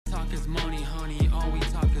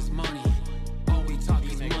money. All we talk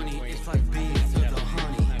is money. It's like bees to the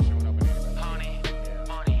honey. Honey,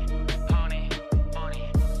 money, honey, money,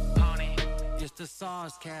 honey. It's the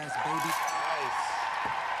SOSCAST, baby.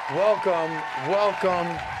 Welcome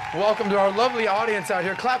to our lovely audience out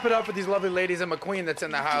here. Clap it up for these lovely ladies and McQueen that's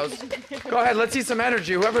in the house. Go ahead, let's see some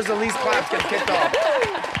energy. Whoever's the least claps gets kicked off.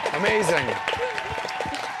 Amazing.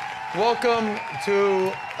 Welcome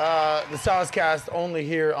to the SOSCAST, only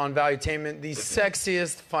here on Valuetainment, the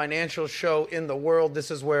sexiest financial show in the world.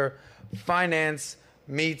 This is where finance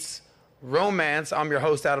meets romance. I'm your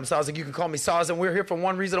host, Adam Sosik. You can call me Soz, and we're here for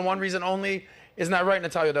one reason and one reason only. Isn't that right,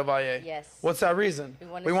 Natalia Del Valle? Yes. What's that reason?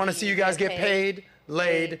 We want to see you guys get paid,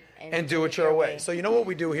 laid, and do it your way. So you know what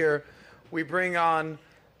we do here? We bring on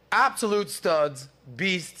absolute studs,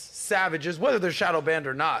 beasts, savages, whether they're shadow banned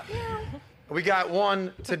or not. Yeah. We got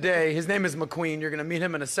one today. His name is McQueen. You're going to meet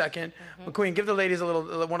him in a second. McQueen, give the ladies a little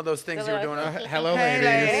one of those things you were doing. Hello,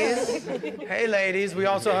 ladies. Hey, ladies. We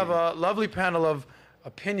also have a lovely panel of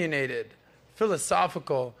opinionated,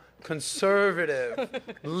 philosophical, conservative,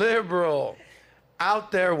 liberal,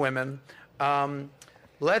 out there women.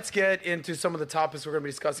 Let's get into some of the topics we're going to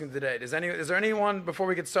be discussing today. Is there anyone, before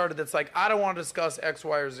we get started, that's like, I don't want to discuss X,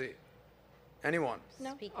 Y, or Z? Anyone?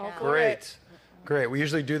 No. Great. We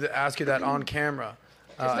usually ask you that on camera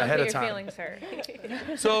ahead of time. Your feelings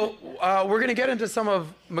hurt. So we're going to get into some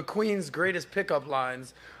of McQueen's greatest pickup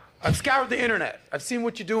lines. I've scoured the internet. I've seen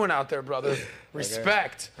what you're doing out there, brother.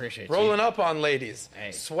 Respect. Appreciate Rolling you. up on ladies. Hey.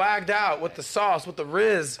 Swagged out with the sauce, with the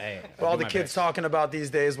Riz. Hey, what all do the my kids best. talking about these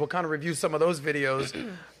days. We'll kind of review some of those videos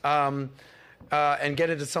and get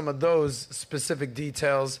into some of those specific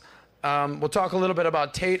details. We'll talk a little bit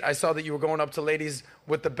about Tate. I saw that you were going up to ladies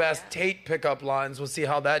with the best Tate pickup lines. We'll see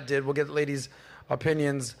how that did. We'll get ladies'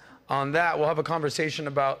 opinions on that. We'll have a conversation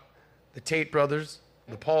about the Tate brothers,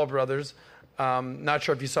 the Paul brothers. Not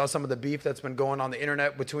sure if you saw some of the beef that's been going on the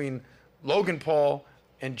internet between Logan Paul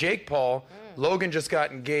and Jake Paul. Logan just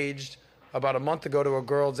got engaged about a month ago to a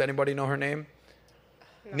girl. Does anybody know her name?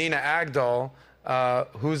 Nina Agdal,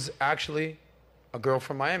 who's actually a girl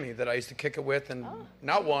from Miami that I used to kick it with, and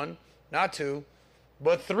not one, not two,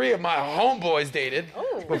 but three of my homeboys dated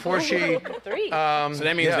before she. Three. So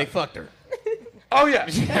that means they fucked her. Oh yeah.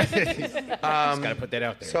 Just gotta put that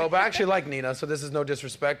out there. So, but I actually like Nina, so this is no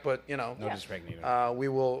disrespect, but you know. No disrespect, Nina.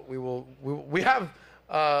 We have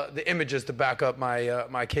the images to back up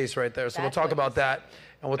my case right there. So we'll talk about that,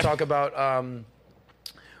 and we'll talk about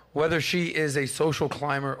whether she is a social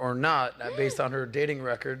climber or not, based on her dating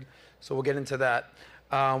record. So we'll get into that.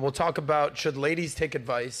 We'll talk about should ladies take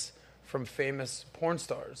advice from famous porn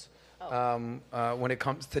stars when it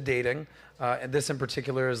comes to dating. And this in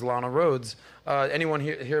particular is Lana Rhoades. Anyone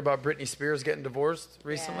hear about Britney Spears getting divorced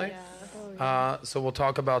recently? Yeah. So we'll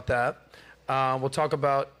talk about that. We'll talk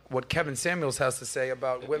about what Kevin Samuels has to say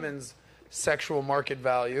about women's sexual market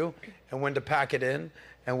value and when to pack it in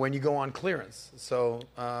and when you go on clearance. So,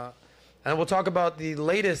 and we'll talk about the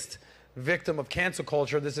latest victim of cancel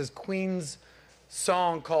culture. This is Queen's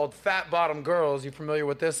song called Fat Bottom Girls. You familiar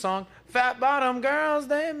with this song? Fat bottom girls,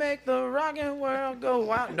 they make the rockin' world go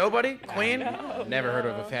wild. Nobody? Queen? Never heard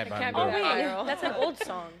of a fat bottom girl. Wait, that's an old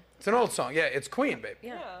song. It's an old song. Yeah, it's Queen, baby.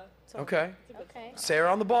 Yeah. Okay. Okay.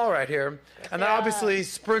 Sarah on the ball right here. And then obviously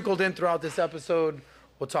sprinkled in throughout this episode,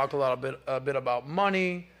 we'll talk a bit about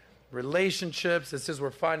money, relationships. This is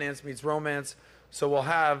where finance meets romance. So we'll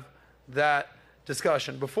have that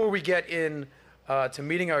discussion. Before we get in to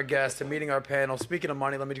meeting our guests and meeting our panel, speaking of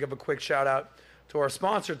money, let me give a quick shout out to our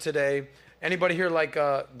sponsor today. Anybody here like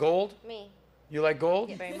gold? Me. You like gold?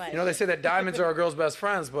 Yeah, very much. You know, they say that diamonds are a girl's best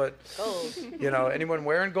friends, but, Gold. you know, anyone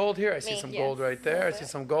wearing gold here? I see some gold Yes. right there. I see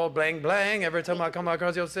some gold, bling, bling. Every time I come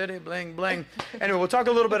across your city, bling, bling. Anyway, we'll talk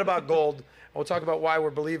a little bit about gold. We'll talk about why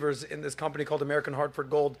we're believers in this company called American Hartford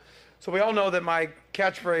Gold. So we all know that my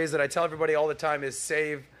catchphrase that I tell everybody all the time is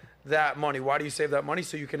save that money. Why do you save that money?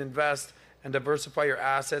 So you can invest and diversify your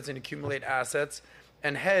assets and accumulate assets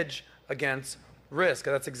and hedge against risk.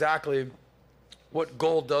 And that's exactly what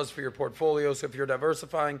gold does for your portfolio. So if you're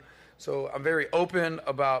diversifying, so I'm very open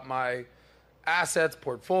about my assets,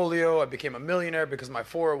 portfolio. I became a millionaire because my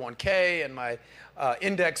 401k and my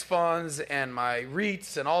index funds and my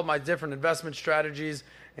REITs and all my different investment strategies,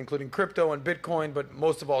 including crypto and Bitcoin, but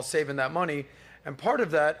most of all saving that money. And part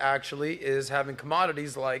of that actually is having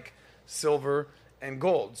commodities like silver and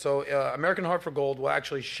gold. So American Hartford Gold will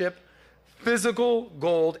actually ship physical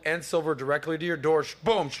gold and silver directly to your door.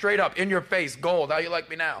 Boom, straight up, in your face, gold. How you like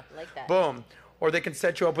me now? Like that. Boom. Or they can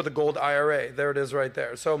set you up with a gold IRA. There it is right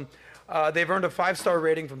there. So they've earned a 5-star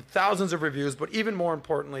rating from thousands of reviews, but even more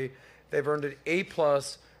importantly, they've earned an A+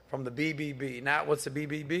 from the BBB. Nat, what's the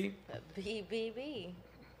BBB? The BBB.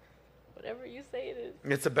 Whatever you say it is.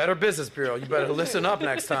 It's a Better Business Bureau. You better listen up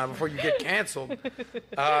next time before you get canceled.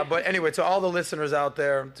 But anyway, to all the listeners out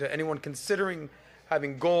there, to anyone considering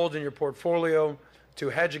having gold in your portfolio, to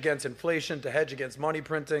hedge against inflation, to hedge against money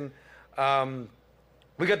printing,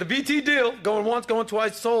 we got the VT deal, going once, going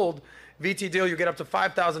twice, sold. VT deal, you get up to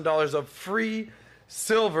 $5,000 of free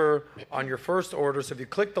silver on your first order. So if you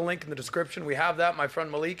click the link in the description, we have that, my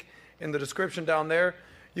friend Malik, in the description down there.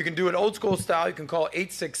 You can do it old school style. You can call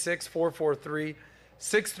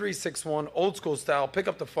 866-443-6361, old school style. Pick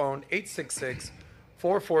up the phone,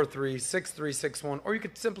 866-443-6361, or you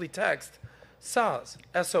could simply text SOS,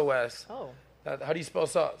 S-O-S. Oh. How do you spell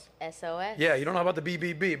SOS? SOS. Yeah, you don't know about the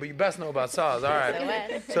BBB, but you best know about SOS. All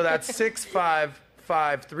right. SOS. So that's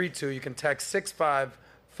 65532. You can text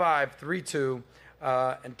 65532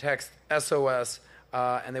 and text SOS,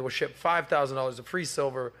 and they will ship $5,000 of free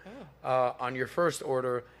silver on your first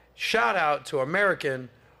order. Shout out to American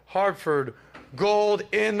Hartford Gold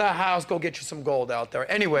in the house. Go get you some gold out there.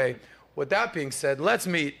 Anyway, with that being said, let's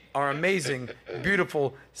meet our amazing,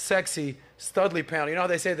 beautiful, sexy, studly panel. You know how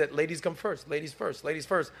they say that ladies come first, ladies first, ladies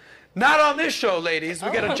first. Not on this show, ladies. We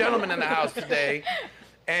got a gentleman in the house today.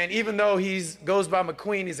 And even though he goes by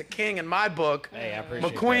McQueen, he's a king in my book. Hey, I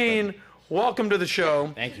appreciate McQueen, that, welcome to the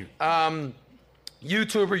show. Thank you.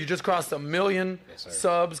 YouTuber, you just crossed 1 million Yes, sir.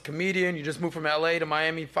 subs. Comedian, you just moved from LA to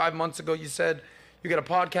Miami 5 months ago. You said you got a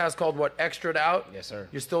podcast called what, Extra'd Out? Yes, sir.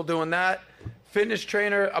 You're still doing that. Fitness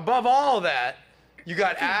trainer. Above all of that, you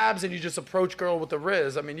got abs and you just approach girl with the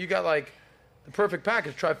Riz. I mean, you got like the perfect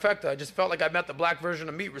package, trifecta. I just felt like I met the black version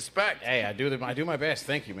of me. Respect. Hey, I do my best.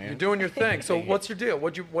 Thank you, man. You're doing your thing. So what's your deal?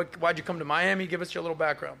 Why'd you come to Miami? Give us your little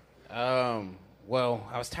background. Well,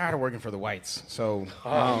 I was tired of working for the whites, so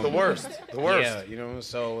The worst. The worst. yeah,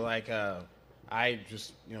 so like I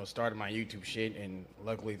just started my YouTube shit, and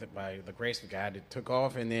luckily by the grace of God, it took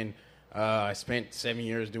off, and then I spent 7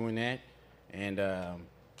 years doing that, and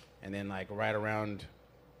then like right around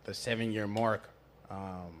the 7-year mark,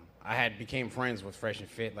 I became friends with Fresh and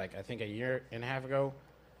Fit like I think a year and a half ago,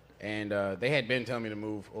 and they had been telling me to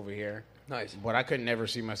move over here. Nice. But I could never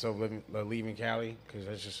see myself leaving Cali because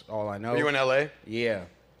that's just all I know. Are you in LA? Yeah,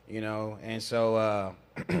 and so,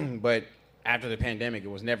 but after the pandemic, it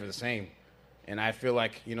was never the same. And I feel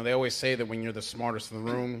like, they always say that when you're the smartest in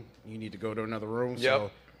the room, you need to go to another room. Yep.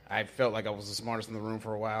 So I felt like I was the smartest in the room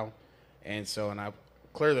for a while. And I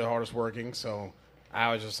clearly the hardest working. So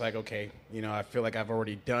I was just like, okay, I feel like I've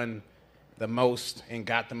already done the most and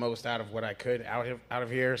got the most out of what I could out of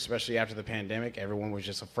here, especially after the pandemic. Everyone was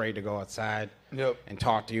just afraid to go outside and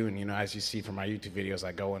talk to you. And, as you see from my YouTube videos,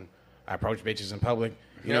 I go and I approach bitches in public,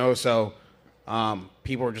 you know. So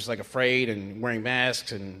people were just, like, afraid and wearing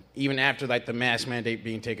masks. And even after, like, the mask mandate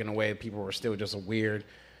being taken away, people were still just weird.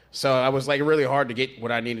 So I was, like, really hard to get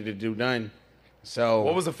what I needed to do done. So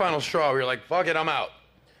What was the final straw where you're like, fuck it, I'm out?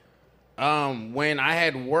 When I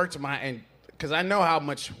had worked because I know how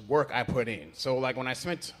much work I put in. So, like, when I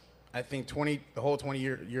spent, I think, the whole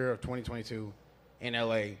year of 2022 in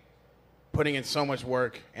LA, putting in so much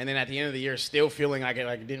work, and then at the end of the year still feeling like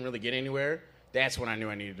I didn't really get anywhere, that's when I knew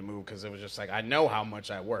I needed to move, because it was just like, I know how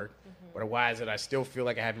much I work, but why is it I still feel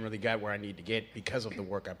like I haven't really got where I need to get because of the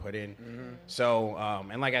work I put in? So,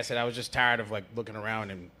 and like I said, I was just tired of, like, looking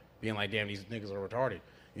around and being like, damn, these niggas are retarded,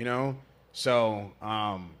 So,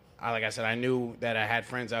 like I said, I knew that I had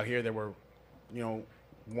friends out here that were,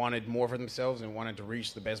 wanted more for themselves and wanted to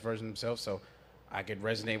reach the best version of themselves. So I could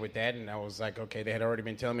resonate with that. And I was like, okay, they had already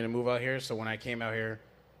been telling me to move out here. So when I came out here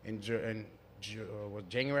in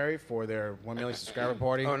January for their 1 million subscriber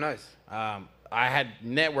party. Oh, nice. I had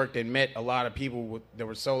networked and met a lot of people that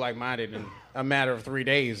were so like-minded in a matter of 3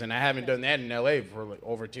 days. And I haven't done that in LA for like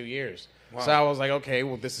over 2 years. Wow. So I was like, okay,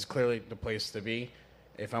 well, this is clearly the place to be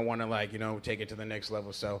if I want to, take it to the next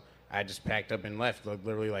level. So I just packed up and left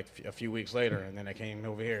literally like a few weeks later, and then I came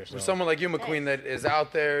over here. So. For someone like you, McQueen, that is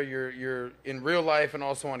out there, you're in real life and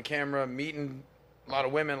also on camera, meeting a lot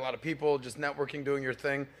of women, a lot of people, just networking, doing your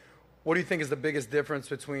thing. What do you think is the biggest difference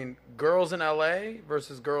between girls in LA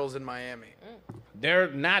versus girls in Miami? They're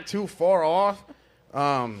not too far off.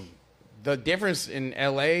 The difference in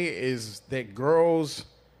LA is that girls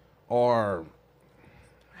are,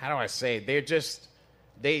 how do I say it? They're just,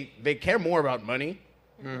 they care more about money.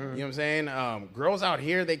 You know what I'm saying? Girls out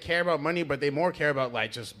here, they care about money, but they more care about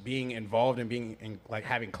like just being involved and like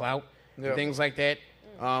having clout and things like that.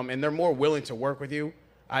 And they're more willing to work with you,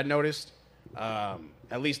 I noticed.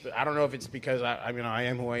 At least, I don't know if it's because I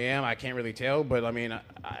am who I am. I can't really tell, but I mean,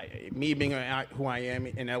 me being who I am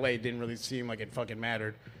in LA didn't really seem like it fucking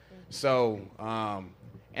mattered. So,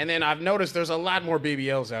 And then I've noticed there's a lot more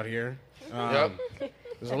BBLs out here. Yep.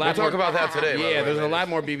 There's a We'll lot talk more, about that today. by the Yeah, way, there's a ladies. lot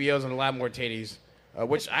more BBLs and a lot more titties,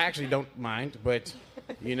 which I actually don't mind. But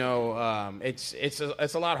you know, it's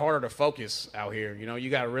a lot harder to focus out here. You know, you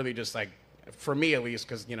got to really just like, for me at least,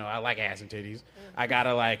 because you know I like ass and titties. I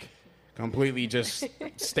gotta like completely just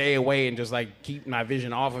stay away and just like keep my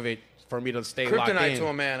vision off of it for me to stay locked in. Kryptonite to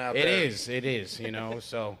a man out there. It is. You know,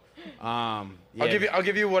 so. Yeah. I'll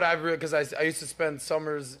give you what I've because I used to spend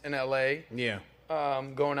summers in LA. Yeah.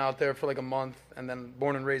 Going out there for like a month, and then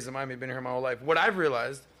born and raised in Miami, been here my whole life. What I've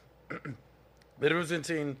realized, the difference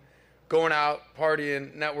between going out,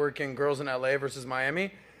 partying, networking, girls in LA versus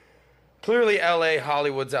Miami. Clearly, LA,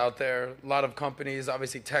 Hollywood's out there. A lot of companies,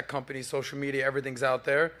 obviously tech companies, social media, everything's out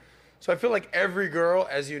there. So I feel like every girl,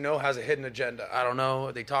 as you know, has a hidden agenda. I don't know.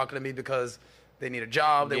 Are they talking to me because they need a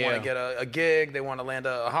job? They want to get a gig. They want to land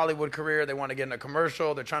a Hollywood career. They want to get in a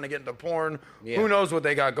commercial. They're trying to get into porn. Yeah. Who knows what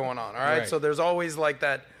they got going on, all right? Right. So there's always like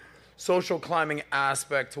that social climbing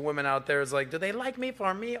aspect to women out there. It's like, do they like me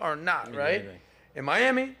for me or not, right? Exactly. In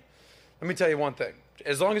Miami, let me tell you one thing.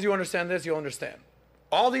 As long as you understand this, you'll understand.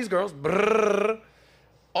 All these girls,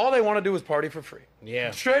 all they want to do is party for free. Yeah.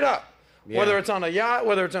 Straight up. Yeah. Whether it's on a yacht,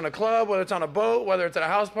 whether it's in a club, whether it's on a boat, whether it's at a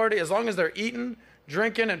house party, as long as they're eating,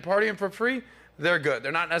 drinking, and partying for free, they're good.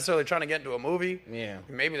 They're not necessarily trying to get into a movie. Yeah.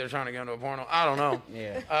 Maybe they're trying to get into a porno. I don't know.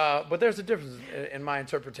 Yeah. But there's a difference in my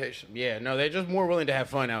interpretation. Yeah, no, they're just more willing to have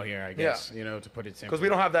fun out here, I guess, you know, to put it simply. Because we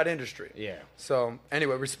don't have that industry. Yeah. So,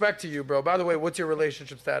 anyway, respect to you, bro. By the way, what's your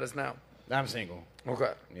relationship status now? I'm single.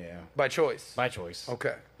 Okay. Yeah. By choice? By choice.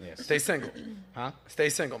 Okay. Yes. Stay single. Huh? Stay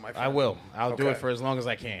single, my friend. I will. I'll do Okay. it for as long as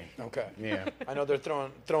I can. Okay. Yeah. I know they're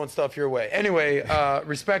throwing stuff your way. Anyway,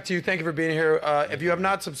 respect to you. Thank you for being here. If you have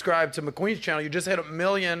not subscribed to McQueen's channel, you just hit 1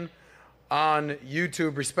 million on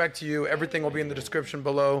YouTube. Respect to you. Everything will be in the description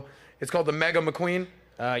below. It's called the Mega McQueen.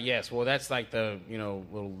 Yes, well, that's like the, you know,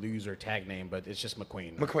 little loser tag name, but it's just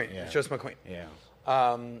McQueen. McQueen. Yeah. It's just McQueen. Yeah.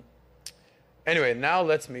 Anyway, now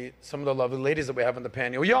let's meet some of the lovely ladies that we have on the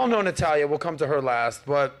panel. You all know Natalia. We'll come to her last,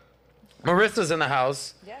 but Marissa's in the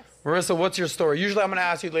house. Yes. Marissa, what's your story? Usually I'm going to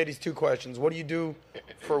ask you ladies 2 questions. What do you do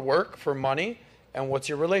for work, for money, and what's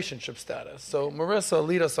your relationship status? So, Marissa,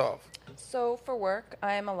 lead us off. So for work,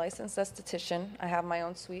 I am a licensed esthetician. I have my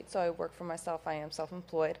own suite, so I work for myself. I am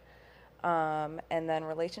self-employed. And then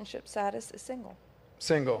relationship status is single.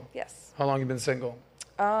 Single. Yes. How long you been single?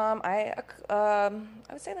 I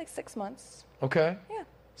would say like 6 months. Okay. Yeah.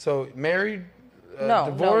 So, married? No,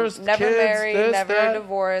 divorced? no, never kids, married, this, never that?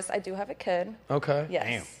 divorced. I do have a kid. Okay.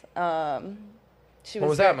 Yes. She What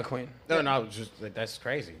was that, McQueen? No, just that's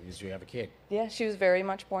crazy. You have a kid. Yeah, she was very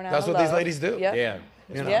much born out That's of what these love. ladies do. Yep. Yeah.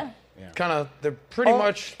 You know. Yeah. Kind of, they're pretty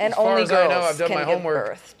much, and as far only as I know, girls I've done can my give homework,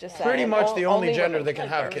 birth, just pretty saying. much the only gender women. that can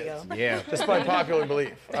have There we kids. go. Yeah. Despite popular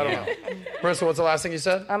belief. I don't know. Marissa, what's the last thing you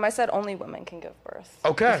said? I said only women can give birth.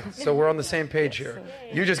 Okay, so we're on the same page here.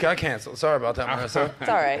 You just got canceled. Sorry about that, Marissa. It's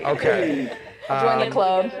all right. Okay. Join the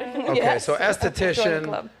club. Okay, Yes. so Join the esthetician,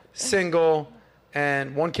 club. single,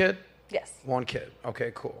 and 1 kid? Yes. 1 kid.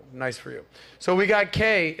 Okay, cool. Nice for you. So we got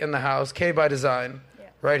Kay in the house, Kay by Design,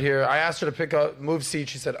 right here. I asked her to move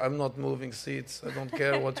seats. She said, I'm not moving seats. I don't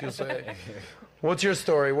care what you say. What's your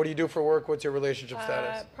story? What do you do for work? What's your relationship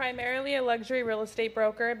status? Primarily a luxury real estate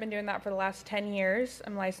broker. I've been doing that for the last 10 years.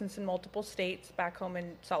 I'm licensed in multiple states, back home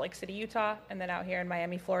in Salt Lake City, Utah, and then out here in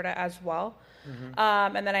Miami, Florida as well.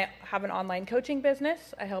 And then I have an online coaching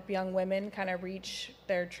business. I help young women kind of reach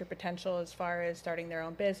their true potential as far as starting their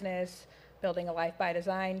own business, building a life by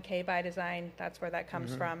design, K by design. That's where that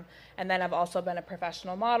comes from. And then I've also been a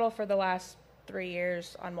professional model for the last 3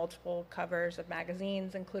 years on multiple covers of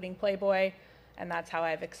magazines, including Playboy. And that's how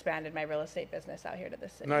I've expanded my real estate business out here to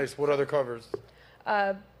this city. Nice. What other covers?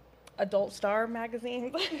 Adult Star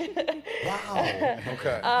magazine. Wow.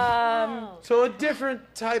 Okay. So a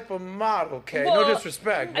different type of model, Kay. No Well,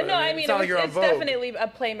 disrespect. But No, I mean, it's not like you're on it's Vogue. definitely a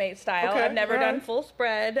Playmate style. Okay, I've never all done right. full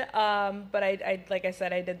spread, but I like I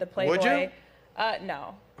said, I did the Playboy. Would you?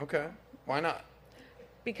 No, Okay. Why not?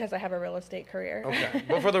 because I have a real estate career. Okay.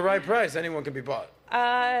 But for the right price, anyone can be bought.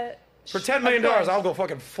 For $10 million, course. I'll go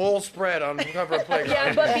fucking full spread on the cover of Playground.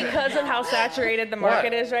 Yeah, but because of how saturated the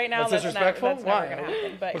market is right now, That's disrespectful? that's Why? never going to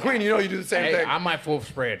happen. But McQueen, you know you do the same Hey, thing. I might full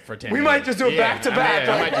spread for 10 We minutes. might just do it back to back.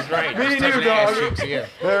 I might just, right. Me just and you, touching ass dog. cheeks, yeah.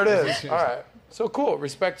 There it is. All right. So cool.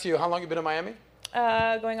 Respect to you. How long you been in Miami?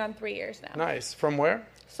 going on 3 years now. Nice. From where?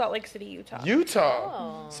 Salt Lake City, Utah.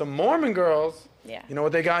 Utah. Some Mormon girls. Yeah. You know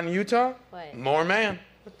what they got in Utah? What? More man.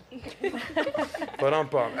 But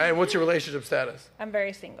Hey, what's your relationship status? I'm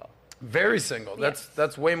very single. Very single. Yes.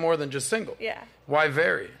 That's way more than just single. Yeah. Why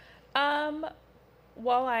very? Well,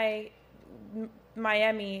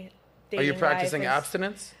 Miami Are dating you practicing life is-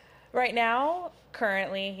 abstinence? Right now,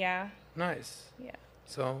 currently, yeah. Nice. Yeah.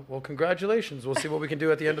 So, well, congratulations. We'll see what we can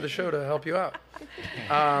do at the end of the show to help you out.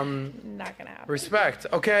 Not gonna happen. Respect.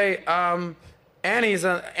 Okay. Annie's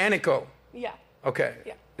Aniko. Yeah. Okay.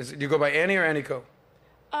 Yeah. Do you go by Annie or Aniko?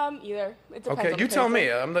 Either. It depends Okay, on you the tell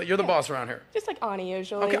person. me. You're the boss around here. Just like Ani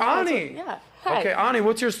usually. Okay, That's Ani. what- yeah. Hi. Okay, Ani,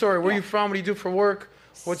 what's your story? Where are Yeah. you from? What do you do for work?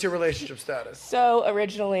 What's your relationship status? So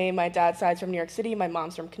originally, my dad's side's from New York City, my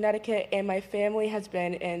mom's from Connecticut, and my family has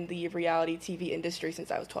been in the reality TV industry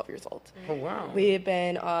since I was 12 years old. Oh, wow. We've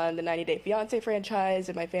been on the 90 Day Fiancé franchise,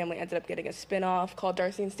 and my family ended up getting a spin-off called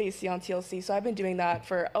Darcy and Stacey on TLC, so I've been doing that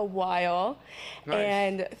for a while. Nice.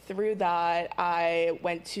 And through that, I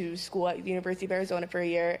went to school at the University of Arizona for a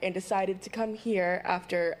year and decided to come here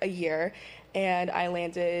after a year, and I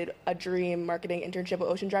landed a dream marketing internship with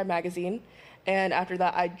Ocean Drive magazine. And after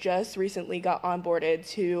that, I just recently got onboarded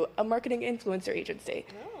to a marketing influencer agency.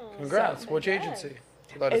 Congrats. Which agency?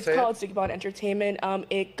 Allowed to It's say called it? Sticky Bond Entertainment.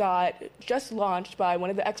 It got just launched by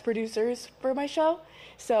one of the ex-producers for my show.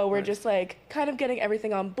 So we're just like kind of getting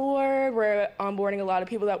everything on board. We're onboarding a lot of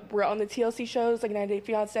people that were on the TLC shows, like 90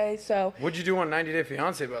 Day Fiancé. So What'd you do on 90 Day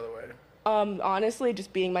Fiancé, by the way? honestly,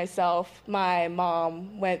 just being myself. My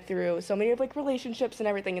mom went through so many of like relationships and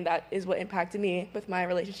everything, and that is what impacted me with my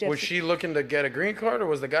relationships. Was she looking to get a green card, or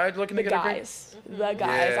was the guy looking to the get a green guys? The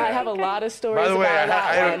guys. Yeah. I have a lot of stories By the way, about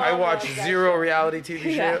that one. I watched zero reality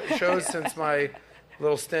TV Yeah. shows since my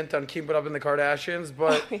little stint on Keeping Up in the Kardashians,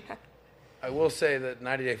 but I will say that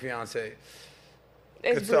 90 Day Fiancé,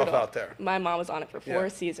 It's good stuff brutal. out there. My mom was on it for 4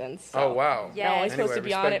 seasons. So Oh, wow. Yeah. You're only supposed to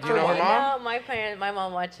be on respect. it Do you for know her one. mom? No, my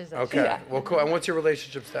mom watches that. Okay, Yeah. well, cool. And what's your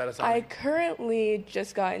relationship status on I it? currently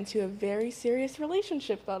just got into a very serious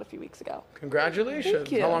relationship about a few weeks ago. Congratulations.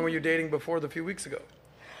 Thank you. How long were you dating before the few weeks ago?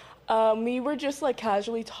 We were just like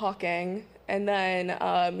casually talking, and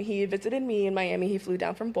then he visited me in Miami. He flew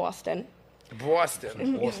down from Boston.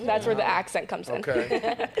 Boston. That's where the accent comes in.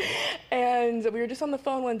 Okay. And we were just on the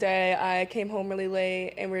phone one day. I came home really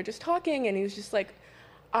late, and we were just talking, and he was just like,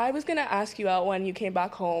 I was going to ask you out when you came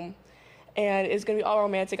back home, and it's going to be all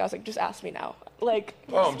romantic. I was like, just ask me now. Like,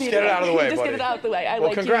 Boom, speed just get it out of the way, Just buddy. get it out of the way. I Well,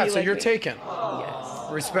 like congrats. you, So you you're like me. taken.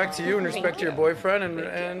 Yes. Respect to you and respect to your you. boyfriend,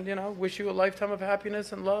 and you know, wish you a lifetime of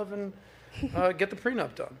happiness and love, and get the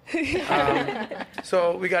prenup done.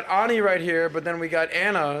 So we got Ani right here, but then we got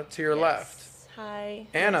Anna to your left. Hi.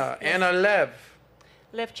 Anna, Yes, Anna Lev.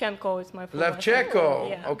 Levchenko is my full name. Levchenko.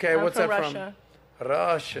 Yeah. Okay, I'm what's from that Russia. from?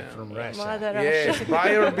 Russian. From Russia. Mother Yes, Russia.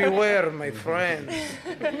 buyer beware, my friend.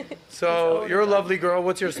 So you're a lovely girl.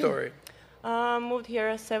 What's your story? Moved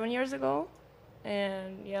here 7 years ago,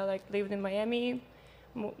 and yeah, like lived in Miami.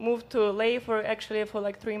 Moved to LA for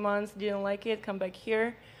like 3 months. Didn't like it. Come back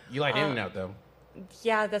here. You like In-N-Out, though.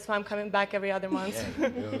 Yeah, that's why I'm coming back every other month. Yeah,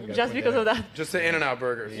 you gotta Just put because that of that. Just the In-N-Out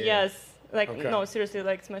burgers. Yes. Like Okay. no, seriously,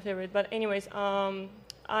 like it's my favorite. But anyways, I'm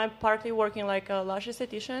partly working like a lash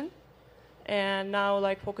esthetician, and now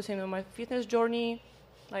like focusing on my fitness journey,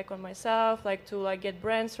 like on myself, like to like get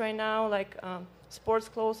brands right now, like sports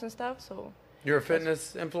clothes and stuff. So You're a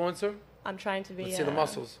fitness influencer? I'm trying to be. Let's see the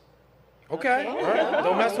muscles. Okay, all right.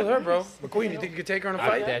 Don't mess with her, bro. McQueen, you think you could take her in a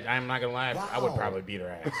fight? I'm not gonna lie. I would probably beat her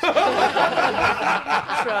ass.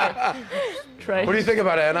 Try. What do you think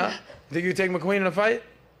about it, Anna? Think you could take McQueen in a fight?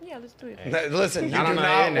 Yeah, let's do it. Listen, you Not do on the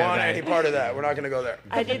not internet, want right? any part of that. We're not going to go there.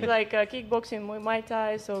 I did like kickboxing, Muay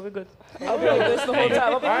Thai, so we're good. I'll be like this the whole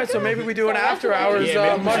time. All right, so maybe we do an after hours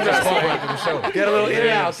Yeah, maybe we mud should just wrestling. go after the show. Get a little in and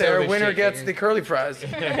Yeah, out sell there. this Winner shit, gets nigga. the curly fries.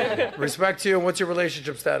 Respect to you. And what's your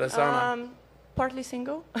relationship status, Anna? Partly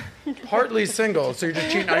single. Partly single, so you're just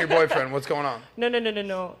cheating on your boyfriend. What's going on?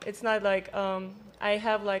 No. It's not like I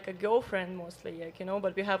have like a girlfriend mostly, like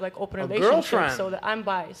but we have like open A relationships. girlfriend? So that I'm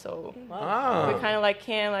bi, so we Ah. kind of like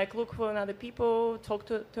can like look for another people, talk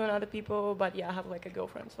to another people. But yeah, I have like a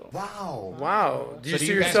girlfriend. So Wow. Do you So see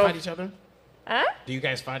do you guys yourself? fight each other? Huh? Do you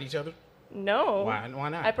guys fight each other? No. Why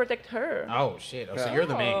not? I protect her. Oh shit! Oh, so Yeah. you're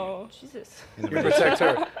the main. Oh, Jesus. You protect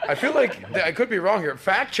her. I feel like I could be wrong here.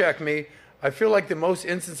 Fact check me. I feel like the most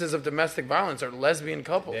instances of domestic violence are lesbian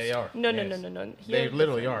couples. They are. No. Yes. They Here-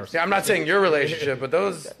 literally are. Yeah, I'm not saying your relationship, but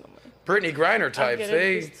those Brittany Griner I'll types, get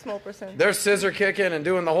it, just small percent. they're scissor kicking and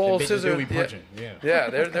doing the whole Bitches scissor. do be punching. Yeah. Yeah,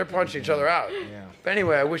 they're punching each other out. Yeah. But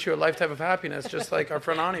anyway, I wish you a lifetime of happiness, just like our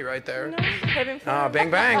friend Ani right there. Having fun. Bang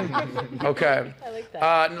bang. Okay. I like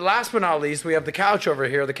that. Last but not least, we have the couch over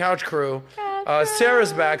here, the couch crew.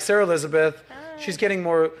 Sarah's back, Sarah Elizabeth. She's getting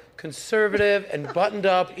more conservative and buttoned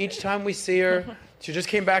up each time we see her. She just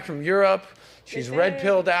came back from Europe. She's red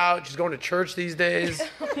pilled out. She's going to church these days.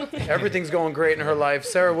 Everything's going great in her life.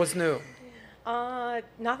 Sarah, what's new?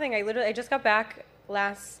 Nothing. I just got back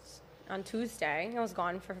on Tuesday. I was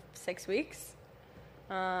gone for 6 weeks.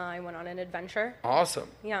 I went on an adventure. Awesome.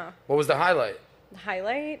 Yeah. What was the highlight? The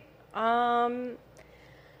highlight? I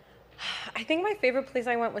think my favorite place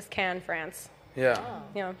I went was Cannes, France. Yeah.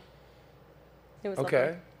 Yeah. It was Okay.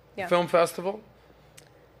 lovely. Yeah. Film festival?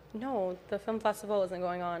 No, the film festival isn't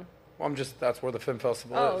going on. Well, that's where the film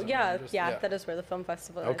festival Oh, is. yeah, that is where the film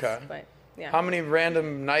festival Okay. is. But, yeah. How many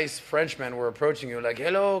random nice Frenchmen were approaching you? Like,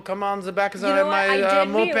 hello, come on the back of You know what? my I did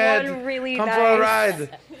meet moped. one really Come nice for a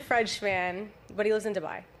ride. Frenchman, but he lives in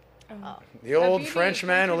Dubai. The old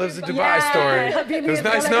Frenchman who lives in Dubai Yeah. story. It was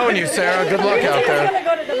nice knowing you, Sarah. Good luck out there.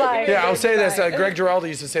 Go to Dubai. Yeah, I'll say this. Greg Giraldi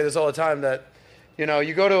used to say this all the time, that,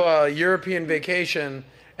 you go to a European vacation,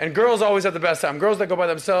 and girls always have the best time. Girls that go by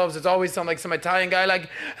themselves, it's always some Italian guy like,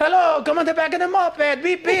 hello, come on the back of the moped,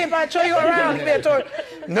 beep, beep, I'll show you around, give me a tour.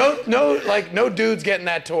 No dudes getting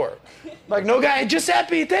that tour. Like, no guy,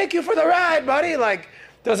 Giuseppe, thank you for the ride, buddy. Like,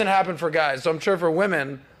 doesn't happen for guys. So I'm sure for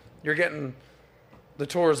women, you're getting the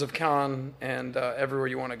tours of Cannes and everywhere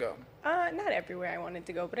you want to go. Not everywhere I wanted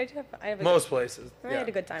to go, but I have a Most places. I had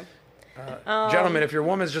a good time. Gentlemen, if your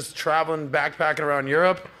woman's just traveling, backpacking around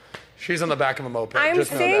Europe, she's on the back of a moped. I'm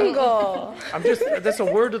Just know that. single. That's a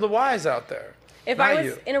word to the wise out there. If Not I was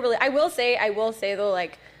you. in a I will say though,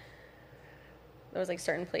 like, there was like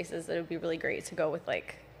certain places that would be really great to go with,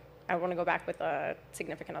 like, I want to go back with a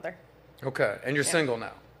significant other. Okay, and you're single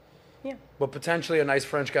now. Yeah. But potentially a nice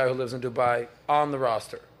French guy who lives in Dubai on the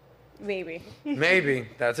roster. Maybe. Maybe.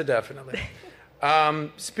 That's a definitely.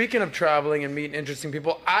 Speaking of traveling and meeting interesting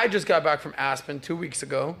people, I just got back from Aspen 2 weeks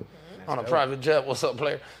ago on a private jet. What's up,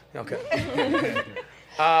 player? Okay.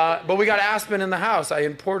 But we got Aspen in the house. I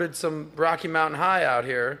imported some Rocky Mountain High out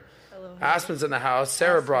here. Aspen's in the house.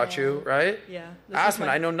 Sarah brought you, right? Yeah. Aspen,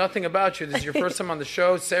 I know nothing about you. This is your first time on the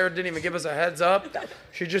show. Sarah didn't even give us a heads up.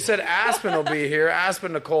 She just said Aspen will be here.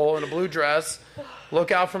 Aspen Nicole in a blue dress.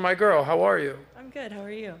 Look out for my girl. How are you? I'm good. How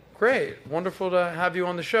are you? Great. Wonderful to have you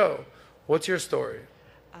on the show. What's your story?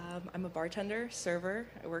 I'm a bartender, server.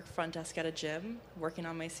 I work front desk at a gym, working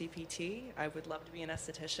on my CPT. I would love to be an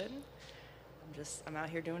esthetician. I'm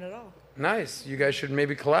out here doing it all. Nice. You guys should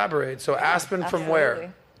maybe collaborate. So Aspen from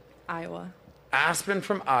where? Iowa. Aspen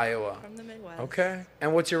from Iowa. From the Midwest. Okay.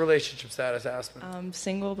 And what's your relationship status, Aspen? I'm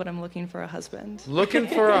single, but I'm looking for a husband. Looking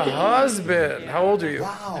for a husband. How old are you?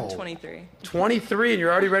 I'm 23. 23, and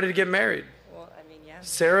you're already ready to get married. Well, I mean, yeah.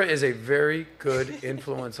 Sarah is a very good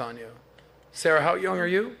influence on you. Sarah, how young are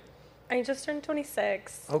you? I just turned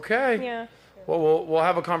 26. Okay. Yeah. Well, we'll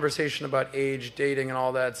have a conversation about age, dating, and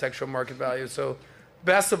all that, sexual market value. So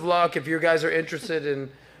best of luck if you guys are interested in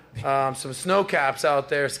some snow caps out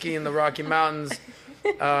there skiing the Rocky Mountains.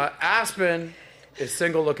 Aspen is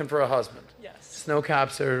single looking for a husband. Yes. Snow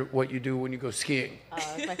caps are what you do when you go skiing.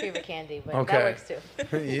 It's my favorite candy, but Okay. that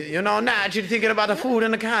works too. you know, Nat, you're thinking about the food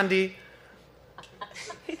and the candy.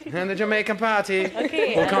 And the Jamaican party.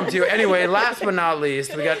 Okay. We'll come to you. Anyway, last but not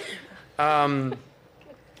least, we got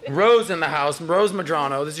Rose in the house. Rose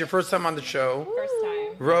Madrano. This is your first time on the show. First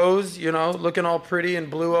time. Rose, looking all pretty and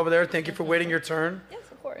blue over there. Thank you for waiting your turn. Yes,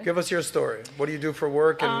 of course. Give us your story. What do you do for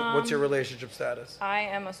work, and what's your relationship status? I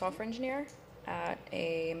am a software engineer at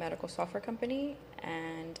a medical software company,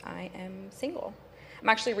 and I am single. I'm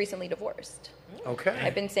actually recently divorced. Okay.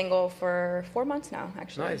 I've been single for 4 months now,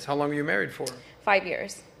 actually. Nice. How long are you married for? 5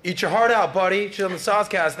 years. Eat your heart out, buddy. She's on the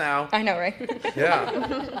SOSCAST now. I know, right?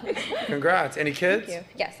 Yeah. Congrats. Any kids? Thank you.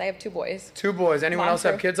 Yes, I have 2 boys. 2 boys. Anyone Mom else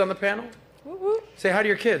have too. kids on the panel? Woo-woo. Say hi to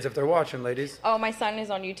your kids if they're watching, ladies. Oh, my son is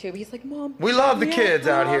on YouTube. He's like, Mom. We love the yeah, kids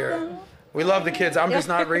out Mom." here. We love the kids. I'm just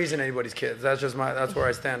not raising anybody's kids. That's where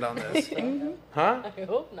I stand on this. Huh? I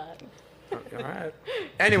hope not. All right.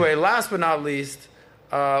 Anyway, last but not least,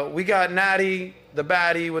 we got Natty, the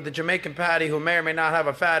baddie with the Jamaican patty, who may or may not have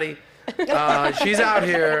a fatty. She's out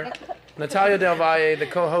here. Natalia Del Valle, the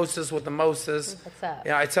co-hostess with the mostess. What's up?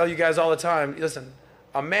 Yeah, I tell you guys all the time, listen,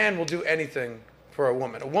 a man will do anything for a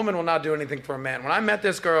woman. A woman will not do anything for a man. When I met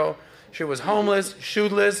this girl, she was homeless,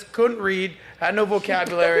 shoeless, couldn't read, had no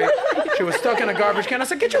vocabulary. She was stuck in a garbage can. I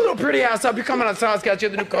said, get your little pretty ass up. You're coming on SOSCAST.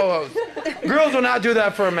 You're the new co-host. Girls will not do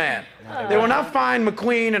that for a man. They will not find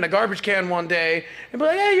McQueen in a garbage can one day and be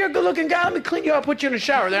like, hey, you're a good-looking guy. Let me clean you up, put you in the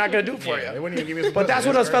shower. They're not going to do it for They you. wouldn't even give you some But that's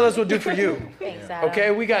what us fellas will do for you. Thanks, Adam.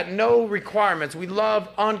 Okay? We got no requirements. We love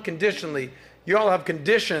unconditionally. You all have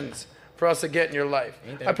conditions for us to get in your life.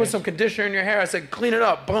 I put some conditioner in your hair. I said, clean it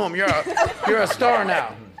up. Boom. You're a star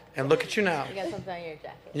now. And look at you now. You got something on your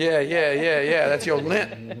jacket. Yeah. That's your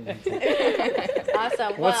lint.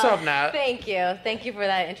 Awesome. What's Well, up, Nat? Thank you. Thank you for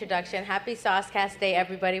that introduction. Happy SOSCAST Day,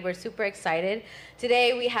 everybody. We're super excited.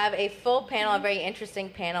 Today we have a full panel, a very interesting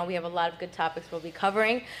panel. We have a lot of good topics we'll be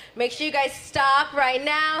covering. Make sure you guys stop right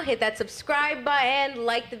now, hit that subscribe button,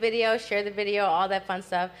 like the video, share the video, all that fun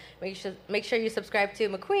stuff. Make sure you subscribe to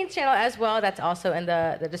McQueen's channel as well. That's also in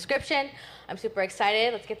the description. I'm super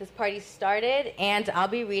excited. Let's get this party started. And I'll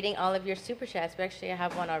be reading all of your super chats. We actually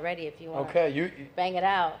have one already if you want to bang it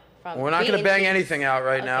out. We're not going to bang anything out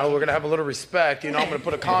right now. We're going to have a little respect. You know, I'm going to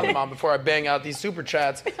put a condom on before I bang out these super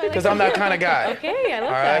chats because I'm that kind of guy. Okay, I love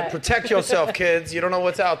All right, protect yourself, kids. You don't know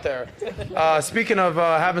what's out there. Speaking of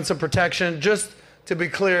having some protection, just to be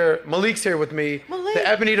clear, Malik's here with me. Malik. The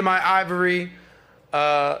ebony to my ivory.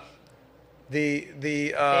 There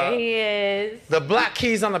he is. The black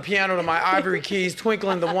keys on the piano to my ivory keys,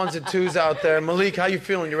 twinkling the ones and twos out there. Malik, how you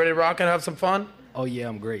feeling? You ready to rock and have some fun? Oh, yeah,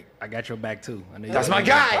 I'm great. I got your back, too. I know That's my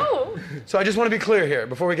guy. So I just want to be clear here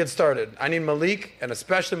before we get started. I need Malik and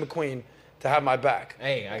especially McQueen to have my back.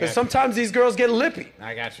 Hey, I got Because you. sometimes these girls get lippy.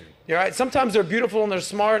 I got you. You're right. Sometimes they're beautiful and they're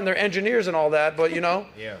smart and they're engineers and all that, but you know,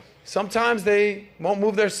 Yeah. sometimes they won't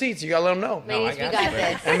move their seats. You gotta let them know. Ladies, we got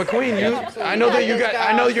this. And McQueen, I know that you got.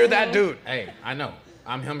 I know you're that dude. Hey, I know.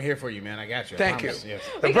 I'm here for you, man. I got you. I Thank promise. you. Yes.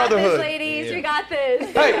 The We got brotherhood. this, ladies. We got this.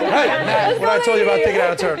 Hey, Matt, what I told you about taking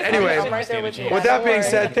out a turn. Anyway, I'm right there with you. with that being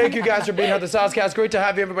said, thank you guys for being here at the SOSCAST. Great to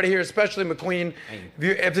have you, everybody here, especially McQueen.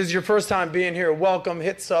 If this is your first time being here, welcome.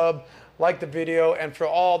 Hit sub, like the video, and for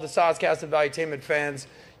all the SOSCAST and Valuetainment fans,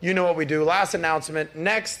 you know what we do. Last announcement: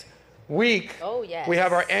 next week, we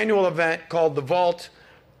have our annual event called The Vault.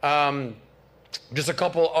 Just a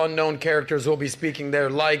couple unknown characters will be speaking there,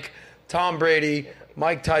 like Tom Brady,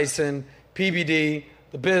 Mike Tyson, PBD,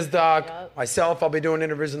 the Biz Doc, myself. I'll be doing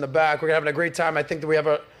interviews in the back. We're having a great time. I think that we have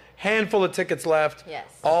a handful of tickets left. Yes.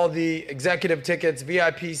 All the executive tickets,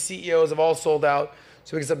 VIP, CEOs have all sold out.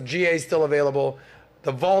 So we got some GAs still available.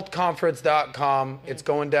 TheVaultConference.com. It's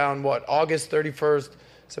going down, August 31st,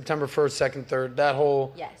 September 1st, 2nd, 3rd. That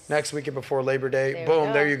whole next weekend before Labor Day.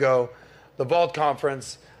 Boom, there you go. The Vault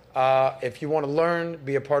Conference. If you want to learn,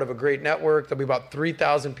 be a part of a great network, there'll be about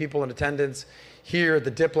 3,000 people in attendance here at the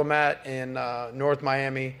Diplomat in North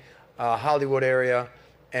Miami, Hollywood area.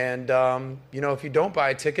 And, if you don't buy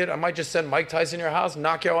a ticket, I might just send Mike Tyson to your house and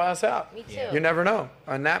knock your ass out. Me too. You never know.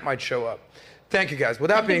 And that might show up. Thank you, guys. With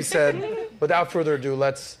that being said, without further ado,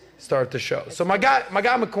 let's start the show. So my guy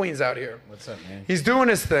McQueen's out here. What's up, man? He's doing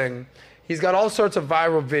his thing. He's got all sorts of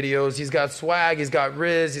viral videos. He's got swag. He's got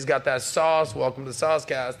Riz. He's got that sauce. Welcome to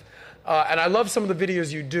SOSCAST. And I love some of the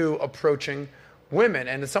videos you do approaching women.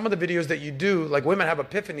 And some of the videos that you do, like women have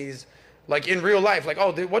epiphanies, like in real life. Like,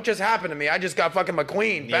 oh, what just happened to me? I just got fucking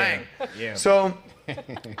McQueen. Bang. Yeah. So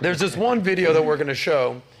there's this one video that we're going to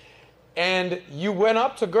show. And you went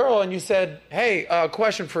up to a girl and you said, hey,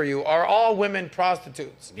 question for you. Are all women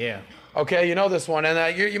prostitutes? Yeah. Okay, you know this one.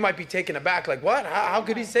 And you might be taken aback, like, what? How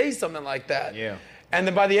could he say something like that? Yeah. And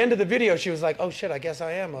then by the end of the video, she was like, oh, shit, I guess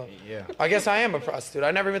I am a prostitute.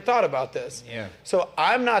 I never even thought about this. Yeah. So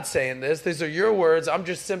I'm not saying this. These are your words. I'm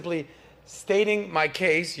just simply stating my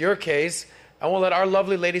case, your case, and we'll let our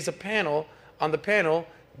lovely ladies on the panel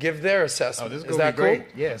give their assessment. Oh, this is is gonna that be cool? great.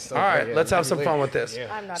 Yes. All Okay, right, yeah, let's have some lovely fun lady. with this.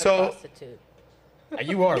 Yeah. I'm not a So, prostitute.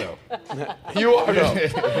 You are, though. you are,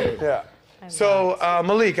 though. Yeah. So,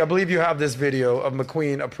 Malik, I believe you have this video of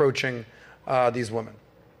McQueen approaching these women.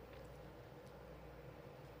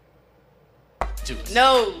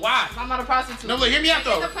 No. Why? I'm not a prostitute. No, look, hear me out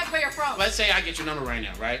though. It depends where you're from. Let's say I get your number right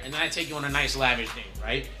now, right? And then I take you on a nice lavish date,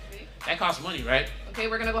 right? That costs money, right? Okay,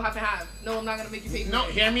 we're gonna go half and half. No, I'm not gonna make you pay for No,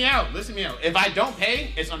 it. hear me out. Listen to me out. If I don't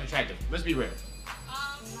pay, it's unattractive. Let's be real.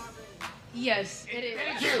 Yes, it is.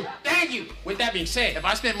 Thank you. Thank you. With that being said, if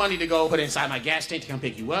I spend money to go put it inside my gas tank to come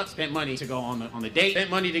pick you up, spent money to go on the date, spent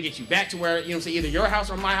money to get you back to where, say either your house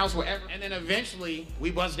or my house, wherever, and then eventually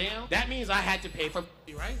we buzz down, that means I had to pay for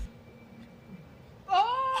right?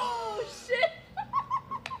 Oh, shit.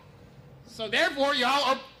 So therefore,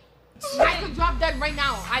 y'all are... I could drop dead right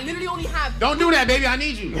now. I literally only have... Don't do that, baby. I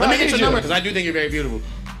need you. Let me get your number, because I do think you're very beautiful.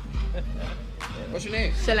 What's your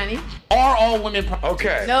name? Shalani. Are all women...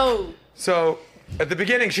 Okay. No. So, at the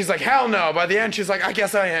beginning, she's like, hell no. By the end, she's like, I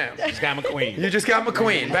guess I am. Just got McQueen. You just got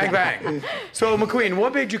McQueen. Bang, bang. So, McQueen,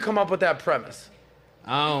 what made you come up with that premise?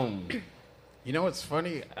 You know what's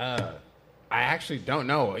funny? I actually don't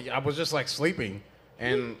know. I was just like sleeping.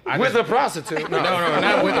 And with a prostitute? No,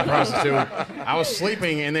 not with a prostitute. I was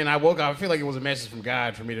sleeping, and then I woke up. I feel like it was a message from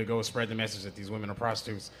God for me to go spread the message that these women are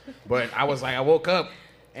prostitutes. But I woke up,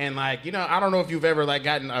 and I don't know if you've ever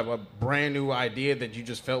gotten a brand new idea that you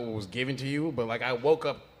just felt was given to you. But I woke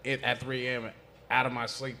up at 3 a.m. out of my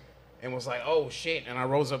sleep, and was like, oh shit, and I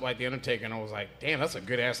rose up like the Undertaker, and I was like, damn, that's a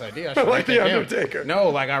good ass idea. I should Like write the that down. Undertaker. No,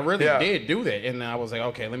 like I really Yeah. did do that, and I was like,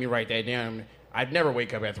 okay, let me write that down. I'd never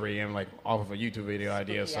wake up at 3 a.m. like off of a YouTube video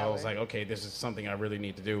idea, so I was like, okay, this is something I really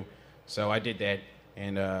need to do. So I did that,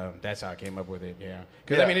 and that's how I came up with it. Yeah,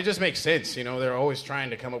 because I mean, it just makes sense. You know, they're always trying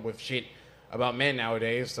to come up with shit about men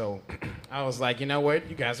nowadays. So I was like, you know what,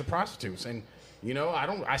 you guys are prostitutes, and you know,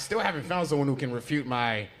 I still haven't found someone who can refute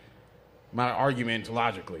my argument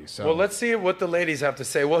logically. So Well, let's see what the ladies have to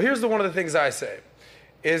say. Well, here's one of the things I say,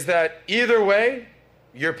 is that either way,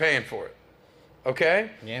 you're paying for it. Okay?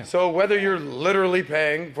 Yeah. So whether you're literally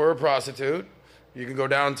paying for a prostitute, you can go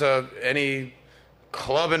down to any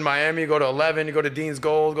club in Miami, you go to 11, you go to Dean's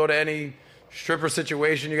Gold, go to any stripper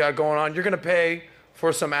situation you got going on, you're going to pay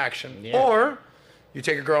for some action. Yeah. Or you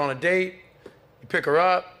take a girl on a date, you pick her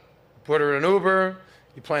up, put her in an Uber,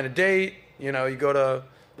 you plan a date, you know, you go to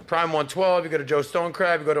Prime 112, you go to Joe Stone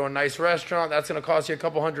Crab, you go to a nice restaurant, that's going to cost you a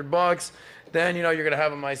couple $100. Then, you know, you're going to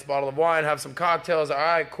have a nice bottle of wine, have some cocktails. All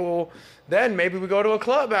right, cool. Then maybe we go to a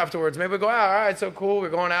club afterwards. Maybe we go out. All right, so cool. We're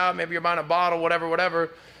going out. Maybe you're buying a bottle, whatever.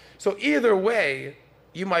 So either way,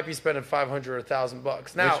 you might be spending $500 or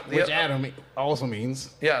 $1,000. Now, which Adam also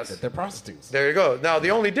means yes, that they're prostitutes. There you go. Now,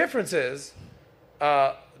 the only difference is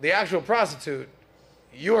the actual prostitute,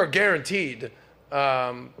 you are guaranteed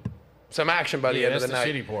some action by the end of the night.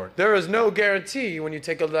 That's the shitty part. There is no guarantee when you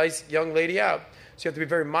take a nice young lady out. So you have to be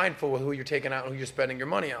very mindful with who you're taking out and who you're spending your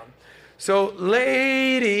money on. So,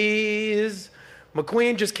 ladies,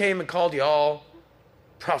 McQueen just came and called you all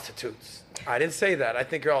prostitutes. I didn't say that. I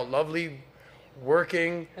think you're all lovely,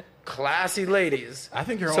 working, classy ladies. I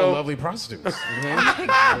think you're all lovely prostitutes.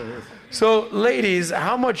 So, ladies,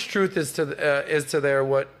 how much truth is to there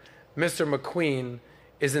what Mr. McQueen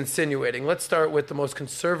is insinuating? Let's start with the most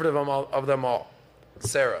conservative of them all,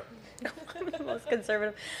 Sarah. The most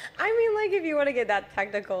conservative. I mean, like, if you want to get that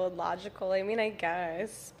technical and logical, I mean, I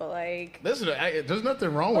guess, but like. Listen, there's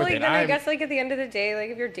nothing wrong with Like, it. then I guess, like, at the end of the day, like,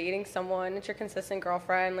 if you're dating someone, it's your consistent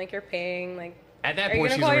girlfriend, like, you're paying, like. At that are point,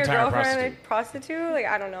 you she's gonna a call your retired girlfriend a prostitute? Like,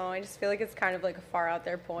 I don't know. I just feel like it's kind of like a far out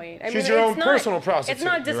there point. I She's mean, your it's own not, personal prostitute. It's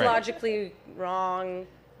not You're right. dislogically wrong,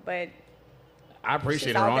 but. I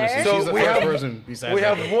appreciate She's her out honesty. there. So She's the we first have- person besides We me.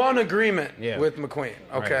 have one agreement Yeah. with McQueen,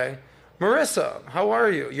 okay? Right. Marissa, how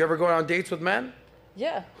are you? You ever go on dates with men?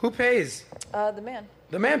 Yeah. Who pays? The man.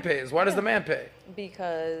 The man pays. Why does the man pay?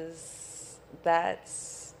 Because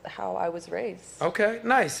that's how I was raised. Okay,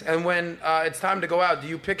 nice. And when it's time to go out, do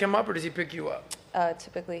you pick him up or does he pick you up?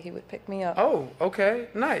 Typically, he would pick me up. Oh, okay,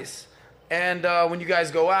 nice. And when you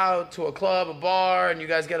guys go out to a club, a bar, and you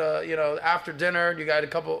guys get after dinner, you got a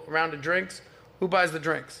couple round of drinks, who buys the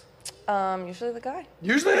drinks? Usually the guy.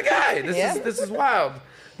 Usually the guy. Yeah. This is wild.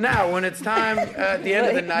 Now, when it's time at the end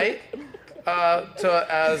of the night, to,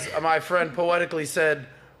 as my friend poetically said,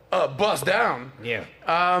 bust down. Yeah.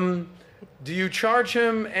 Do you charge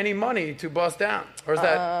him any money to bust down, or is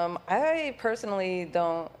that I personally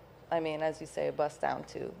don't. I mean, as you say, bust down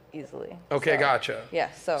too easily. okay? So, Gotcha. Yeah.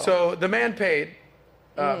 So the man paid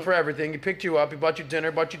for everything. He picked you up. He bought you dinner,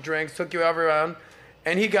 bought you drinks, took you around,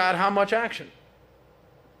 and he got how much action?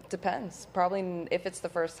 Depends. Probably if it's the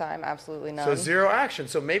first time, absolutely none. So zero action.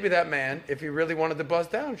 So maybe that man, if he really wanted to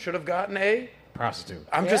bust down, should have gotten a prostitute.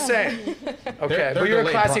 I'm just saying. Okay, They're but you're a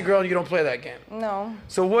delayed classy girl and you don't play that game. No.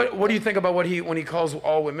 So what do you think about when he calls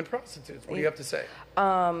all women prostitutes? What do you have to say?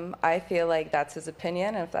 I feel like that's his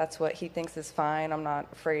opinion, and if that's what he thinks is fine, I'm not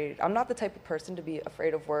afraid. I'm not the type of person to be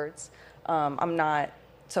afraid of words. I'm not.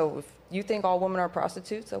 So if you think all women are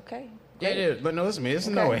prostitutes, okay. Yeah, great. yeah, but no, listen, man, it's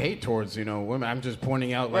no hate towards women. I'm just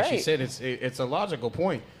pointing out, like she Right. said, it's a logical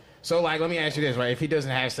point. So, like, let me ask you this, right? If he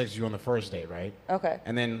doesn't have sex with you on the first date, right? Okay.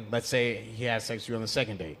 And then let's say he has sex with you on the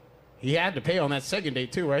second date, he had to pay on that second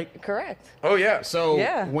date too, right? Correct. Oh yeah. So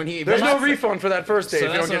Yeah. when he There's no refund for that first date So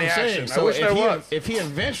if you don't that's get any what I'm action. saying. I wish if there he, was. If he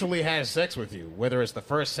eventually has sex with you, whether it's the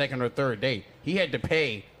first, second, or third date, he had to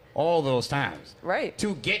pay all those times, Right.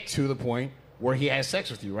 to get to the point where he has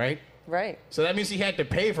sex with you, right? Right. So that means he had to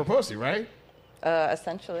pay for pussy, right?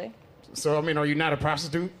 Essentially. So I mean, are you not a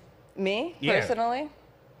prostitute? Me Yeah. personally.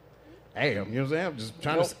 Hey, you know what I'm saying? I'm just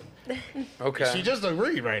trying to. Okay. She just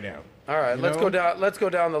agreed right now. All right, You let's know? go down. Let's go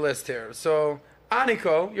down the list here. So,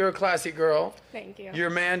 Aniko, you're a classy girl. Thank you. Your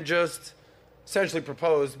man just essentially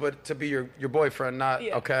proposed, but to be your boyfriend, not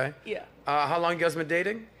Yeah. okay. Yeah. How long you guys been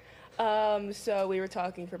dating? So we were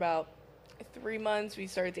talking for about 3 months. We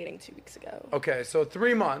started dating 2 weeks ago. Okay, so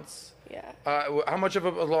 3 months. Yeah. How much of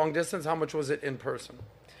a long distance? How much was it in person?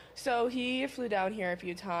 So he flew down here a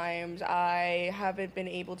few times. I haven't been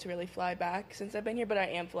able to really fly back since I've been here, but I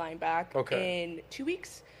am flying back in 2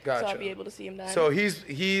 weeks. Gotcha. So I'll be able to see him then. So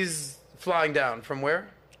he's flying down from where?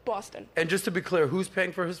 Boston. And just to be clear, who's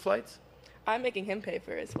paying for his flights? I'm making him pay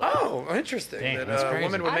for his flight. Oh, interesting. Dang, that that's a crazy.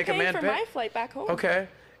 woman would make a man for pay. my flight back home. Okay.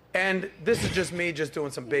 And this is just me just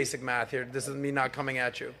doing some basic math here. This is me not coming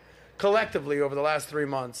at you. Collectively, over the last 3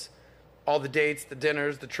 months, all the dates, the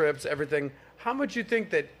dinners, the trips, everything, how much you think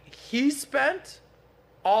that he spent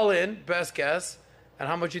all in, best guess, and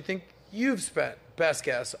how much you think you've spent, best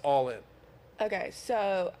guess, all in? Okay,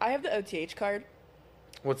 so I have the OTH card.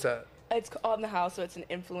 What's that? It's on the house, so it's an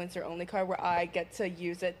influencer-only card where I get to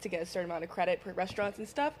use it to get a certain amount of credit for restaurants and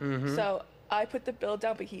stuff. Mhm. So I put the bill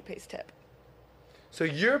down, but he pays tip. So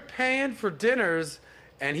you're paying for dinners,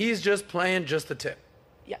 and he's just playing just the tip.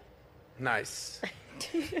 Yeah. Nice.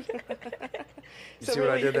 You So see what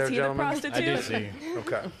I really, did there, is he the gentlemen? prostitute? I did see.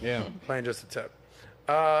 Okay. Yeah. Playing just a tip.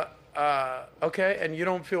 Okay, and you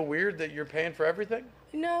don't feel weird that you're paying for everything?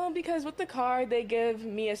 No, because with the card, they give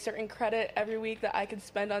me a certain credit every week that I can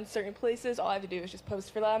spend on certain places. All I have to do is just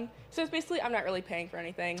post for them. So it's basically, I'm not really paying for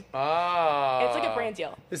anything. Ah. It's like a brand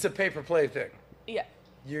deal. It's a pay-for-play thing. Yeah.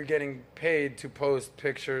 You're getting paid to post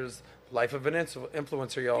pictures. Life of an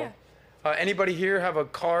influencer, y'all. Yeah. Anybody here have a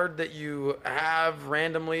card that you have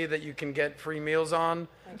randomly that you can get free meals on?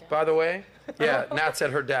 By the way, yeah, Nat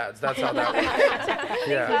said her dad's. That's how that works.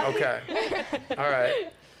 Yeah. Okay. All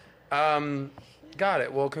right. Got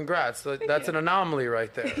it. Well, congrats. That's an anomaly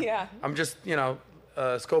right there. Yeah. I'm just,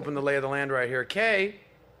 scoping the lay of the land right here. Kay,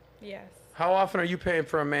 Yes. how often are you paying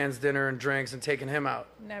for a man's dinner and drinks and taking him out?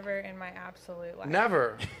 Never in my absolute life.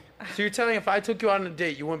 Never. So you're telling me if I took you out on a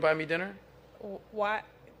date, you wouldn't buy me dinner? Why?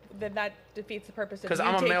 Then that defeats the purpose of you Because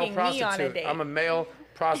I'm a male taking me on a prostitute. date. I'm a male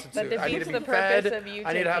prostitute. That I need defeats to be the purpose fed. of you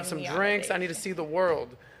I need to have taking some me on a drinks. I date. need to see the world.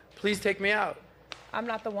 Please take me out. I'm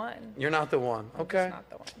not the one. You're not the one. I'm Okay. just not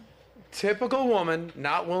the one. Typical woman,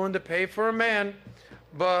 not willing to pay for a man.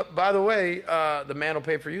 But by the way, the man will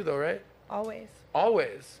pay for you though, right? Always.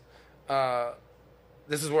 Always.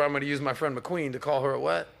 This is where I'm going to use my friend McQueen to call her a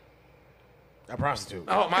what? A prostitute.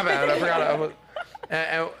 Oh, my bad. I forgot.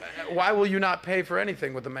 And why will you not pay for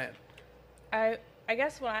anything with a man? I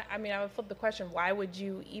guess when I would flip the question. Why are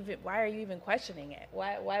you even questioning it?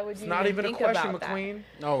 Why would you? It's not even a think question, about McQueen.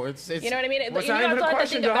 No, it's. You know what I mean? Well, it's You not also even a have to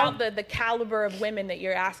question, think John. about the caliber of women that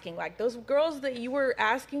you're asking. Like those girls that you were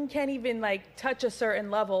asking can't even like touch a certain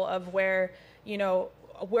level of where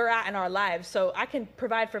we're at in our lives. So I can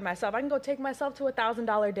provide for myself. I can go take myself to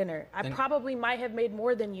 $1,000 dinner. I probably might have made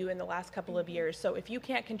more than you in the last couple of years. So if you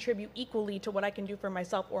can't contribute equally to what I can do for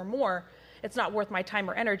myself or more, it's not worth my time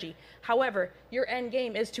or energy. However, your end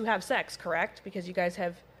game is to have sex, correct? Because you guys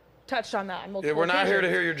have touched on that on multiple We're not here to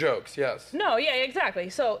occasions. hear your jokes. Yes. No, yeah, exactly.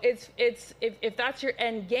 So it's if that's your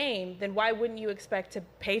end game, then why wouldn't you expect to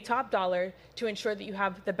pay top dollar to ensure that you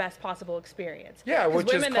have the best possible experience? Yeah, 'Cause which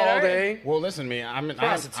is women that called are- a. Well, listen to me. I'm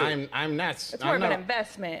not. It's more of an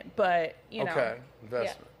investment, but Okay,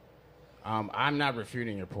 investment. I'm not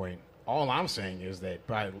refuting your point. All I'm saying is that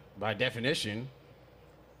by definition,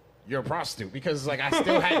 you're a prostitute because like I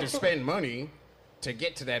still had to spend money to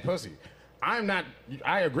get to that pussy.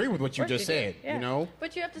 I agree with what you just said. Yeah. You know.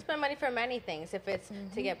 But you have to spend money for many things. If it's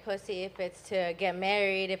to get pussy, if it's to get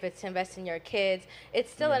married, if it's to invest in your kids, it's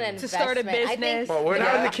still an investment. To start a I think, business. Well, we're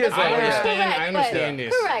not in the kids I level yet. understand. I understand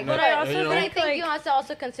this. Correct. No, But I you think know? you have to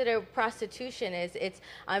also consider prostitution is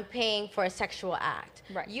I'm paying for a sexual act.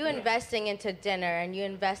 Right. You investing into dinner and you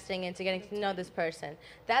investing into getting to know this person.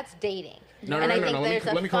 That's dating. No. And I think there's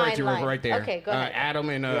a Let me correct fine you line. right there. Okay, go ahead. Adam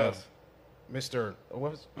and Yes. Mr.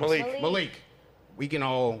 What was Malik. Malik. We can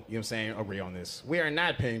all, you know what I'm saying, agree on this. We are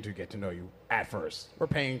not paying to get to know you at first. We're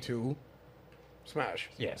paying to Smash.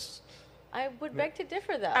 yes. I would beg to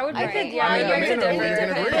differ, though. I would I beg think to differ. you're I mean, the men are always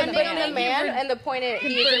gonna agree. depending on the Thank you man for- and the point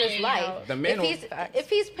he is in his life. The men if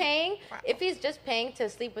he's just paying to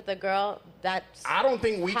sleep with a girl, that's I don't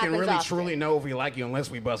think we can happens really often. truly know if we like you unless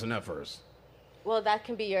we busting up first. Well, that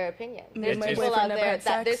can be your opinion. There's my people boyfriend out never there had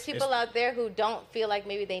that there's sex. people out there who don't feel like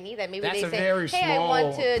maybe they need that. Maybe That's they a say, very "Hey, I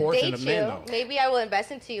want small to portion date of you. men, though. Maybe I will invest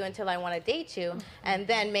into you until I want to date you, and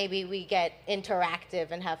then maybe we get interactive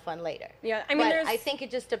and have fun later." Yeah, I mean, but there's- I think it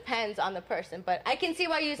just depends on the person. But I can see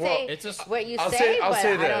why you Well, say it's just- what you I'll say, say but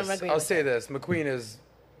I don't this. agree I'll with say it. this. McQueen is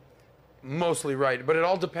mostly right, but it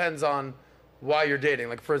all depends on why you're dating.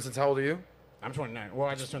 Like, for instance, how old are you? I'm 29. Well,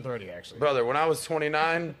 I just turned 30 actually. Brother, when I was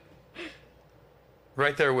 29,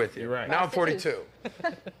 right there with you. You're right. Now I'm 42.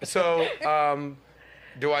 So,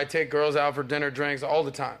 do I take girls out for dinner, drinks all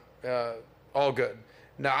the time? All good.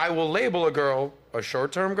 Now, I will label a girl a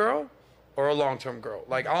short-term girl or a long-term girl.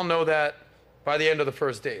 Like, I'll know that by the end of the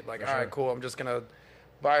first date. Like, all right, cool. I'm just going to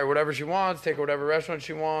buy her whatever she wants, take her whatever restaurant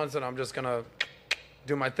she wants, and I'm just going to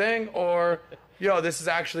do my thing. Or, this is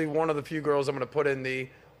actually one of the few girls I'm going to put in the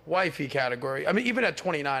wifey category. I mean, even at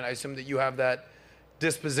 29, I assume that you have that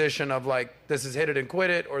disposition of like, this is hit it and quit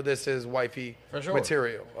it, or this is wifey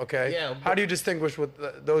material. Okay. Yeah. How do you distinguish with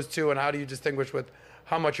those two, and how do you distinguish with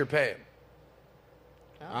how much you're paying?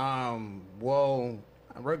 Well,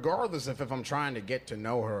 regardless if I'm trying to get to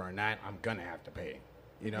know her or not, I'm gonna have to pay.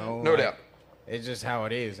 No doubt. It's just how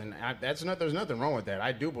it is, and there's nothing wrong with that.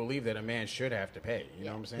 I do believe that a man should have to pay. You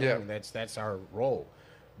know what I'm saying? Yeah. That's our role.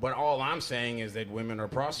 But all I'm saying is that women are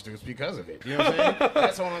prostitutes because of it. You know what I'm saying?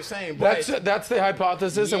 That's all I'm saying. But that's the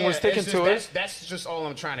hypothesis, and we're sticking to it. That's just all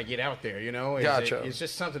I'm trying to get out there. Gotcha. It's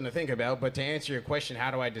just something to think about. But to answer your question, how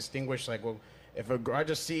do I distinguish? Like, well, if I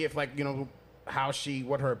just see if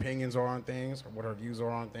what her opinions are on things, or what her views are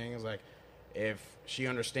on things. Like, if she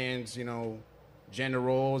understands, gender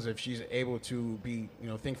roles, if she's able to be,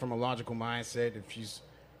 think from a logical mindset, if she's,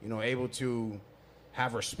 able to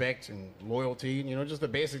have respect and loyalty, just the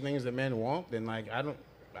basic things that men want, then like I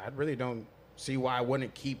really don't see why I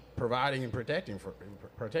wouldn't keep providing and protecting her.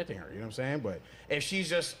 You know what I'm saying? But if she's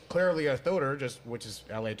just clearly a thoter, which is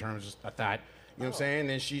LA terms, just a thought. You know what I'm saying?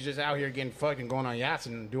 Then she's just out here getting fucked and going on yachts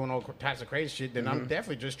and doing all types of crazy shit. Then I'm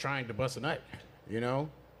definitely just trying to bust a nut.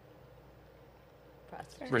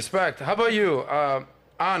 Respect. How about you,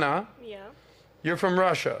 Anna? Yeah. You're from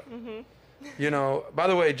Russia. Mm-hmm. By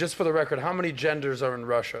the way, just for the record, how many genders are in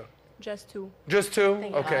Russia? Just two. Just two?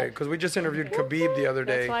 Thank Okay, God. because we just interviewed Khabib the other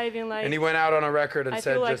day, That's why even, like, and he went out on a record and I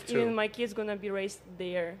said feel like just two. even my kid's gonna be raised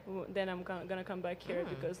there. Then I'm gonna come back here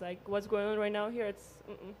because like what's going on right now here, it's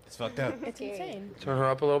fucked up. It's insane. Turn her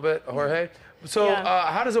up a little bit, Jorge. So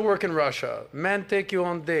Yeah. how does it work in Russia? Men take you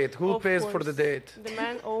on date. Who Of pays for course. the date? The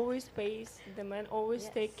man always pays. The man always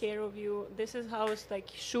take care of you. This is how it's like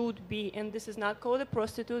should be, and this is not called a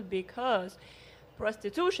prostitute because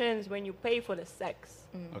prostitution is when you pay for the sex.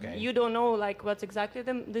 Okay. You don't know like what's exactly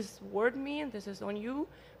this word mean. This is on you.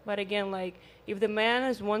 But again, like if the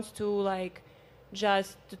man wants to like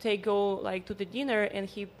just to go like to the dinner and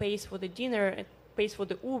he pays for the dinner and pays for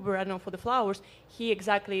the Uber, I don't know, for the flowers, he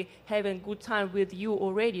exactly having good time with you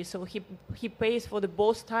already. So he pays for the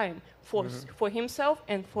both time for himself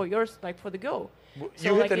and for yours, like for the girl.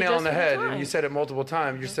 You hit the nail on the head, and you said it multiple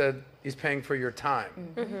times. You said he's paying for your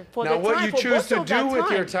time. For Now, the what time, you for choose both to of do that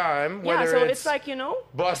with your time, whether so it's it's like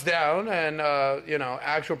bust down and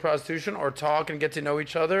actual prostitution, or talk and get to know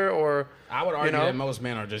each other, or I would argue that most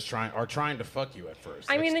men are just trying to fuck you at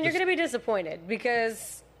first. I mean, then you're going to be disappointed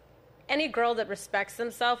because any girl that respects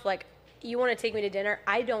themselves, like, you want to take me to dinner,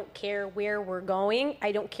 I don't care where we're going.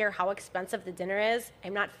 I don't care how expensive the dinner is.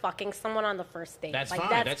 I'm not fucking someone on the first date. That's like, fine.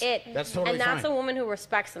 That's it. That's totally And that's fine. a woman who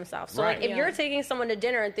respects themselves. So, Right. like, if you're taking someone to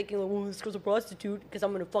dinner and thinking, well, this girl's a prostitute because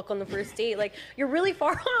I'm going to fuck on the first date, like, you're really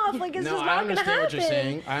far off. Like, it's just I not going to understand happen. what you're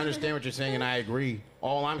saying. I understand what you're saying, and I agree.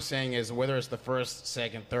 All I'm saying is whether it's the first,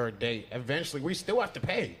 second, third date, eventually we still have to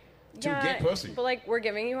pay to get pussy. But, like, we're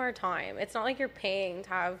giving you our time. It's not like you're paying to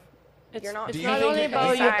have... you're not. It's Do not you only think- about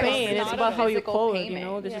It's your not pain. a It's about how you physical call it.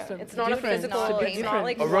 payment. This is It's not a difference. physical. It's a It's not difference.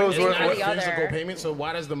 like A one rose, thing what- or what the physical other. payment. So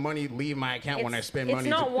why does the money leave my account when I spend money? It's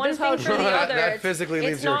not to, one That's thing how for the That- other. that It's- physically it's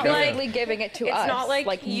leaves your not account. like Physically giving it to it's us. not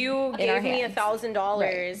like you in our gave me hands.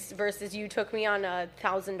 $1,000 versus you took me on a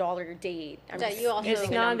 $1,000 date. That you also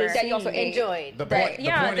using a not number. the that you also same. enjoyed. the that- point, the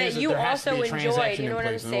yeah, point that is you there has to be a also enjoyed, transaction you know in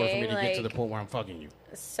what I'm place in order for me to saying? get to the Like- point where I'm fucking you.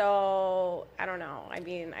 So I don't know. I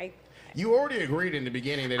mean, You already agreed in the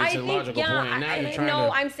beginning that it's a logical point, and now you're trying no,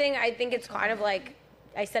 to. I'm saying I think it's kind of like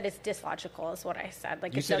I said. It's dislogical, is what I said.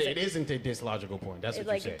 Like You it said doesn't. it isn't a dislogical point. That's It what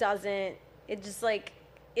like you it said. doesn't. It just like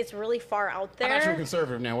it's really far out I'm actually there.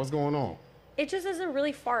 conservative now. What's going on? It just isn't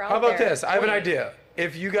really far out How there. about this? I have an Wait. idea.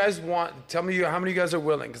 If you guys want, tell me how many of you guys are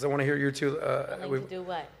willing, because I want to hear your two. Willing to do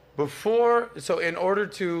what? So in order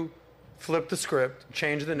to flip the script,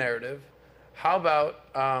 change the narrative, how about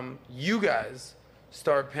you guys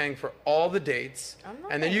start paying for all the dates, I'm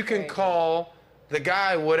not and then you paying can for it. call the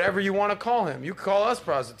guy whatever you want to call him. You can call us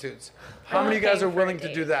prostitutes. How many of you guys are willing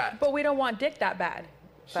to do that? But we don't want dick that bad.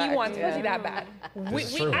 He Fact, wants yeah. pussy that bad.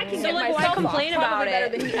 This is true. I can So, get like, my why sex complain probably about better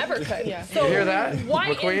it? than he ever could. So You hear that, why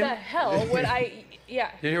McQueen? in the hell would I?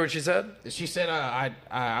 Yeah. You hear what she said? She said,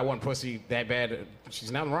 "I want pussy that bad."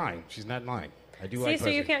 She's not lying. She's not lying. I do See, like so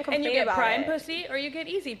pussy. you can't complain And you get about prime it. pussy or you get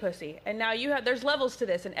easy pussy. And now you have there's levels to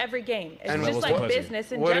this in every game. It's And just levels like to pussy.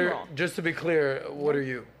 business in What general. just to be clear, what are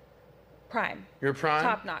you? Prime. You're prime?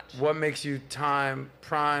 Top notch. What makes you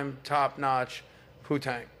prime, top notch,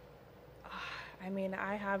 Wu-Tang? I mean,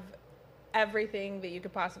 I have everything that you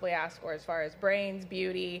could possibly ask for as far as brains,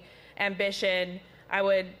 beauty, ambition. I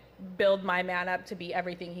would build my man up to be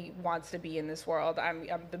everything he wants to be in this world. I'm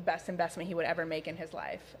the best investment he would ever make in his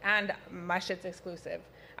life. And my shit's exclusive.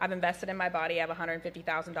 I've invested in my body. I have a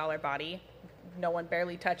 $150,000 body. No one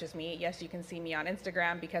barely touches me. Yes, you can see me on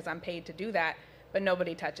Instagram because I'm paid to do that, but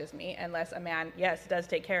nobody touches me unless a man, yes, does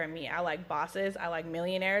take care of me. I like bosses. I like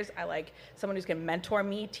millionaires. I like someone who's going to mentor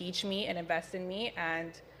me, teach me, and invest in me,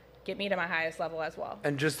 and get me to my highest level as well.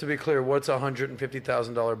 And just to be clear, what's a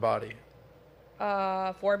 $150,000 body?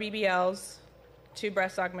 4 BBLs, 2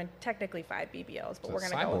 breast technically 5 BBLs, but we're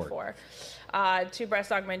going to go with 4. 2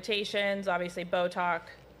 breast augmentations, obviously Botox,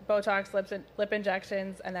 lip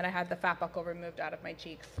injections, and then I had the fat buckle removed out of my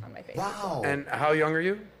cheeks on my face. Wow. And how young are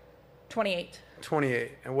you? 28.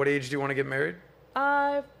 28. And what age do you want to get married?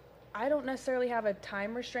 I don't necessarily have a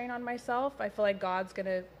time restraint on myself. I feel like God's going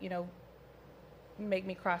to, make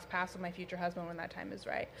me cross paths with my future husband when that time is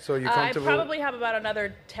right. So you comfortable? I probably have about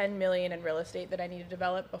another $10 million in real estate that I need to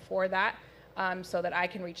develop before that, so that I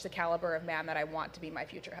can reach the caliber of man that I want to be my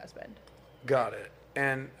future husband. Got it.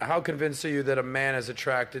 And how convinced are you that a man is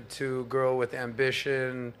attracted to a girl with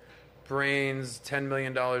ambition, brains, $10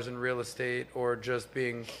 million in real estate, or just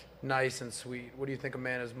being nice and sweet? What do you think a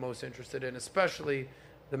man is most interested in, especially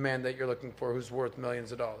the man that you're looking for who's worth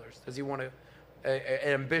millions of dollars? Does he want an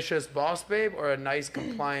ambitious boss babe or a nice,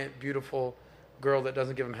 compliant, beautiful girl that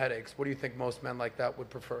doesn't give him headaches? What do you think most men like that would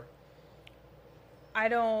prefer?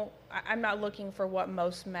 I'm not looking for what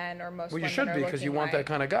most men or most women are looking like. Well, you should be, because you want that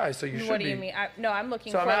kind of guy, so you should be. What do you mean? I'm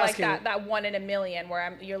looking for like that 1 in a million,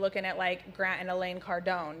 where you're looking at like Grant and Elaine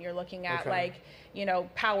Cardone. You're looking at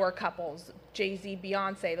power couples, Jay-Z,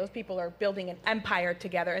 Fiancé. Those people are building an empire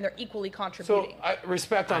together, and they're equally contributing. So I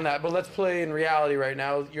respect on that, but let's play in reality right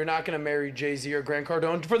now. You're not going to marry Jay-Z or Grant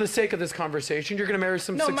Cardone for the sake of this conversation. You're going to marry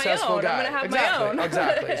some successful guy. I'm going to have my own.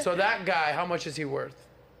 Exactly. So that guy, how much is he worth?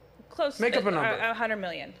 Close. Make up a number. 100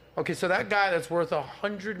 million. Okay, so that guy that's worth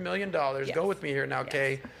 $100 million, go with me here now,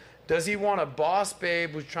 Kay. Does he want a boss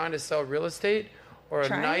babe who's trying to sell real estate, or a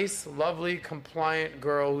nice, lovely, compliant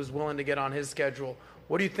girl who's willing to get on his schedule?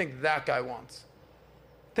 What do you think that guy wants?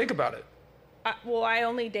 Think about it. Well, I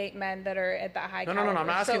only date men that are at that high caliber. No. I'm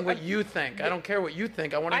asking what you think. I don't care what you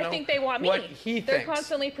think. I want to know. I think they want me. What he thinks. They're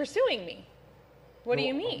constantly pursuing me. What do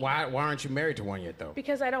you mean? Why aren't you married to one yet, though?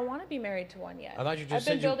 Because I don't want to be married to one yet. I thought you just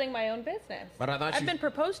I've been building my own business. But I thought I've been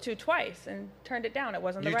proposed to twice and turned it down. It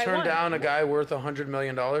wasn't the right one. You turned down a guy worth $100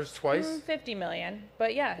 million twice? 50 million,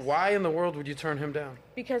 but yes. Why in the world would you turn him down?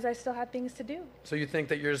 Because I still had things to do. So you think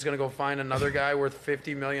that you're just going to go find another guy worth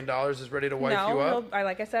 $50 million is ready to wife you up? No,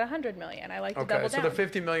 like I said, 100 million. I like to double down. So the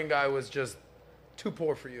 $50 million guy was just too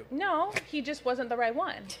poor for you? No, he just wasn't the right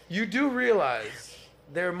one. You do realize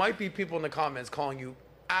there might be people in the comments calling you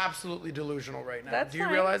absolutely delusional right now. That's Do you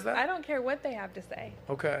fine. realize that? I don't care what they have to say.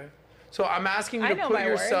 Okay. So I'm asking you to put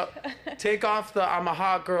yourself, take off the I'm a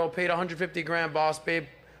hot girl, paid 150 grand boss babe,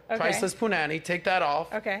 priceless punani, take that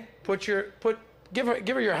off. Okay. Give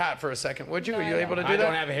her your hat for a second, would you? Are you able to do that? I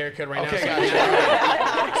don't have a haircut right now.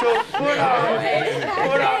 So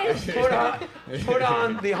put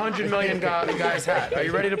on the $100 million guy's hat. Are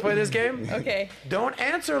you ready to play this game? Okay. Don't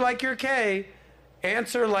answer like you're Kay.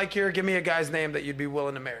 Answer like you're, give me a guy's name that you'd be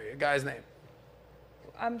willing to marry. A guy's name.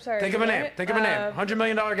 I'm sorry. Think of a name. Think of a name. $100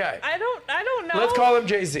 million guy. I don't know. Let's call him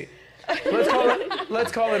Jay-Z.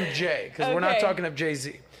 Let's call him Jay, because we're not talking of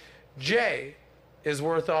Jay-Z. Jay is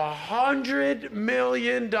worth $100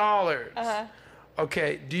 million.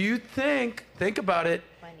 Okay, do you think about it,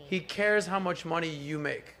 he cares how much money you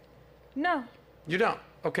make? No. You don't?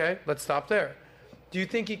 Okay, let's stop there. Do you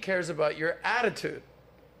think he cares about your attitude?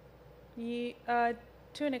 To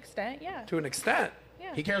an extent, yeah. To an extent?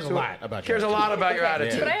 Yeah. He cares a lot about your attitude. Cares a lot about your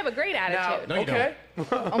attitude. But I have a great attitude. No, you don't.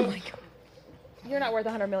 Oh my God. You're not worth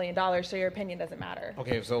 $100 million, so your opinion doesn't matter.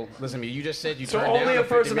 Okay, so listen to me. You just said you so turned down only a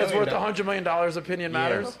person that's worth $100 $100 million opinion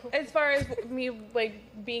matters? As far as me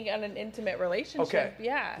being in an intimate relationship,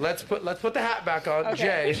 yeah. Let's put the hat back on,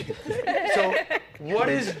 okay. Jay. So what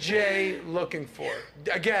is Jay looking for?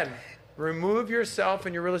 Again, remove yourself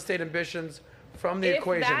and your real estate ambitions from the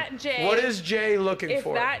equation. What is Jay looking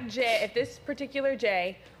for? If this particular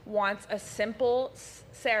Jay wants a simple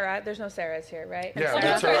Sarah, there's no Sarahs here, right? Yeah, Sarah.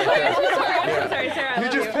 that's right. I'm sorry, Sarah. You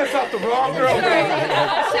just pissed off the wrong girl.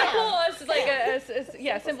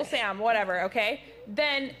 Simple Sam, whatever. Okay,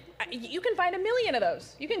 then you can find 1 million of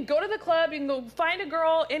those. You can go to the club. You can go find a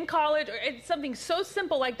girl in college, or it's something so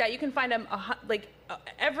simple like that. You can find them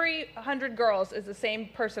every 100 girls is the same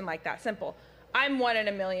person like that. Simple. I'm 1 in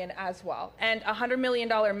a million as well. And $100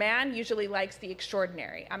 million man usually likes the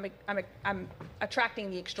extraordinary. I'm attracting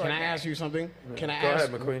the Can extraordinary. I ask you something? Go ahead,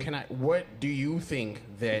 McQueen. What do you think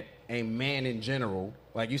that a man in general,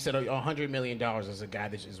 like you said, $100 million is a guy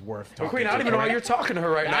that is worth talking McQueen, I don't even know why you're talking to her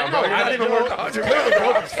right now, I bro. know, You're not even worth $100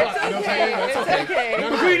 million. It's okay.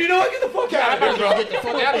 No, McQueen, you know what? Get the fuck out of here, bro. Get the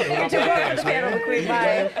fuck out of here. Get your butt on the panel, McQueen.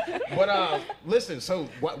 Bye. But listen, so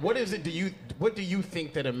what is it? What do you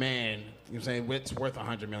think that a man? You know what I'm saying it's worth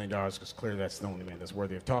 $100 million because clearly that's the only man that's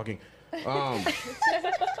worthy of talking.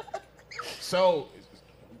 So,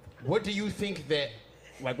 what do you think that?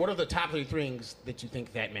 Like, what are the top 3 things that you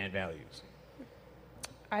think that man values?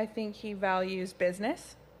 I think he values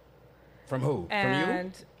business. From who?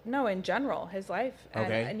 And no, in general, his life.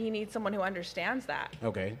 Okay. And he needs someone who understands that. From you?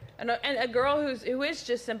 Okay. And a girl who is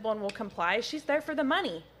just simple and will comply, she's there for the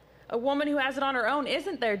money. A woman who has it on her own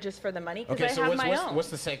isn't there just for the money because Okay. I So have my own. what's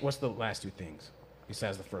the last 2 things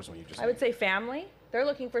besides the first one you just? I would say family. They're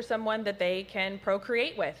looking for someone that they can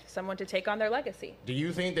procreate with, someone to take on their legacy. Do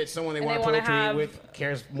you think that someone they And want they to wanna procreate have- with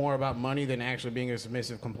cares more about money than actually being a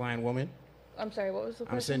submissive, compliant woman? I'm sorry, what was the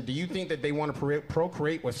question? I'm saying, do you think that they want to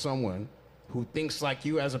procreate with someone who thinks like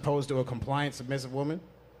you as opposed to a compliant, submissive woman?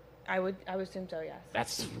 I would assume so, yes.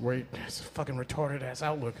 That's a fucking retarded ass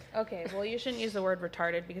outlook. Okay, well, you shouldn't use the word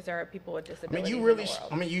retarded because there are people with I mean, disabilities you in really. the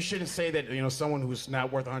world. I mean, you shouldn't say that. Someone who's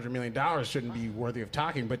not worth $100 million shouldn't be worthy of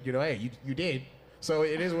talking. But hey, you did. So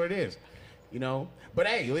it is what it is. But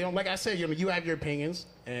hey, like I said, you have your opinions,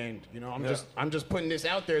 and I'm just putting this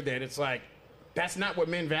out there that it's like that's not what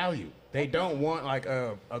men value. They don't want like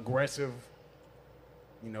a aggressive,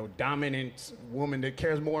 dominant woman that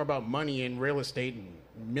cares more about money and real estate and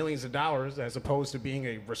millions of dollars as opposed to being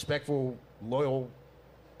a respectful, loyal,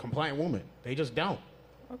 compliant woman. They just don't.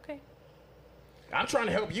 Okay. I'm trying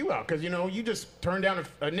to help you out because you just turned down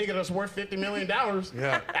a nigga that's worth $50 million,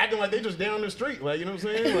 acting like they just down the street, like you know what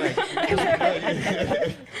I'm saying?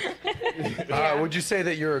 Like, would you say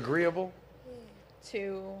that you're agreeable?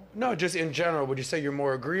 No, just in general. Would you say you're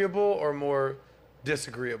more agreeable or more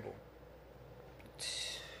disagreeable?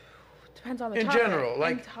 Depends on the in topic. general,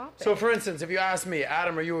 like topic. so. For instance, if you ask me,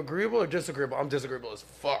 Adam, are you agreeable or disagreeable? I'm disagreeable as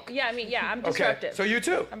fuck. Yeah, I'm disruptive. Okay, so you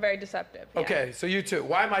too. I'm very deceptive. Yeah. Okay, so you too.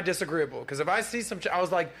 Why am I disagreeable? Because if I see some, I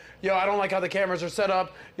was like, yo, I don't like how the cameras are set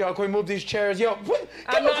up. Yo, can we move these chairs? Yo, get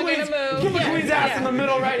McQueen's ass in the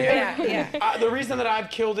middle right here. Yeah. The reason that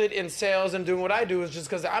I've killed it in sales and doing what I do is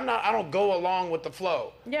just because I don't go along with the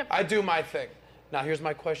flow. Yep. I do my thing. Now here's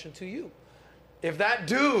my question to you: if that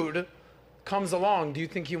dude comes along, do you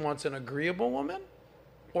think he wants an agreeable woman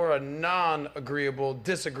or a non-agreeable,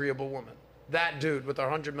 disagreeable woman? That dude with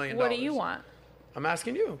 $100 million. What do you want? I'm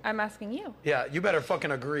asking you. I'm asking you. Yeah, you better fucking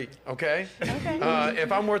agree, okay? Okay.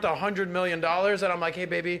 If I'm worth $100 million and I'm like, hey,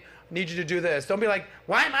 baby, I need you to do this. Don't be like,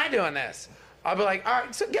 why am I doing this? I'll be like, all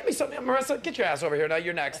right, so get me something. Marissa, get your ass over here. Now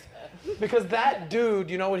you're next. Because that dude,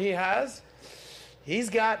 you know what he has? He's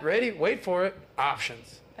got, ready, wait for it,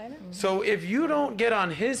 options. I know. So if you don't get on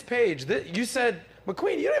his page, you said,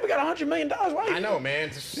 McQueen, you don't even got $100 million. Why? I know, man.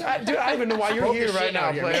 Dude, I don't even know why you're here right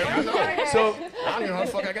now, player. I know. So I don't even know how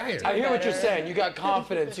the fuck I got here. I hear what you're saying. You got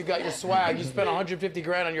confidence. You got your swag. You spent 150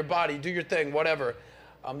 grand on your body. Do your thing, whatever.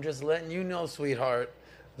 I'm just letting you know, sweetheart,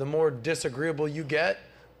 the more disagreeable you get,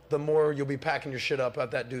 the more you'll be packing your shit up at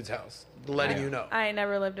that dude's house. Letting you know. I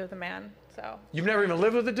never lived with a man, so. You've never even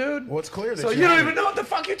lived with a dude? Well, it's clear that so you don't even know what the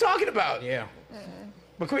fuck you're talking about. Yeah.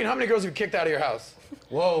 McQueen, how many girls have you kicked out of your house?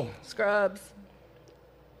 Whoa. Scrubs.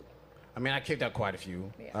 I mean, I kicked out quite a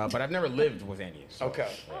few, but I've never lived with any. So.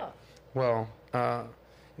 Okay. Well,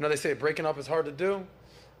 they say breaking up is hard to do.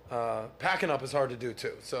 Packing up is hard to do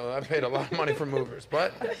too. So I've paid a lot of money for movers,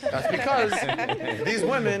 but that's because these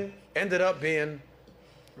women ended up being,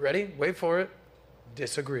 ready, wait for it,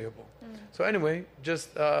 disagreeable. So anyway, just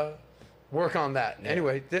work on that. Yeah.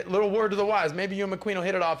 Anyway, little word to the wise. Maybe you and McQueen will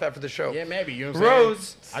hit it off after the show. Yeah, maybe. You know what I'm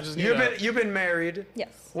Rose, saying? I just you've been married.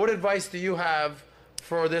 Yes. What advice do you have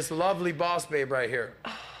for this lovely boss babe right here?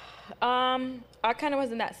 I kind of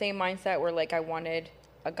was in that same mindset where like I wanted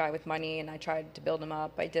a guy with money and I tried to build him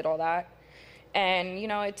up. I did all that. And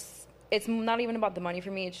it's not even about the money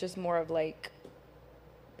for me. It's just more of like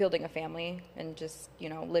building a family and just,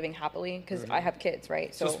 living happily because I have kids,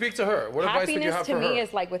 right? So speak to her. What advice would you have for her? Happiness to me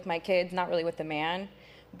is like with my kids, not really with the man.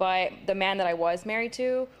 But the man that I was married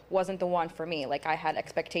to wasn't the one for me. Like I had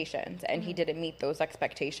expectations and he didn't meet those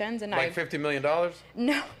expectations. And like $50 million?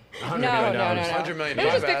 No. $100 No. million. $100 million. It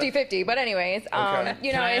was just My bad. 50-50. But anyways, Okay.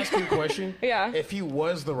 you know. Can I ask you a question? Yeah. If he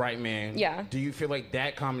was the right man, Yeah. do you feel like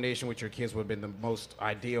that combination with your kids would have been the most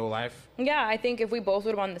ideal life? Yeah, I think if we both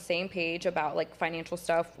would have been on the same page about like financial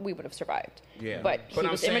stuff, we would have survived. Yeah. But he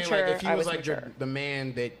I'm was saying, immature. like, if he I was was like mature. the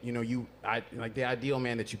man that like the ideal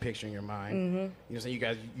man that you picture in your mind. Mm-hmm. You know, so you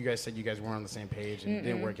guys said you guys weren't on the same page and it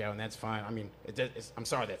didn't work out, and that's fine. I mean, I'm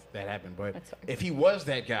sorry that happened, but That's fine. if he was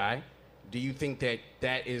that guy, do you think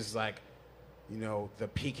that is like, you know, the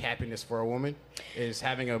peak happiness for a woman is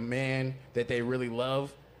having a man that they really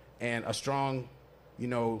love and a strong, you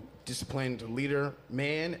know, disciplined leader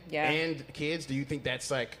man and kids? Do you think that's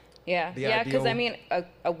like Yeah, the yeah, because I ideal? mean,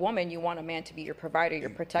 a woman, you want a man to be your provider, your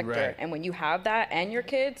protector, Right. and when you have that and your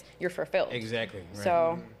kids, you're fulfilled. Exactly. Right.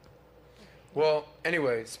 So, Well,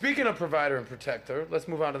 anyway, speaking of provider and protector, let's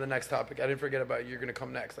move on to the next topic. I didn't forget about you. You're going to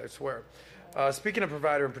come next, I swear. Speaking of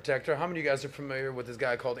provider and protector, how many of you guys are familiar with this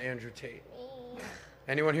guy called Andrew Tate?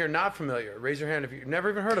 Anyone here not familiar? Raise your hand if you've never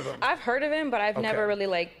even heard of him. I've heard of him, but I've Okay. never really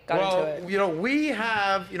like got Well, into it. you know, we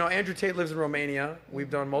have, you know, Andrew Tate lives in Romania. We've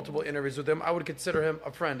done multiple interviews with him. I would consider him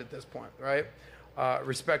a friend at this point, right?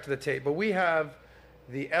 Respect to the Tate. But we have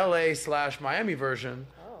the LA/Miami version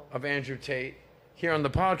of Andrew Tate here on the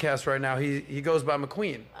podcast right now. He goes by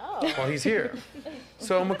McQueen while he's here.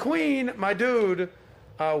 So McQueen, my dude,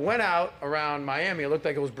 went out around Miami. It looked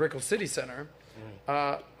like it was Brickell City Center,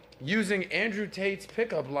 using Andrew Tate's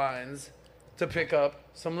pickup lines to pick up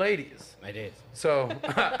some ladies. I did. So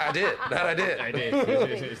I did. That I did. I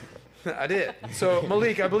did. I did. So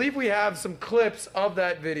Malik, I believe we have some clips of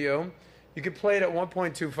that video. You can play it at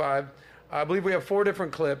 1.25. I believe we have 4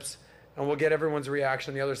 different clips, and we'll get everyone's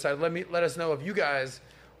reaction on the other side. Let us know if you guys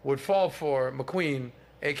would fall for McQueen,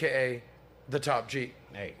 aka the top G.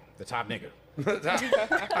 Hey, the top nigga.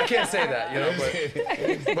 I can't say that, you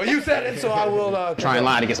know, but you said it, so I will. Try and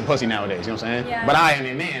lie to get some pussy nowadays, you know what I'm saying? Yeah. But I am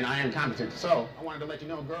a man, I am competent. So I wanted to let you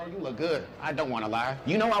know, girl, you look good. I don't want to lie.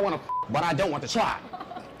 You know I want to, but I don't want to try.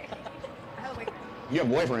 You have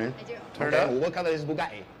a boyfriend? I do. Turn Okay, up. well, what color is his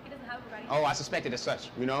Bugatti? He doesn't have a Bugatti. Oh, I suspected as such,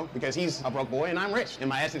 you know, because he's a broke boy and I'm rich in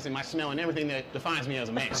my essence and my smell and everything that defines me as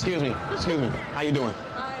a man. Excuse me. How you doing?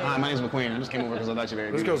 Hi, my name's McQueen. I just came over because I thought you were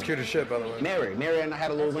very This beautiful. girl's cute as shit, by the way. Married, and I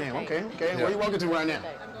had a little lamb. Okay. Yeah. Where you walking to right now?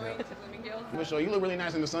 I'm going to Bloomingdale's. For sure. You look really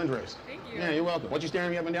nice in the sundress. Thank you. Yeah, you're welcome. What you staring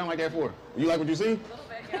me up and down like that for? You like what you see?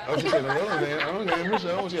 A little bit, yeah. Oh, she said, okay, for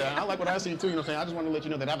sure. Yeah, I like what I see too, you know what I'm saying? I just want to let you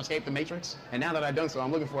know that I've escaped the matrix, and now that I've done so, I'm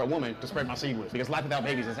looking for a woman to spread my seed with, because life without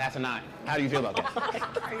babies is asinine. How do you feel about that?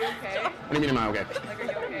 Are you okay? What do you mean, am I okay? Like, are you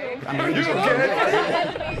okay? I mean, You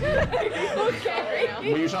Okay.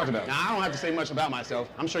 what are you shocked about? Now, I don't have to say much about myself.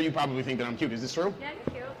 I'm sure you probably think that I'm cute. Is this true? Yeah,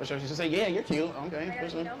 you're cute. For sure. She should say, yeah, you're cute. Okay, for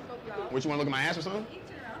sure. What, you want to look at my ass or something?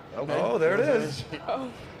 Okay. Oh, there it is. You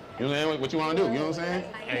know what I'm saying? What you want to do? You know what I'm saying?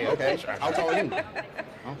 Hey, okay. How tall are you?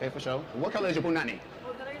 Okay, for sure. What color is your punani?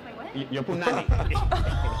 What color is my what? Your punani.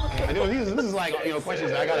 This is like, you know,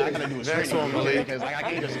 questions that I gotta do a Next screening, one, you know, Malik. because like, I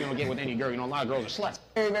can't just, you know, get with any girl. You know, a lot of girls are sluts.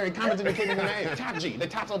 Very, very competent and capable man. Top G. The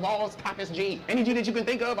tops of all, toppest G. Any G that you can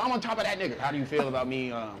think of, I'm on top of that nigga. How do you feel about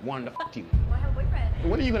me wanting to f*** you? Well, I have a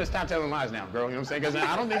boyfriend. When are you gonna stop telling lies now, girl? You know what I'm saying? Because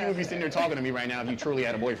I don't think you would be sitting there talking to me right now if you truly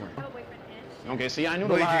had a boyfriend. I have a boyfriend. Okay, see, I knew the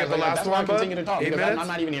Malik, you lies. got the Like, last that's why I one, bud? continue to talk, 8 because minutes? I'm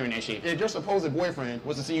not even hearing that shit. If your supposed boyfriend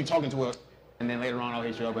was to see you talking to her, and then later on I'll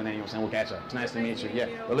hit you up and then, you know what I'm saying, we'll catch up. It's nice to meet you. Yeah,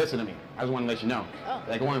 but listen to me. I just want to let you know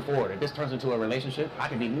that going forward, if this turns into a relationship, I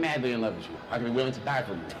can be madly in love with you. I can be willing to die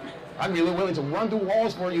for you. I can be willing to run through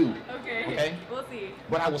walls for you. Okay? We'll see.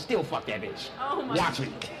 But I will still fuck that bitch. Oh my Watch me.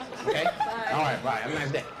 Okay? All right, bye. Have a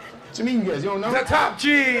nice day. To me, you guys, you don't know? The top G,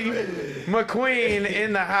 McQueen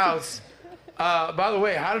in the house. By the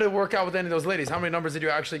way, how did it work out with any of those ladies? How many numbers did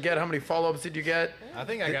you actually get? How many follow-ups did you get? I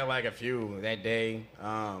think I got like a few that day,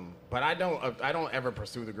 but I don't ever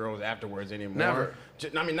pursue the girls afterwards anymore. Never.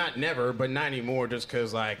 I mean, not never, but not anymore. Just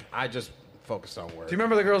because like I just focused on work. Do you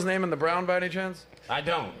remember the girl's name in the brown by any chance? I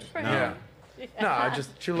don't. No. Yeah. No,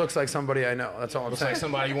 she looks like somebody I know. That's all I'm Looks saying. like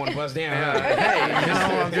somebody you want to bust down. Hey, you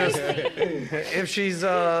know, I'm just if she's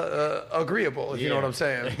agreeable, if you know what I'm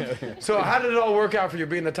saying. So how did it all work out for you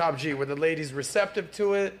being the top G? Were the ladies receptive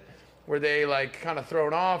to it? Were they like kind of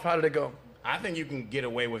thrown off? How did it go? I think you can get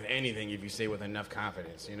away with anything if you say with enough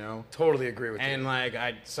confidence, you know. Totally agree with you. And like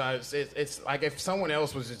it's like if someone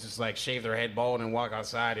else was just like shave their head bald and walk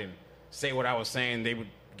outside and say what I was saying, they would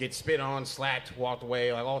get spit on, slapped, walked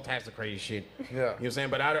away, like all types of crazy shit. Yeah. You know what I'm saying?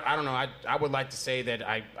 But I don't know. I would like to say that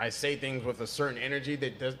I say things with a certain energy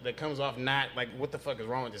that comes off not like, what the fuck is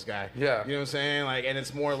wrong with this guy? Yeah. You know what I'm saying? Like, and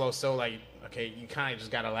it's more or less so like, okay, you kind of just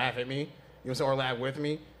got to laugh at me. You know what I'm saying? Or laugh with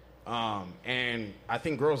me. And I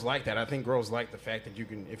think girls like that. I think girls like the fact that you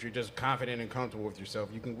can, if you're just confident and comfortable with yourself,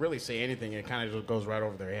 you can really say anything and it kind of just goes right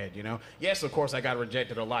over their head, you know? Yes, of course, I got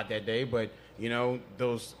rejected a lot that day, but, you know,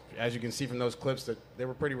 those, as you can see from those clips, that they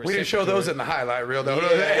were pretty receptive. We didn't show those in the highlight reel, though. Yeah,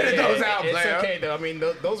 Edit those out, it's player. okay, though. I mean,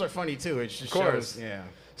 those are funny, too. It just shows, yeah.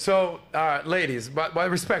 So, ladies, by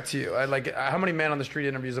respect to you, how many man on the street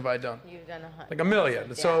interviews have I done? You've done 100. Like 1 million.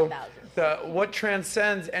 Yeah, So, thousands. what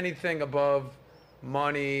transcends anything above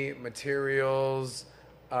money, materials,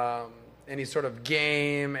 any sort of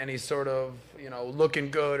game, any sort of, looking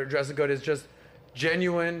good or dressing good is just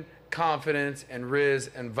genuine confidence and riz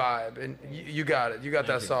and vibe. And you got it. You got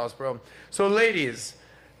that sauce, bro. So, ladies,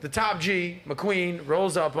 the top G, McQueen,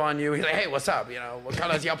 rolls up on you. He's like, hey, what's up? What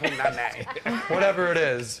color's your punane? Whatever it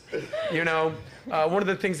is. One of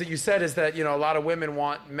the things that you said is that, a lot of women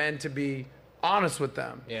want men to be honest with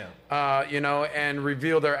them. Yeah. And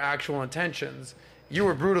reveal their actual intentions. You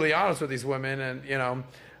were brutally honest with these women.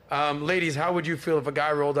 And, ladies, how would you feel if a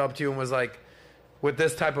guy rolled up to you and was like, with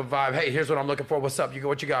this type of vibe, hey, here's what I'm looking for. What's up?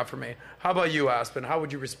 What you got for me? How about you, Aspen? How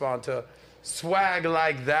would you respond to swag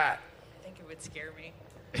like that? I think it would scare me.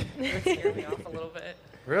 It would scare me off a little bit.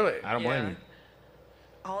 Really? I don't blame you.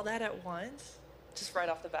 All that at once, just right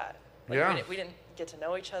off the bat. Yeah. We didn't get to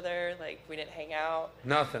know each other. We didn't hang out.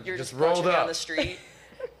 Nothing. You're just rolled rolled up up on the street.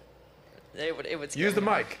 It would scare Use the me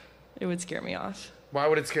mic. off. It would scare me off. Why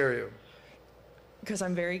would it scare you? Because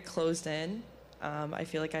I'm very closed in. I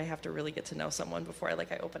feel like I have to really get to know someone before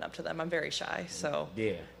I open up to them. I'm very shy, so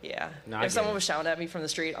yeah. No, if someone was shouting at me from the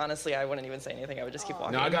street, honestly, I wouldn't even say anything. I would just keep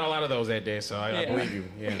walking. No, I got a lot of those that day, so I believe you.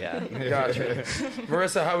 Yeah. Gotcha.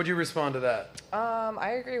 Marissa, how would you respond to that?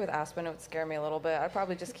 I agree with Aspen. It would scare me a little bit. I'd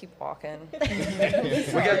probably just keep walking. We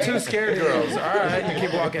got two scared girls. All right, you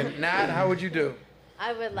keep walking. Nat, how would you do?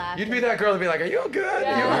 I would laugh. You'd be that girl to be like, are you good?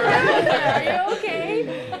 Yeah. Are you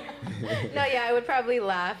okay? No, yeah, I would probably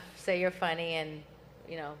laugh, say you're funny, and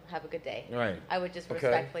have a good day. Right. I would just Okay.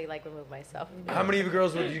 respectfully remove myself. How many of you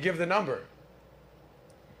girls would you give the number?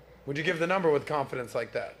 Would you give the number with confidence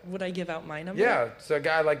like that? Would I give out my number? Yeah. So a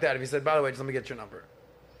guy like that, if he said, by the way, just let me get your number.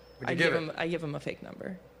 Would you give it? I give him a fake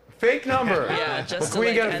number. Fake number? Yeah, just Well, to,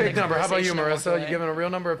 Queen got a end fake the number. How about you, conversation and walk Marissa? You away. giving a real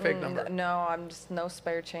number or a fake number? No, I'm just no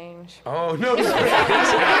spare change. Oh, no. No spare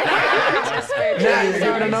change. Nat, you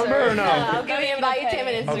giving a number or no? I'll give you and buy you Tim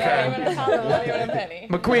and Instagram. Okay.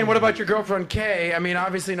 McQueen, what about your girlfriend, Kay? I mean,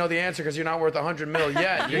 obviously you know the answer because you're not worth 100 mil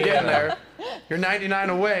yet. You're getting there. You're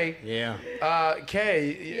 99 away. Yeah.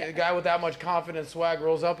 Kay, a guy with that much confidence, swag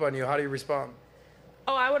rolls up on you. How do you respond?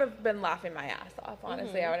 Oh, I would have been laughing my ass off.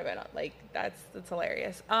 Honestly, I would have been like, "That's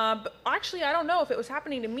hilarious." But actually, I don't know if it was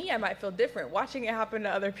happening to me. I might feel different. Watching it happen to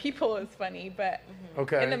other people is funny, but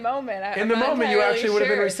Okay. in the moment, In the moment, you actually would have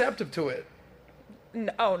been receptive to it.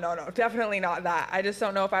 No, definitely not that. I just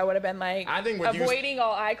don't know if I would have been I think with you- avoiding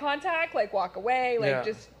all eye contact, walk away, Yeah.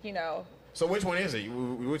 just So which one is it?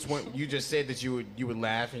 Which one? You just said that you would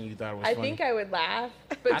laugh and you thought it was I funny. think I would laugh,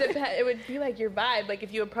 but it would be your vibe.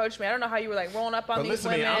 If you approached me, I don't know how you were rolling up on But these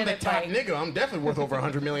listen to me, women. I'm the It's top nigga. I'm definitely worth over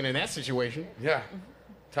 100 million in that situation. Yeah.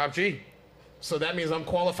 Top G. So that means I'm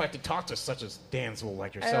qualified to talk to such a damsel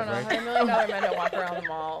like yourself, I don't know. right? $100 million men don't walk around the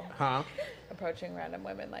mall Huh? approaching random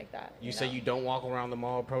women like that. You say you don't walk around the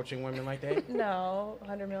mall approaching women like that? No,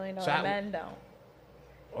 $100 million men don't.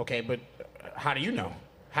 Okay, but how do you know?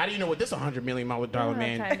 How do you know what this $100 million They don't have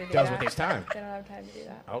man time to do does that. with his time? They don't have time to do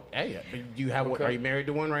that. Oh, hey, do you have? Okay. Are you married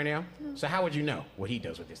to one right now? So how would you know what he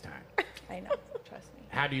does with his time? I know. Trust me.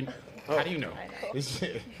 How do you? How do you know?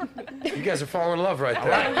 You guys are falling in love right there.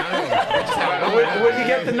 Right, I know. Where'd you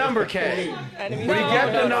get the number, Kay? Where'd you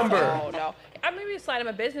get the number? No. I'm maybe slide him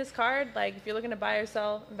a business card. If you're looking to buy or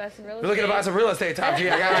sell, invest in real estate. You're looking to buy some real estate, Top G.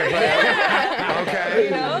 I got it. Okay.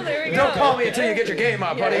 There we Don't go. call me until you get your game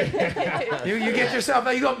up, buddy. You get yourself.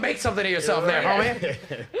 You gonna make something of yourself there, homie.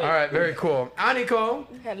 All right, very cool. Aniko.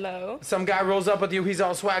 Hello. Some guy rolls up with you. He's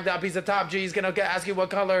all swagged up. He's a Top G. He's gonna ask you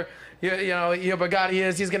what color your Bugatti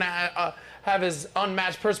is. He's gonna have his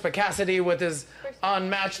unmatched perspicacity with his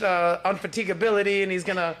unmatched unfatigability, and he's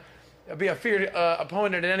gonna be a feared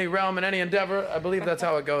opponent in any realm, in any endeavor. I believe that's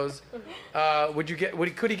how it goes.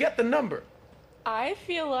 Could he get the number? I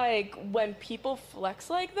feel like when people flex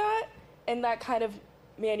like that and that kind of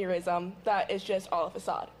mannerism, that is just all a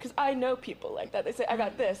facade. Because I know people like that. They say, I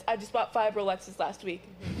got this. I just bought 5 Rolexes last week.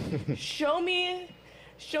 Show me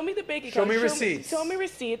the bank account. Show me receipts. Show me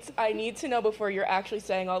receipts. I need to know before you're actually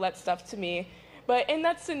saying all that stuff to me. But in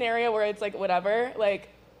that scenario where it's whatever,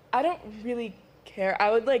 I don't really care. I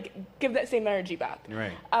would give that same energy back.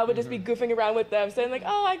 Right. I would just be goofing around with them, saying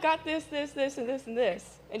oh, I got this, and this, and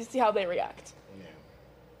this, and just see how they react.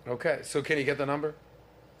 Okay, so can he get the number?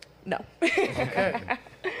 No. Okay.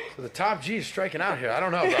 So the top G is striking out here. I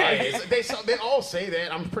don't know. Bro. They all say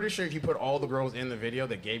that. I'm pretty sure if you put all the girls in the video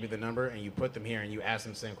that gave you the number and you put them here and you ask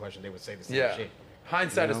them the same question, they would say the same shit.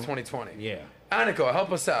 Hindsight You is know? 2020. Yeah. Aniko,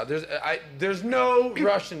 help us out. There's no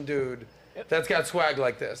Russian dude that's got swag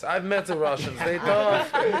like this. I've met the Russians. They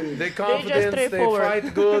tough, they confident, they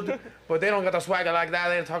fight good, but they don't got the swagger like that.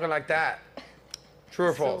 They ain't talking like that. True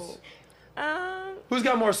or false? Who's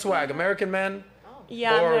got more swag, American men?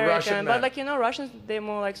 Yeah, or American. Russian men? But like, you know, Russians, they're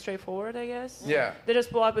more like straightforward, I guess. Yeah. They just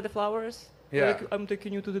pull up with the flowers. Yeah. Like, I'm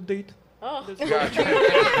taking you to the date. Oh. Gotcha.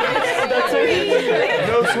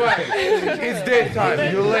 No swag. It's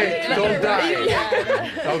daytime. You're late. Don't die.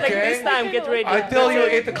 Okay? Like this time, get ready. I tell you,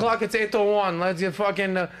 8 o'clock, it's 8:01. Let's get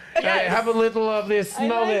fucking have a little of this,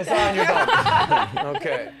 smell this on your bum.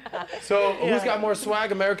 Okay. So, who's got more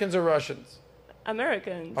swag, Americans or Russians?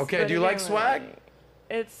 Americans. Okay, But do you like again, swag?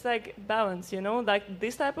 It's like balance, you know, like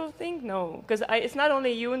this type of thing. No, because it's not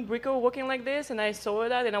only you and Brico walking like this, and I saw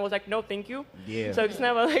that, and I was like, no, thank you. Yeah. So it's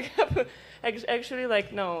never like actually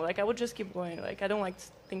like no, like I would just keep going. Like I don't like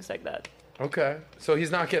things like that. Okay. So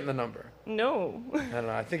he's not getting the number. No. I don't know.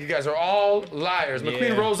 I think you guys are all liars.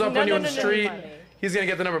 McQueen rolls up on you on the street. He's going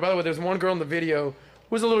to get the number. By the way, there's one girl in the video who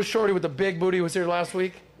was a little shorty with the big booty who was here last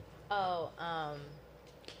week. Oh,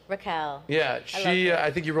 Raquel. Yeah,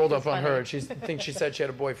 I think you rolled up on funny. her. And I think she said she had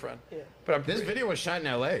a boyfriend. But This video was shot in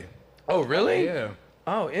L.A. Oh, really? Yeah.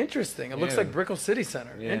 Oh, interesting. It looks Yeah. like Brickell City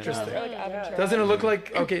Center. Yeah. Interesting. Like Doesn't it look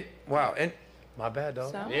like, okay, wow. And my bad,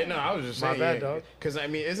 dog. Yeah, no, I was just My saying. bad, dog. Because, I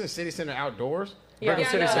mean, isn't City Center outdoors? Brickell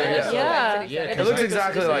City Center, yeah. Yeah. Yeah. It looks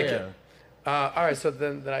exactly like yeah. it. All right, so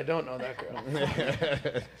then I don't know that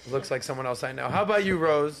girl. Looks like someone else I know. How about you,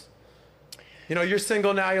 Rose? You know, you're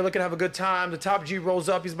single now. You're looking to have a good time. The top G rolls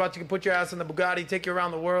up. He's about to put your ass in the Bugatti, take you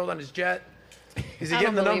around the world on his jet. Is he I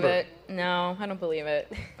getting don't the believe number? it. No, I don't believe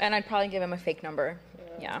it. And I'd probably give him a fake number.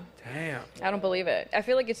 Yeah. Damn. I don't believe it. I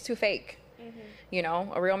feel like it's too fake. You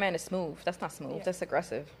know, a real man is smooth. That's not smooth. That's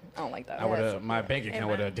aggressive. I don't like that. I would my bank account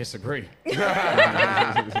would disagree.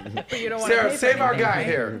 Sarah, save our guy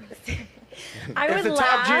here. I If would the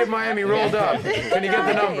top G laugh. of Miami rolled up, can you get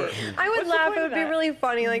the number? I would What's the laugh. point It of would be that? really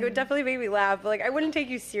funny. Like, it would definitely make me laugh. But, like, I wouldn't take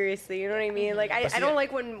you seriously. You know what I mean? Like, I don't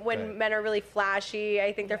like when Right. men are really flashy.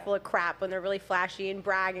 I think they're full of crap when they're really flashy and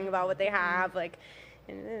bragging about what they have. Like,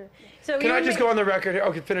 so Can you I would just make- go on the record here?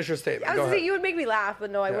 Okay, finish your statement. I was Go gonna say ahead. you would make me laugh, but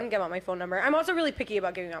no, I Yeah. wouldn't give out my phone number. I'm also really picky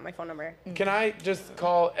about giving out my phone number. Can I just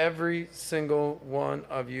call every single one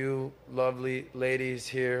of you lovely ladies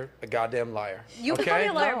here a goddamn liar? You can okay? call me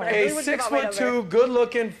a liar, but I A really wouldn't give out my 6'2", number.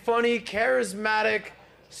 good-looking, funny, charismatic,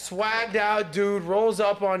 swagged out dude rolls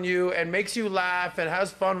up on you and makes you laugh and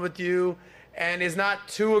has fun with you and is not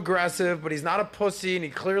too aggressive, but he's not a pussy and he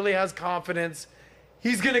clearly has confidence.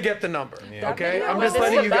 He's gonna get the number. Okay, I'm just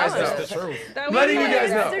letting you guys know. That's the truth. I'm letting you guys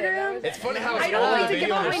know. Instagram. It's funny how it's I don't all like in the to give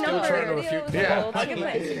video out and my they're still number. trying to refute people.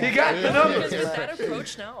 Yeah, he got the number. That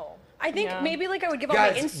approach, no. I think maybe like I would give out my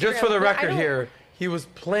Guys, Instagram. just for the but I record don't- here, he was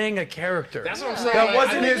playing a character. That's what I'm saying. That Like,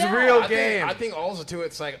 wasn't I his think- real I game. think also too,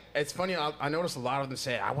 it's like it's funny. I noticed a lot of them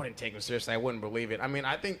say I wouldn't take him seriously. I wouldn't believe it. I mean,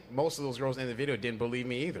 I think most of those girls in the video didn't believe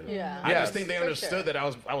me either. Yeah. I Yes. just think they understood that I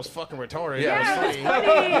was fucking retarded. Yeah. I was Yeah,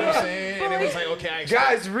 funny. You know what I'm saying? And it was like, okay, I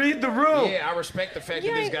Guys, read the room. Yeah, I respect the fact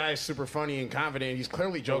that this guy is super funny and confident. He's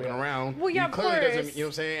clearly joking around. Well, yeah, he of clearly course. doesn't. You know what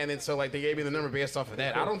I'm saying? And then so like they gave me the number based off of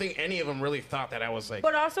that. I don't think any of them really thought that I was like.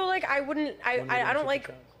 But also, like, I wouldn't. I don't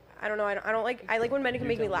like. I don't know. I don't like. I like when men can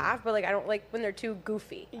make me laugh, but like I don't like when they're too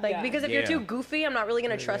goofy. Like Yeah. because if you're Yeah. too goofy, I'm not really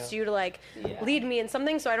gonna trust you to like lead me in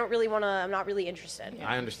something. So I don't really wanna. I'm not really interested.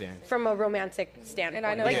 I understand. From a romantic standpoint,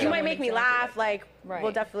 I know like you someone might make me laugh, like Right.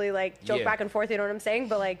 we'll definitely like joke Yeah. back and forth. You know what I'm saying?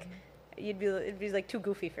 But like, it'd be like too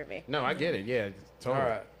goofy for me. No, I get it. Yeah, All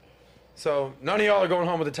totally. right. So none of y'all are going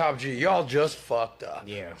home with the top G. Y'all just fucked up.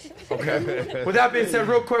 Yeah. Okay. With that being said,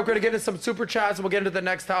 real quick, we're gonna get into some super chats and we'll get into the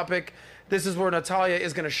next topic. This is where Natalia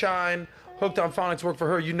is gonna shine. Hooked on Phonics work for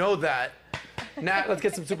her. You know that. Nat, let's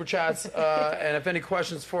get some super chats. And if any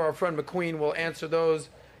questions for our friend McQueen, we'll answer those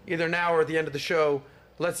either now or at the end of the show.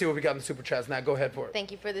 Let's see what we got in the super chats. Nat, go ahead for it.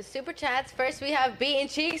 Thank you for the super chats. First, we have Beaten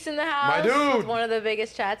Cheeks in the house. My dude. With one of the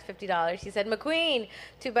biggest chats, $50. He said, McQueen,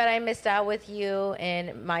 too bad I missed out with you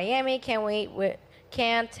in Miami.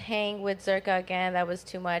 Can't hang with Zerka again. That was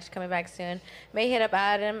too much. Coming back soon. May hit up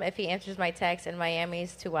Adam if he answers my text. And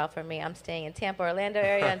Miami's too wild for me. I'm staying in Tampa, Orlando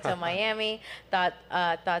area until Miami.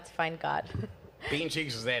 Thoughts find God. Bean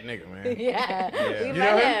Cheeks is that nigga, man. Yeah. We You met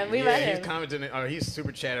know him. We met He's him. commenting. He's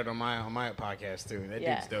super chatted on my podcast too. That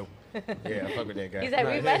Yeah. dude's dope. Yeah, fuck with that guy. He's like,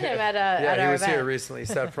 we met him at Yeah, at he our was event. here recently. He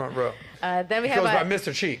sat front row. Then we He have goes by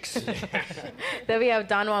Mr. Cheeks. Then we have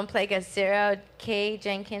Don Juan Plague as Zero. Kay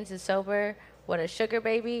Jenkins is sober. What a sugar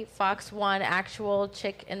baby. Fox One actual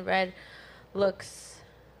chick in red looks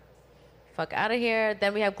fuck out of here.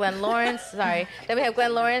 Then we have Glenn Lawrence. Sorry. Then we have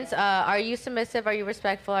Glenn Lawrence. Are you submissive? Are you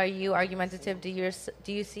respectful? Are you argumentative? Do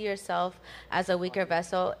you see yourself as a weaker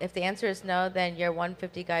vessel? If the answer is no, then your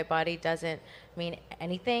 150 guy body doesn't mean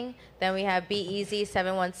anything. Then we have Be Easy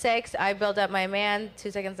 716. I build up my man. 2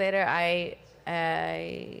 seconds later, I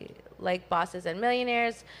like bosses and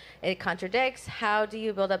millionaires. It contradicts. How do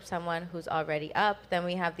you build up someone who's already up? Then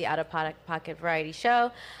we have the out of pocket variety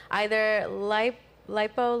show. Either Lipo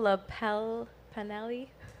Panelli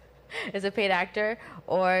is a paid actor,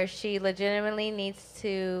 or she legitimately needs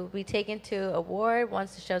to be taken to a ward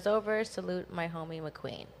once the show's over. Salute my homie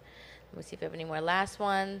McQueen. Let me see if we have any more last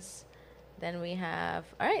ones. Then we have,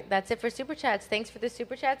 all right, that's it for Super Chats. Thanks for the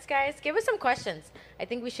Super Chats, guys. Give us some questions. I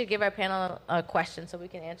think we should give our panel a question so we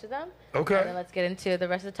can answer them. Okay. And then let's get into the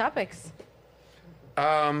rest of the topics.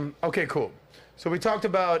 Okay, cool. So we talked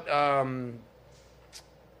about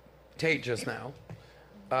Tate just now.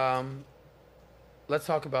 Let's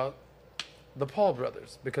talk about the Paul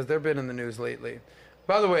brothers, because they've been in the news lately.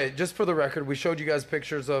 By the way, just for the record, we showed you guys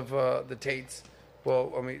pictures of the Tates.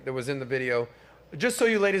 Well, I mean, that was in the video. Just so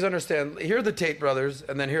you ladies understand, here are the Tate brothers,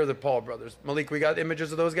 and then here are the Paul brothers. Malik, we got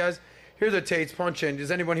images of those guys. Here are the Tates. Punch in.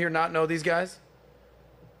 Does anyone here not know these guys?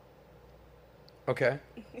 Okay.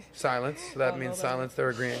 Silence. So that means silence. They're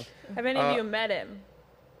agreeing. Have any of you met him?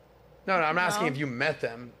 No, I'm asking No? if you met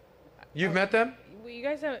them. You've met them? Well, you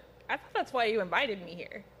guys haven't. I thought that's why you invited me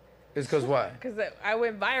here. Is because why? Because I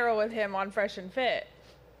went viral with him on Fresh and Fit.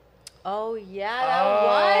 Oh yeah, that was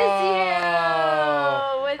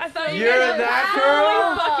you. I thought you You're guys were that fully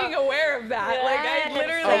girl? fucking aware of that. Like I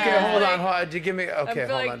literally. Okay, hold like, on. Hold on. Did you give me? Okay, feel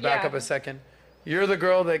hold like- on. Back yeah. up a second. You're the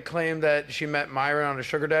girl that claimed that she met Myron on a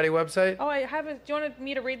sugar daddy website? Oh, I have. Do you want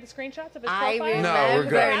me to read the screenshots of his I profile? No, we're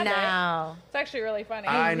good. remember now. It's actually really funny.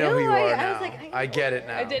 I know who you are now. was like, I get it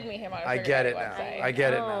now. I did meet him on a I sugar get daddy it now. website. I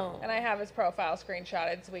get it now. And I have his profile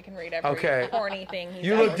screenshotted so we can read every Okay. corny thing he's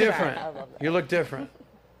You look ever different. said. You look different.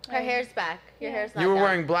 Her hair's back. Your hair's not You were down.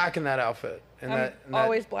 wearing black in that outfit. In I'm that,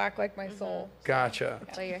 always black like my soul. Gotcha.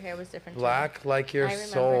 But your hair was different. too. Black like your I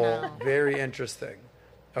remember soul. now. Very interesting.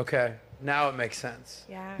 Okay. Now it makes sense.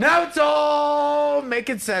 Yeah. Now it's all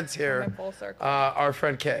making sense here. in full circle. Our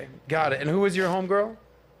friend Kay. Got it. And who was your homegirl?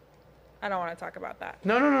 I don't want to talk about that.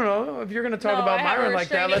 No. If you're going to talk No, about I have a Myron like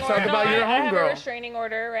that, restraining let's talk order. about No, your I have a homegirl. restraining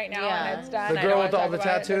order right now, Yeah. and it's done. The I girl don't with wanna all the talk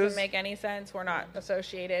about it. It tattoos? doesn't make any sense. We're not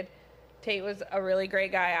associated. Tate was a really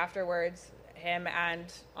great guy afterwards. Him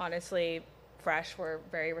and honestly, Fresh were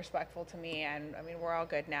very respectful to me, and I mean we're all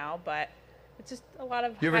good now. But it's just a lot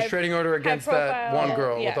of You have a restraining order against that one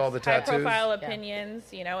girl with all the tattoos? high-profile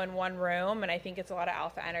opinions, you know, in one room, and I think it's a lot of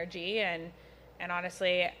alpha energy. And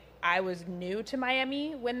honestly, I was new to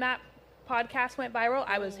Miami when that podcast went viral.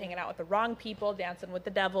 I was hanging out with the wrong people, dancing with the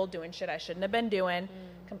devil, doing shit I shouldn't have been doing,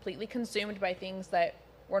 completely consumed by things that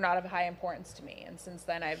were not of high importance to me. And since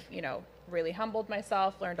then, I've, you know, really humbled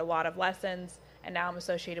myself, learned a lot of lessons, and now I'm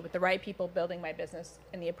associated with the right people, building my business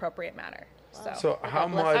in the appropriate manner. So how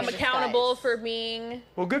much? I'm accountable for being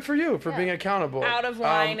Well, good for you for being accountable. out of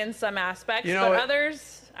line in some aspects, you know but what?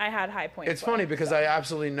 others, I had high points. It's funny because I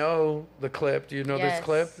absolutely know the clip. Do you know Yes. this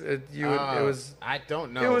clip? It was. I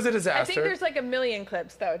don't know. It was a I disaster. think there's like a million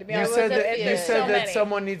clips though. To be You honest, said that you There's said so that many.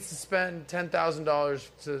 someone needs to spend $10,000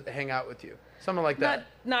 to hang out with you, something like that,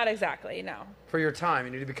 Not exactly, no. for your time.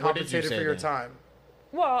 You need to be What did you compensated say for your then? time.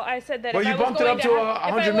 Well, I said that Well, if you I was bumped it going up to have-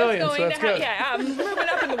 100 if I was million, so going that's to have- good. Yeah, I'm moving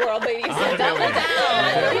up in the world, ladies. $100 Double million. down.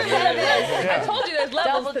 Yeah. I told you there's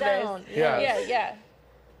levels Double to down. this. Yeah. Yeah.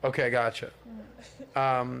 Okay, gotcha.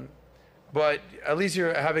 But at least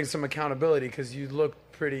you're having some accountability because you look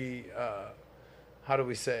pretty. How do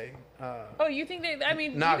we say? Oh, you think they? I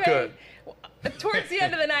mean, Not you guys, good. Towards the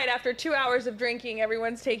end of the night, after 2 hours of drinking,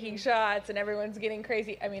 everyone's taking shots and everyone's getting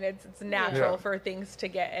crazy. I mean, it's natural Yeah. for things to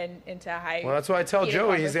get into high. Well, that's why I tell heated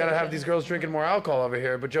Joey he's got to have conversation. these girls drinking more alcohol over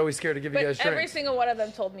here. But Joey's scared to give you guys But every drinks. single one of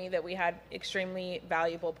them told me that we had extremely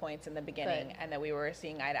valuable points in the beginning Good. and that we were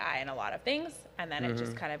seeing eye to eye in a lot of things. And then it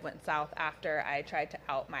just kind of went south after I tried to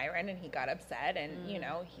out Myron and he got upset and, you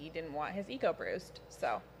know, he didn't want his ego bruised.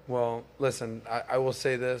 So. Well, listen, I will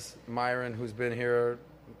say this. Myron, who's been here,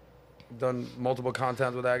 done multiple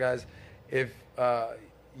content with that, guys. If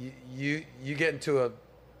you get into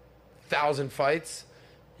 1,000 fights,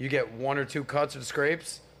 you get 1 or 2 cuts or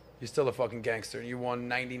scrapes, you're still a fucking gangster. And you won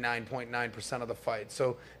 99.9% of the fight.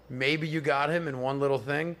 So maybe you got him in one little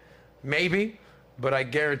thing. Maybe. But I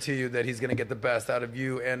guarantee you that he's going to get the best out of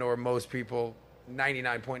you and or most people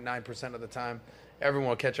 99.9% of the time. Everyone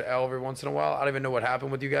will catch an L every once in a while. I don't even know what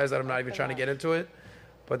happened with you guys. I'm not even trying to get into it.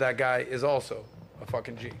 But that guy is also a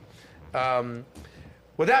fucking G.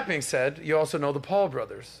 With that being said, you also know the Paul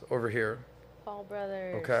brothers over here. Paul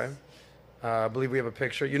brothers. Okay. I believe we have a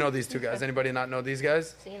picture. You know these two guys. Anybody not know these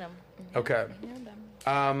guys? Seen them. Okay.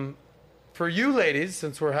 For you ladies,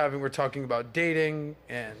 since we're talking about dating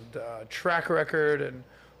and track record and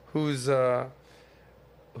who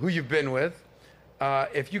you've been with,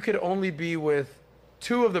 if you could only be with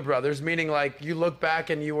two of the brothers, meaning like you look back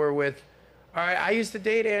and you were with, all right, I used to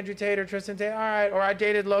date Andrew Tate or Tristan Tate, all right, or I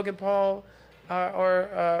dated Logan Paul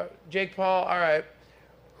or Jake Paul, all right,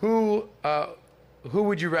 who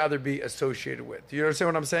would you rather be associated with? Do you understand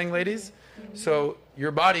what I'm saying, ladies? So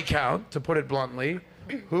your body count, to put it bluntly,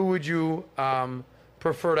 who would you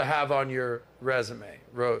prefer to have on your resume,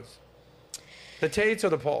 Rose? The Tates or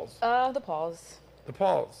the Pauls? The Pauls. The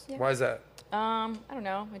Pauls. Yeah. Why is that? I don't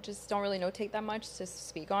know. I just don't really know Tate that much to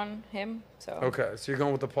speak on him. So. Okay, so you're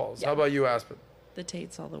going with the Pauls. Yeah. How about you, Aspen? The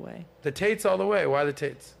Tates all the way. The Tates all the way. Why the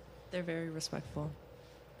Tates? They're very respectful.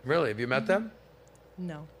 Really? Have you met them?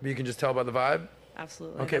 No. But you can just tell by the vibe?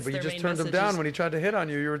 Absolutely. Okay, That's but you their just main turned him message down is- when he tried to hit on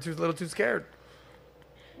you. You were a little too scared.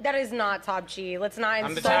 That is not top G. Let's not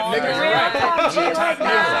I'm the insult top the nigga. real Right. top I'm G the like top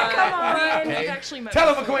that. nigga. Come on. We've actually met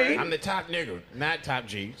Tell him, before. McQueen. I'm the top nigga, not top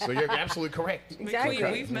G. So you're absolutely correct. Exactly.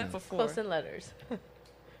 McQueen, we've met before. Close in letters.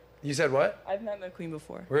 You said what? I've met McQueen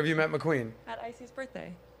before. Where have you met McQueen? At Icy's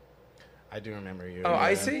birthday. I do remember you. Oh, yeah.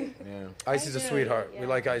 Icy? Yeah. Icy's a sweetheart. We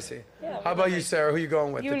like Icy. Yeah, How about you, Sarah? Who you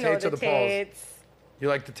going with? You the know Tates the or the Pauls? Tates. You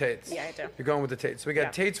like the Tates? Yeah, I do. You're going with the Tates. So we got Yeah.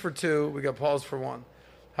 Tates for two. We got Pauls for one.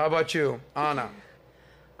 How about you, Anna?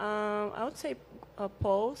 I would say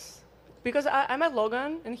Pauls. Because I met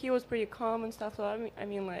Logan and he was pretty calm and stuff. So I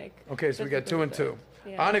mean like. Okay, so we got 2 and 2.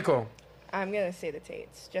 Yeah. Aniko? I'm gonna say the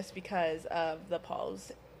Tates just because of the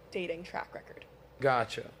Paul's dating track record.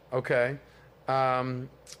 Gotcha. Okay.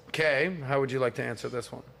 Kay, how would you like to answer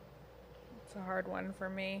this one? It's a hard one for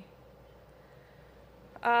me.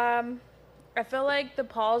 I feel like the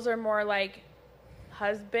Pauls are more like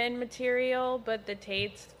husband material, but the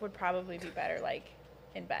Tates would probably be better like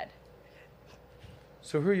in bed.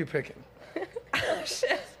 So who are you picking? Oh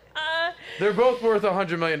shit. They're both worth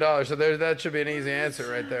 $100 million, so that should be an easy answer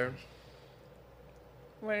right there.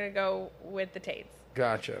 We're gonna go with the Tates.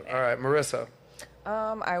 Gotcha. All right, Marissa.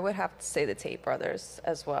 I would have to say the Tate brothers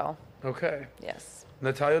as well. Okay. Yes.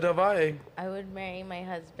 Natalia Del Valle. I would marry my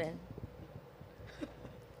husband.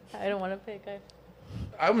 I don't want to pick.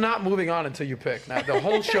 I'm not moving on until you pick. Now, the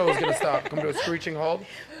whole show is going to stop, come to a screeching halt.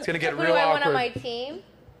 It's going to get Who real do I want on awkward. my team?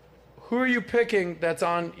 Who are you picking that's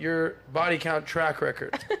on your body count track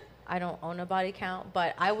record? I don't own a body count,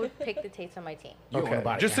 but I would pick the Tates on my team. Okay.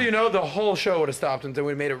 Just so you know, the whole show would have stopped until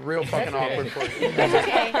we made it real fucking awkward for you.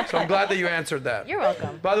 Okay. So I'm glad that you answered that. You're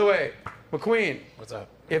welcome. By the way, McQueen. What's up?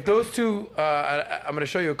 If those two, I'm going to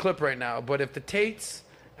show you a clip right now, but if the Tates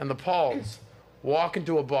and the Pauls walk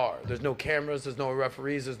into a bar, there's no cameras, there's no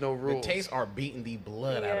referees, there's no The rules. Tates are beating the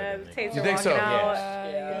blood out Yeah, of the them. Tates You are think so? walking out.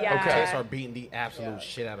 Yes. Yeah. Okay. Tates are beating the absolute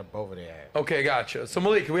shit out of both of their ass. Okay, gotcha. So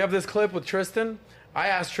Malik, can we have this clip with Tristan? I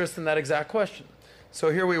asked Tristan that exact question. So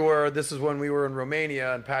here we were. This is when we were in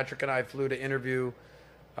Romania, and Patrick and I flew to interview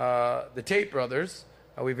the Tate brothers.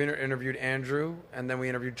 We've interviewed Andrew, and then we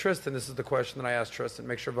interviewed Tristan. This is the question that I asked Tristan.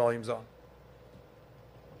 Make sure volume's on.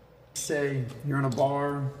 Say you're in a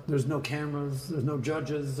bar, there's no cameras, there's no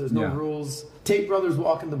judges, there's no Yeah. rules. Tate brothers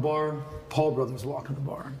walk in the bar, Paul brothers walk in the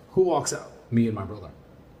bar. Who walks out? Me and my brother.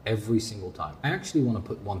 Every single time. I actually want to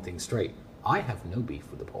put one thing straight. I have no beef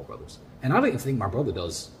with the Paul brothers. And I don't even think my brother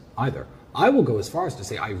does either. I will go as far as to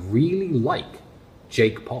say I really like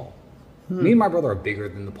Jake Paul. Me and my brother are bigger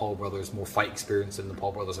than the Paul brothers, more fight experience than the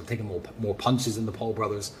Paul brothers. I've taken more punches than the Paul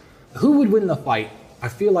brothers. Who would win the fight? I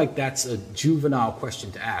feel like that's a juvenile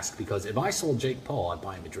question to ask, because if I saw Jake Paul, I'd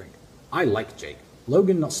buy him a drink. I like Jake.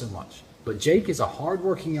 Logan, not so much. But Jake is a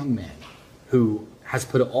hardworking young man who has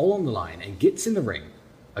put it all on the line and gets in the ring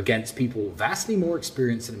against people vastly more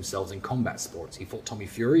experienced than themselves in combat sports. He fought Tommy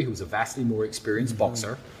Fury, who's a vastly more experienced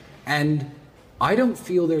boxer. And I don't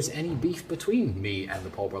feel there's any beef between me and the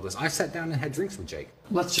Paul brothers. I sat down and had drinks with Jake.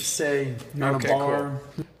 Let's just say you're in a Okay, bar.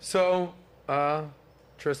 cool. So,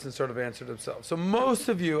 Tristan sort of answered himself. So most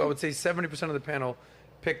of you, I would say 70% of the panel,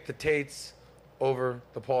 picked the Tates over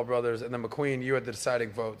the Paul brothers, and then McQueen, you had the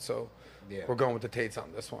deciding vote. So Yeah. we're going with the Tates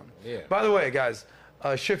on this one. Yeah. By the way, guys,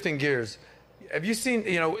 shifting gears, have you seen,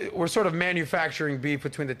 you know, we're sort of manufacturing beef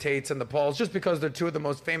between the Tates and the Pauls just because they're two of the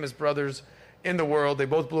most famous brothers in the world. They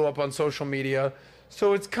both blew up on social media.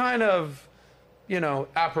 So it's kind of, you know,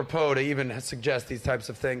 apropos to even suggest these types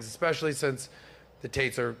of things, especially since the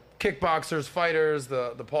Tates are kickboxers, fighters,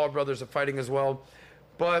 the Paul brothers are fighting as well.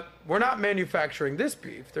 But we're not manufacturing this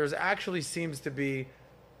beef. There's actually seems to be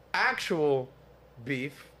actual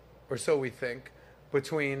beef, or so we think,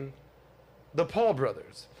 between the Paul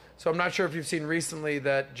brothers. So I'm not sure if you've seen recently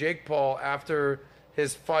that Jake Paul, after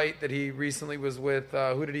his fight that he recently was with,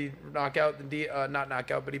 who did he knock out? Not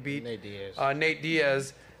knock out, but he beat Nate Diaz. Nate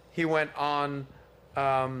Diaz. He went on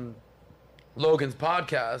Logan's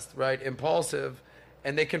podcast, right, Impulsive,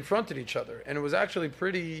 and they confronted each other. And it was actually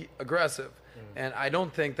pretty aggressive. And I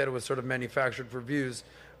don't think that it was sort of manufactured for views.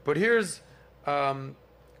 But here's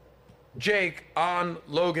Jake on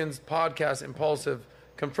Logan's podcast, Impulsive,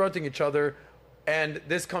 confronting each other. And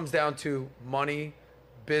this comes down to money,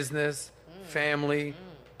 business, family,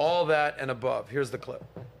 all that and above. Here's the clip.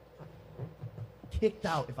 Kicked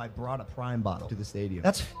out if I brought a Prime bottle to the stadium.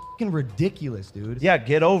 That's fucking ridiculous, dude. Yeah,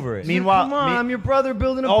 get over it. Meanwhile, come on, I'm your brother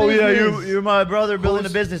building a business. Oh yeah, you're my brother building a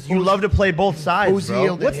business. You love to play both sides,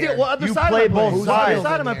 bro. What's the what other You side play am I playing? both sides. What other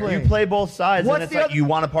side am I playing? You play both sides, What's and it's the like other- you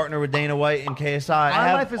want to partner with Dana White and KSI.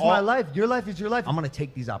 My life is my life. Your life is your life. I'm going to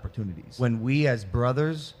take these opportunities. When we as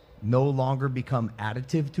brothers no longer become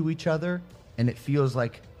additive to each other, and it feels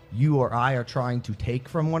like you or I are trying to take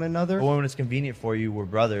from one another. But when it's convenient for you, we're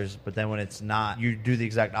brothers. But then when it's not, you do the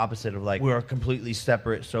exact opposite of like, we're completely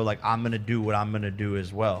separate. So like, I'm going to do what I'm going to do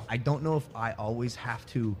as well. I don't know if I always have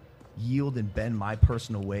to yield and bend my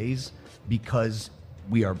personal ways because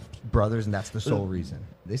we are brothers and that's the sole reason.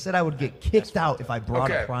 They said I would get kicked out if I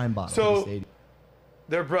brought a Prime bottle to the stadium.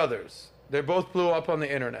 They're brothers. They both blew up on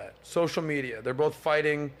the internet, social media. They're both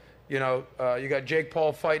fighting. You know, you got Jake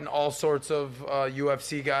Paul fighting all sorts of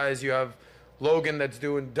UFC guys. You have Logan that's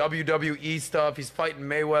doing WWE stuff. He's fighting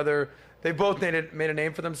Mayweather. They both made a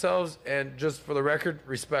name for themselves. And just for the record,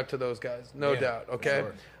 respect to those guys. No doubt, okay?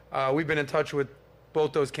 Sure. We've been in touch with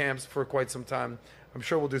both those camps for quite some time. I'm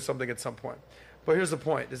sure we'll do something at some point. But here's the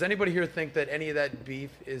point. Does anybody here think that any of that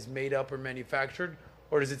beef is made up or manufactured?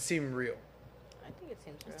 Or does it seem real? I think it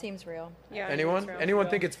seems real. It seems real. Yeah. Anyone? Anyone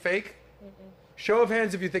think it's fake? Show of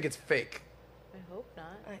hands if you think it's fake. I hope not.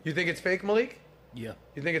 You think it's fake, Malik? Yeah.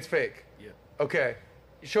 You think it's fake? Yeah. Okay.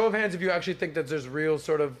 Show of hands if you actually think that there's real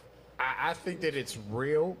sort of... I think that it's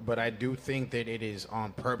real, but I do think that it is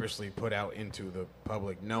on purposely put out into the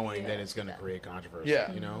public, knowing that it's going to create controversy.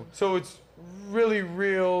 Yeah. You know? So it's really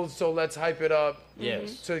real, so let's hype it up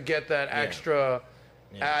Yes. to get that extra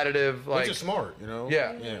additive. Like, Which is smart, you know?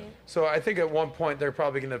 Yeah. Yeah. So I think at one point they're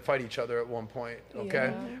probably going to fight each other at one point.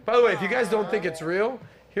 Okay. By the way, if you guys don't think it's real,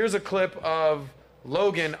 here's a clip of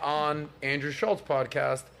Logan on Andrew Schultz's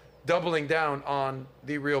podcast doubling down on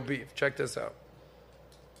the real beef. Check this out.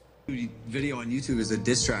 Video on YouTube is a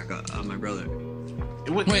diss track on my brother.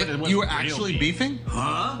 Wait, you were actually beefing?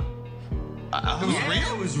 Huh? It was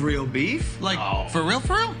real? It was real beef. Like, for real,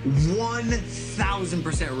 for real?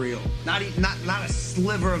 1,000% real. Not a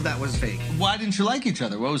sliver of that was fake. Why didn't you like each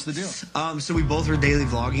other? What was the deal? So we both were daily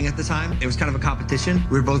vlogging at the time. It was kind of a competition.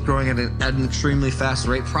 We were both growing at an extremely fast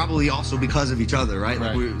rate, probably also because of each other, right?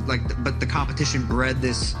 But the competition bred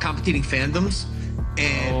this competing fandoms.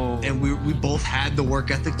 And we both had the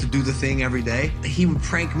work ethic to do the thing every day. He would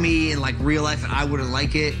prank me in like real life and I wouldn't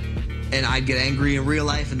like it. And I'd get angry in real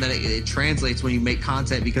life, and then it translates when you make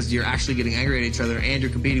content because you're actually getting angry at each other and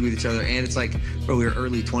you're competing with each other. And it's like, bro, we were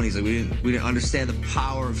early 20s. Like we didn't understand the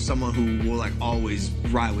power of someone who will like always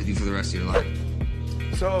ride with you for the rest of your life.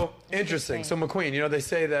 So interesting. So McQueen, you know they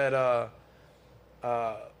say that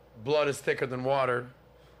blood is thicker than water,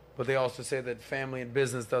 but they also say that family and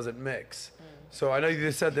business doesn't mix. So I know you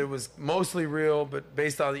just said that it was mostly real, but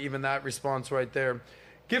based on even that response right there.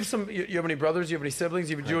 Give some. You have any brothers? You have any siblings?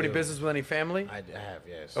 You do any business with any family? I have,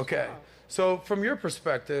 yes. Okay. So from your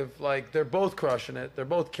perspective, like they're both crushing it, they're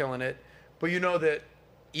both killing it, but you know that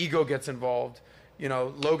ego gets involved. You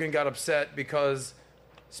know, Logan got upset because,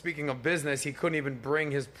 speaking of business, he couldn't even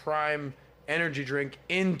bring his Prime energy drink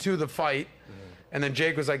into the fight. And then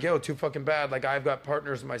Jake was like, yo, too fucking bad. Like, I've got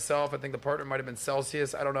partners myself. I think the partner might have been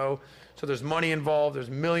Celsius. I don't know. So there's money involved. There's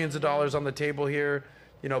millions of dollars on the table here.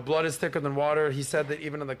 You know, blood is thicker than water. He said that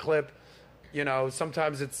even in the clip, you know,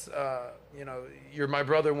 sometimes it's, you know, you're my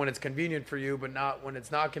brother when it's convenient for you, but not when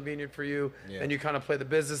it's not convenient for you. Yeah. And you kind of play the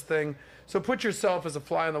business thing. So put yourself as a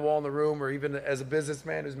fly on the wall in the room, or even as a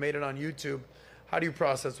businessman who's made it on YouTube. How do you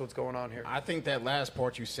process what's going on here? I think that last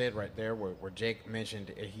part you said right there, where Jake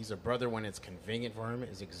mentioned he's a brother when it's convenient for him,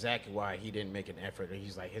 is exactly why he didn't make an effort.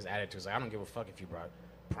 He's like, his attitude is like, I don't give a fuck if you brought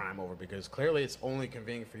Prime over, because clearly it's only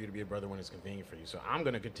convenient for you to be a brother when it's convenient for you. So I'm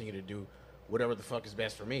going to continue to do whatever the fuck is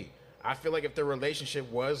best for me. I feel like if their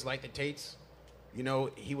relationship was like the Tates, you know,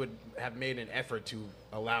 he would have made an effort to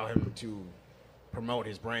allow him to promote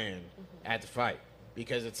his brand at the fight.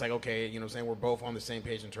 Because it's like, okay, you know what I'm saying, we're both on the same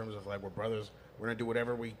page in terms of like, we're brothers. We're going to do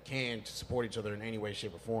whatever we can to support each other in any way,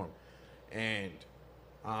 shape, or form. And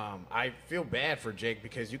I feel bad for Jake,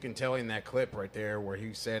 because you can tell in that clip right there where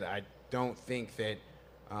he said, I don't think that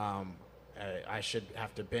I should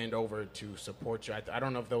have to bend over to support you. I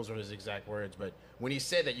don't know if those were his exact words, but when he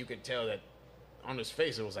said that, you could tell that on his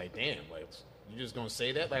face, it was like, damn, like, you just gonna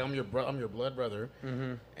say that? Like, I'm your blood brother,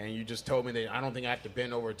 and you just told me that I don't think I have to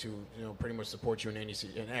bend over to, you know, pretty much support you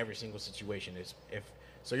in every single situation.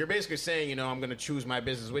 So you're basically saying, you know, I'm gonna choose my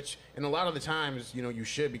business, which, and a lot of the times, you know, you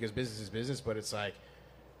should, because business is business. But it's like,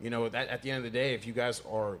 you know, that at the end of the day, if you guys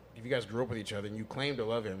grew up with each other and you claim to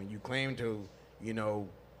love him and you claim to, you know,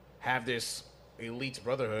 have this elite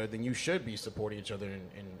brotherhood, then you should be supporting each other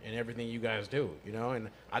in everything you guys do, you know. And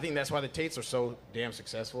I think that's why the Tates are so damn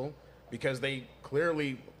successful. Because they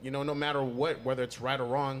clearly, you know, no matter what, whether it's right or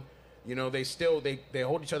wrong, you know, they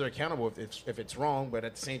hold each other accountable if it's wrong, but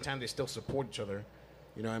at the same time, they still support each other,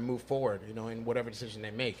 you know, and move forward, you know, in whatever decision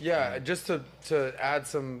they make. Yeah, just to add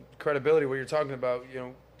some credibility, what you're talking about, you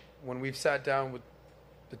know, when we've sat down with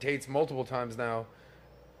the Tates multiple times now,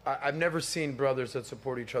 I've never seen brothers that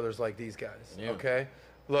support each other like these guys, okay?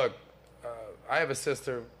 Look, I have a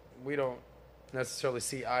sister. We don't necessarily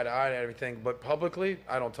see eye to eye and everything, but publicly,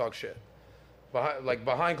 I don't talk shit.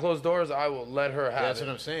 Behind closed doors, I will let her have it. That's what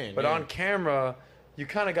I'm saying. But on camera, you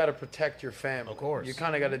kind of got to protect your family. Of course. You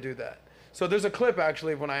kind of got to do that. So there's a clip,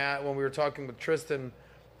 actually, when we were talking with Tristan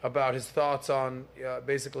about his thoughts on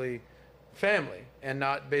basically family and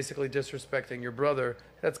not basically disrespecting your brother.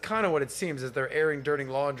 That's kind of what it seems, is they're airing dirty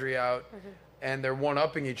laundry out and they're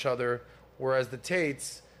one-upping each other, whereas the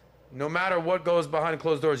Tates, no matter what goes behind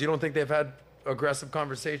closed doors, you don't think they've had aggressive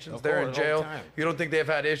conversations. They're in jail. You don't think they've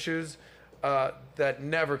had issues? That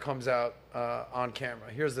never comes out on camera.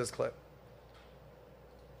 Here's this clip.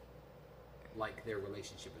 Like their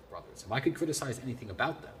relationship as brothers. If I could criticize anything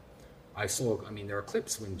about them, there are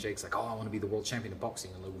clips when Jake's like, oh, I want to be the world champion of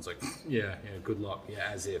boxing, and Logan's like, yeah, good luck. Yeah,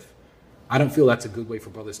 as if. I don't feel that's a good way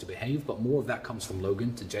for brothers to behave, but more of that comes from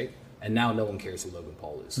Logan to Jake, and now no one cares who Logan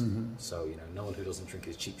Paul is. So, you know, no one who doesn't drink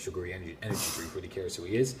his cheap sugary energy drink really cares who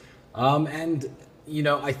he is. And, you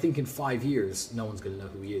know, I think in 5 years, no one's going to know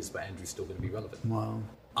who he is, but Andrew's still going to be relevant. Wow.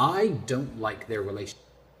 I don't like their relationship.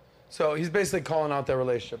 So he's basically calling out their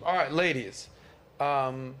relationship. All right, ladies,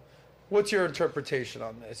 what's your interpretation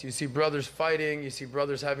on this? You see brothers fighting, you see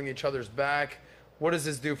brothers having each other's back. What does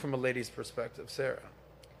this do from a lady's perspective, Sarah?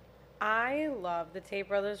 I love the Tate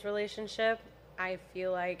brothers relationship. I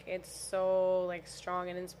feel like it's so like strong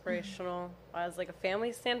and inspirational. As like a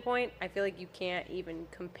family standpoint, I feel like you can't even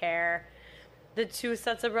compare the two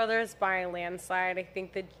sets of brothers by a landslide. I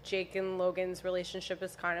think that Jake and Logan's relationship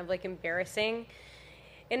is kind of like embarrassing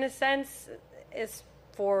in a sense, is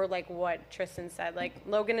for like what Tristan said. Like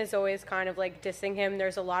Logan is always kind of like dissing him.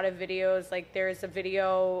 There's a lot of videos, like there's a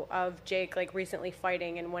video of Jake like recently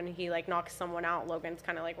fighting, and when he like knocks someone out, Logan's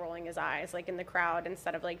kind of like rolling his eyes like in the crowd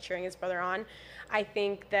instead of like cheering his brother on. I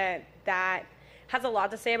think that has a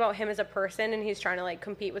lot to say about him as a person, and he's trying to like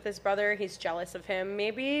compete with his brother. He's jealous of him,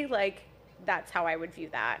 maybe. Like that's how I would view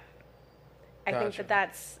that. I think that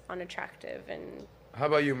that's unattractive. And how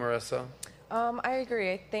about you, Marissa? I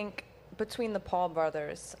agree. I think between the Paul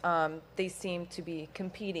brothers, they seem to be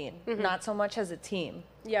competing, not so much as a team.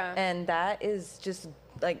 Yeah. And that is just,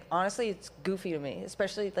 like, honestly, it's goofy to me,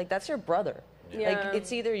 especially, like, that's your brother. Yeah. Like,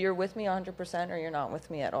 it's either you're with me 100% or you're not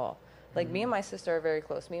with me at all. Like, me and my sister are very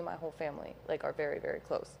close. Me and my whole family, like, are very, very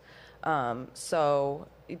close.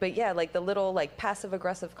 But yeah, like, the little, like,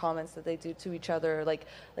 passive-aggressive comments that they do to each other, like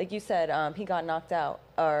you said, he got knocked out,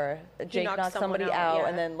 or Jake knocked somebody out, yeah.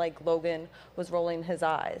 And then, like, Logan was rolling his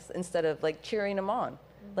eyes instead of, like, cheering him on.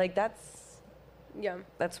 Like, that's,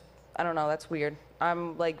 I don't know, that's weird.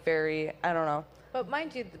 I'm, like, I don't know. But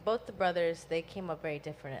mind you, both the brothers, they came up very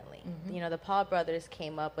differently. You know, the Paul brothers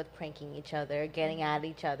came up with pranking each other, getting at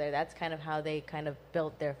each other. That's kind of how they kind of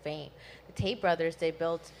built their fame. The Tate brothers, they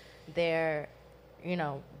built their, you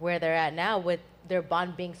know, where they're at now with their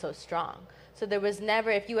bond being so strong. So there was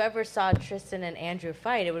never, if you ever saw Tristan and Andrew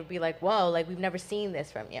fight, it would be like, whoa, like we've never seen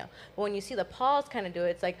this from you. But when you see the Pauls kind of do it,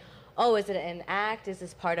 it's like, oh, is it an act? Is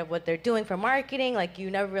this part of what they're doing for marketing? Like, you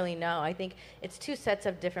never really know. I think it's two sets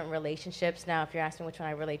of different relationships. Now, if you're asking which one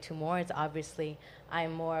I relate to more, it's obviously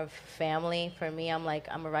I'm more of family. For me, I'm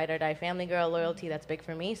a ride or die family girl. Loyalty, that's big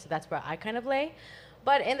for me, so that's where I kind of lay.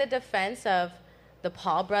 But in the defense of the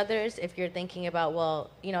Paul brothers, if you're thinking about, well,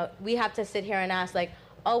 we have to sit here and ask, like,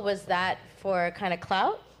 oh, was that for kind of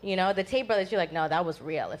clout? The Tate brothers, you're like, no, that was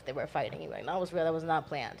real if they were fighting. You're like, no, that was real, that was not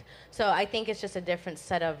planned. So I think it's just a different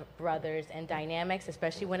set of brothers and dynamics,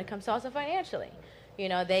 especially when it comes to also financially.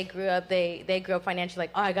 They grew up financially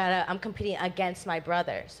like, oh, I'm competing against my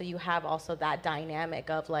brother. So you have also that dynamic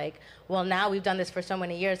of like, well, now we've done this for so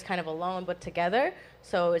many years, kind of alone, but together.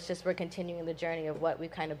 So it's just we're continuing the journey of what we've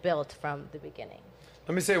kind of built from the beginning.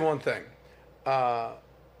 Let me say one thing.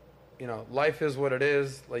 Life is what it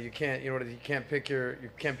is. Like you can't pick your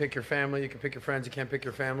family. You can pick your friends. You can't pick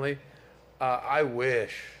your family. I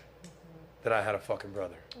wish that I had a fucking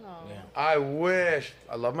brother. Yeah. I wish.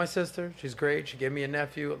 I love my sister. She's great. She gave me a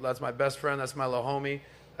nephew. That's my best friend. That's my little homie.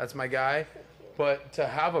 That's my guy. But to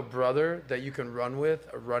have a brother that you can run with,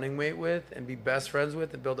 a running mate with, and be best friends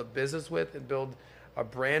with, and build a business with, and build a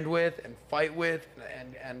brand with, and fight with,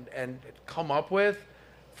 and come up with,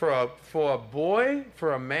 for a boy,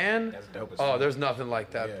 for a man, That's dope as oh, fuck. there's nothing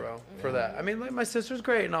like that, bro. For that, I mean, like, my sister's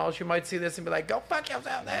great and all. She might see this and be like, "Go fuck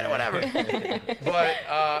yourself," or whatever.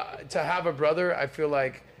 But to have a brother, I feel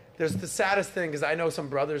like there's the saddest thing is I know some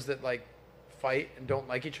brothers that like fight and don't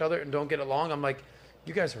like each other and don't get along. I'm like,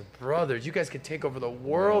 you guys are brothers. You guys could take over the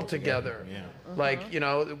world together. Yeah. Like,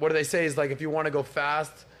 what do they say is like, if you want to go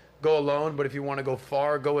fast, go alone. But if you want to go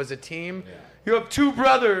far, go as a team. Yeah. You have two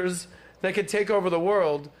brothers that could take over the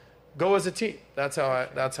world. Go as a team. That's how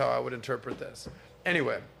I would interpret this.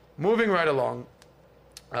 Anyway, moving right along.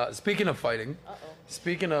 Speaking of fighting,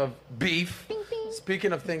 speaking of beef,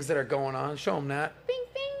 speaking of things that are going on, show them Nat. Bing,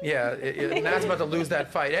 bing. Yeah, Nat's about to lose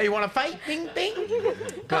that fight. Hey, you want to fight? Bing, bing.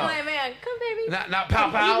 Come on, man. Come, baby. Not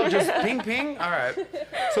pow pow, just ping ping. All right.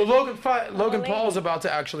 So Logan Paul is about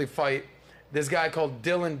to actually fight this guy called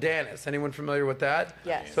Dylan Dennis. Anyone familiar with that?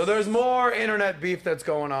 Yes. So there's more internet beef that's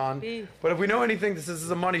going on. Beef. But if we know anything, this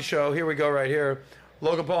is a money show. Here we go right here.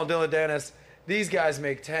 Logan Paul and Dylan Dennis. These guys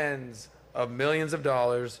make tens of millions of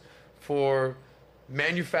dollars for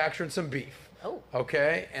manufacturing some beef. Oh.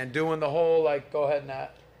 Okay? And doing the whole, like, go ahead, Nat.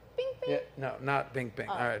 Bing, bing. Yeah, no, not bing, bing.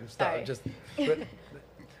 Oh, All right, stop. sorry. Just.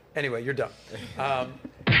 Anyway, you're done.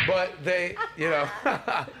 But they,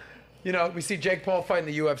 we see Jake Paul fighting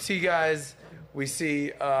the UFC guys. We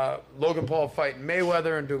see Logan Paul fighting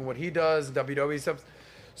Mayweather and doing what he does, WWE stuff.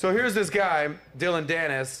 So here's this guy, Dylan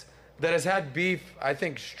Dennis, that has had beef, I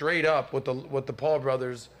think, straight up with the Paul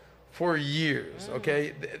brothers for years.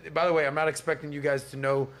 Okay. By the way, I'm not expecting you guys to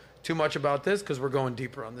know too much about this because we're going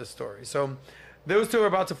deeper on this story. So those two are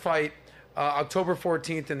about to fight October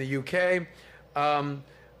 14th in the UK.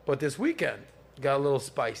 But this weekend got a little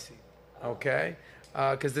spicy. Okay.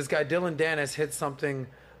 Because this guy Dylan Dennis hit something.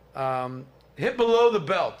 Hit below the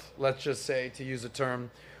belt, let's just say, to use a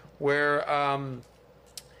term, where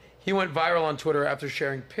he went viral on Twitter after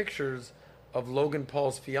sharing pictures of Logan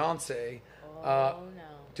Paul's fiancé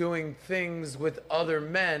doing things with other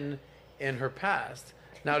men in her past.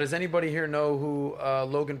 Now, does anybody here know who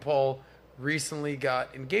Logan Paul recently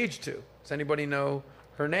got engaged to? Does anybody know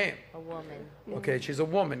her name? A woman. Okay, she's a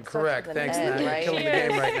woman. Correct. the Thanks, men, Nat. You're right? killing the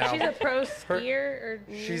game right now. She's a pro skier or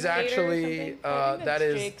She's skater actually or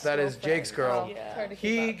something? that is Jake's girl. Yeah. It's hard to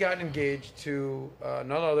keep He up. got engaged to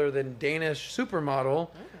none other than Danish supermodel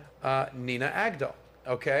Nina Agdal.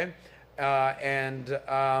 Okay, and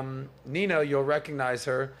Nina, you'll recognize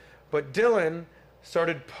her, but Dylan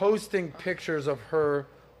started posting pictures of her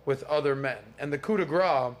with other men, and the coup de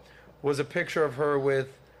grace was a picture of her with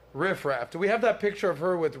Riff Raff. Do we have that picture of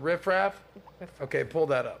her with Riff Raff? Okay, pull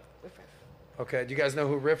that up. Okay, do you guys know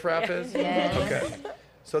who Riff Raff is? Yes. Okay.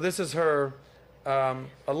 So this is her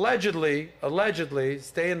allegedly,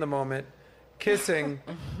 stay in the moment, kissing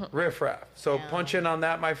Riff Raff. So punch in on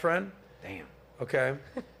that, my friend. Damn. Okay.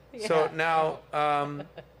 So now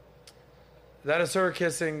that is her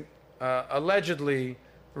kissing allegedly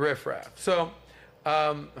Riff Raff. So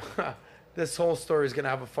this whole story is going to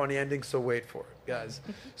have a funny ending, so wait for it, guys.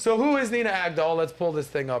 So who is Nina Agdal? Let's pull this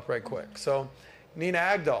thing up right quick. So Nina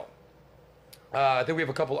Agdal. I think we have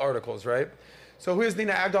a couple articles, right? So who is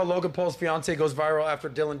Nina Agdal? Logan Paul's fiancé goes viral after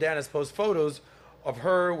Dylan Dennis posts photos of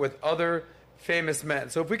her with other famous men.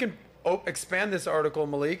 So if we can expand this article,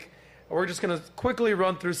 Malik, we're just going to quickly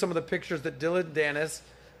run through some of the pictures that Dylan Dennis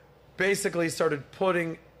basically started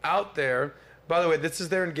putting out there. By the way, this is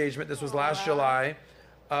their engagement. This was last July.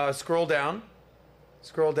 Scroll down.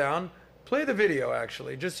 Play the video,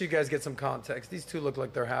 actually, just so you guys get some context. These two look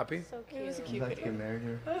like they're happy. So cute. It was a I'm cute about to video. get married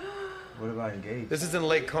here. What about engaged? This is in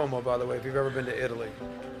Lake Como, by the way, if you've ever been to Italy.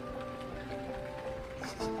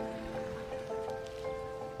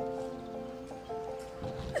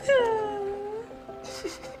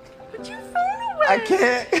 Put your phone away. I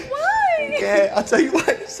can't. Why? I can't. I'll tell you why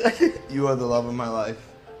in a second. You are the love of my life.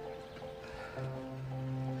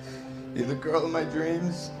 You're the girl of my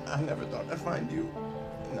dreams. I never thought I'd find you.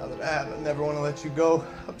 Now that I have, I never want to let you go.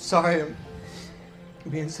 I'm sorry I'm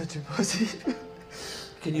being such a pussy.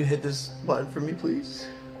 Can you hit this button for me, please?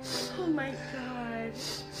 Oh my god.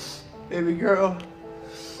 Baby girl.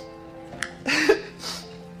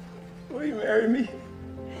 Will you marry me?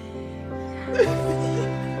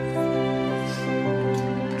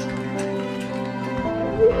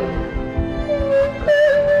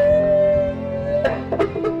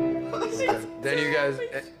 Then you guys.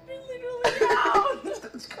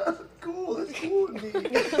 That's kind of cool. That's cool with me.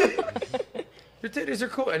 Your titties are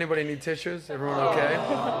cool. Anybody need tissues? Everyone okay?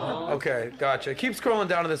 Okay, gotcha. Keep scrolling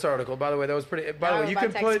down to this article. By the way, that was pretty. By the way, you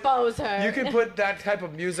can put that type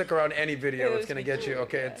of music around any video. It's gonna get you.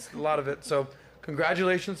 Okay, it's a lot of it. So,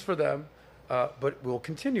 congratulations for them. But we'll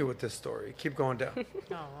continue with this story. Keep going down.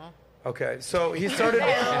 Okay, so he started.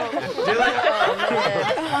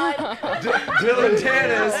 Dylan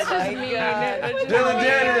Dennis. Dylan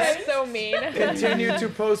Dennis. So mean. Continued to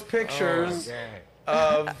post pictures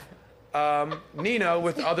of Nina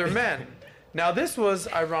with other men. Now, this was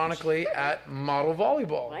ironically at model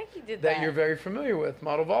volleyball. Why he did that that? you're very familiar with,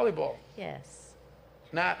 model volleyball. Yes.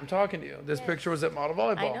 Nat, I'm talking to you. This picture was at model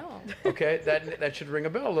volleyball. I know. Okay, that should ring a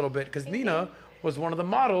bell a little bit because Nina was one of the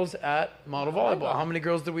models at model volleyball. How many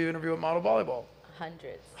girls did we interview at model volleyball?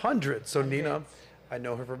 Hundreds. Hundreds. So Nina, I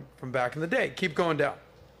know her from back in the day. Keep going down.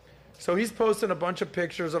 So he's posting a bunch of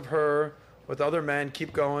pictures of her with other men.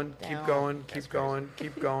 Keep going, keep going, keep going,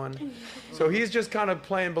 keep going. So he's just kind of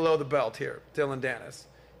playing below the belt here, Dylan Dennis.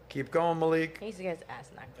 Keep going, Malik. He used to get his ass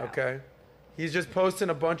knocked out. Okay. He's just posting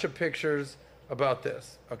a bunch of pictures about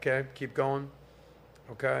this. Okay. Keep going.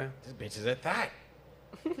 Okay. This bitch is a thot.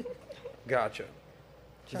 Gotcha.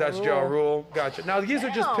 That's Ja Rule. Gotcha. Now, these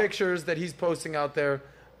are just Damn. pictures that he's posting out there.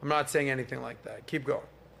 I'm not saying anything like that. Keep going.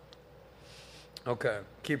 Okay.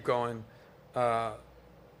 Keep going.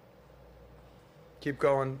 Keep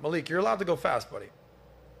going. Malik, you're allowed to go fast, buddy.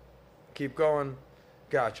 Keep going.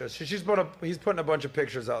 Gotcha. So he's putting a bunch of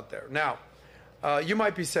pictures out there. Now, you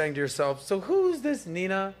might be saying to yourself, so who's this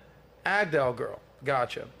Nina Agdal girl?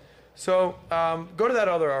 Gotcha. So go to that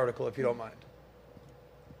other article if you don't mind.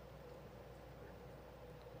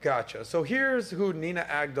 Gotcha. So here's who Nina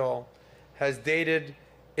Agdal has dated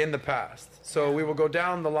in the past. So we will go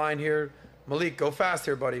down the line here. Malik, go fast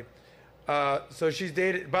here, buddy. So she's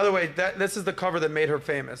dated. By the way, this is the cover that made her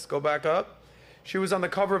famous. Go back up. She was on the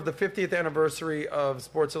cover of the 50th anniversary of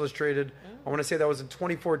Sports Illustrated. I want to say that was in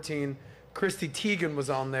 2014. Christy Teigen was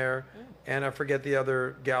on there, and I forget the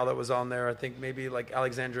other gal that was on there. I think maybe like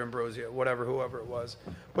Alexandra Ambrosia, whoever it was.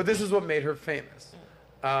 But this is what made her famous.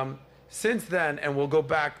 Since then, and we'll go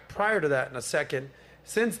back prior to that in a second,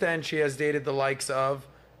 since then she has dated the likes of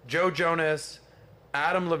Joe Jonas,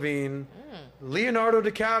 Adam Levine, Leonardo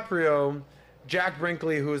DiCaprio, Jack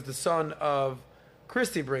Brinkley, who is the son of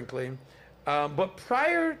Christy Brinkley. But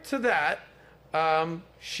prior to that,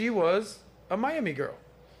 she was a Miami girl.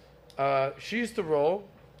 She used to roll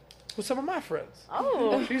with some of my friends.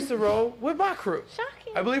 Oh. She used to roll with my crew.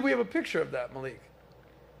 Shocking. I believe we have a picture of that, Malik.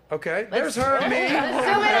 Okay, there's her, me, Zoom in and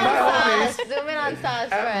on my Sauce. homies Zoom in on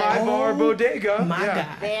Sauce, at friend. my bar bodega. My yeah.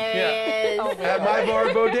 God. There he is. At my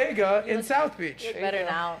bar bodega in South Beach. Look better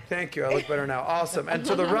now. Thank you. I look better now. Awesome. And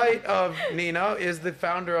to the right of Nina is the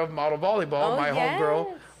founder of Model Volleyball, Oh, my yes.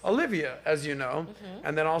 homegirl, Olivia, as you know.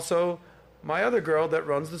 And then also my other girl that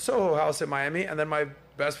runs the Soho House in Miami. And then my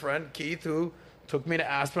best friend, Keith, who took me to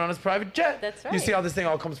Aspen on his private jet. That's You right. see how this thing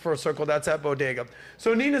all comes full circle? That's at Bodega.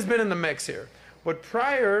 So Nina's been in the mix here. But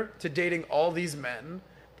prior to dating all these men,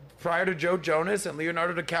 prior to Joe Jonas and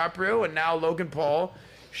Leonardo DiCaprio and now Logan Paul,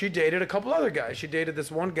 she dated a couple other guys. She dated this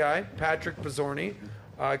one guy, Patrick Pizzorni.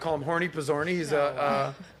 I call him Horny Pizzorni. He's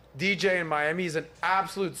a DJ in Miami. He's an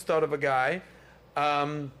absolute stud of a guy.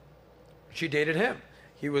 She dated him.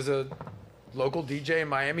 He was a local DJ in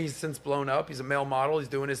Miami. He's since blown up. He's a male model. He's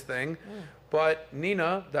doing his thing. But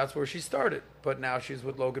Nina, that's where she started. But now she's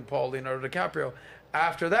with Logan Paul, Leonardo DiCaprio.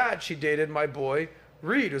 After that, she dated my boy,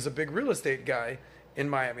 Reed, who's a big real estate guy in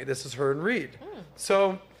Miami. This is her and Reed.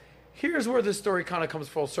 So here's where this story kind of comes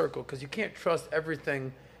full circle, because you can't trust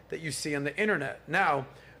everything that you see on the internet. Now,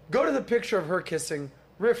 go to the picture of her kissing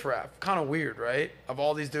riffraff. Kind of weird, right? Of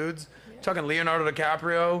all these dudes. Talking Leonardo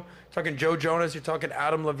DiCaprio, talking Joe Jonas, you're talking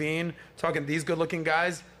Adam Levine, talking these good-looking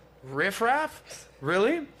guys. Riffraff?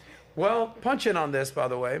 Really? Well, punch in on this, by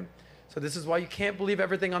the way. So this is why you can't believe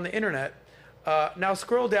everything on the internet. Now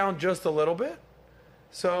scroll down just a little bit.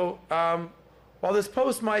 So while this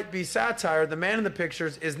post might be satire, the man in the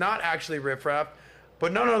pictures is not actually riffraff,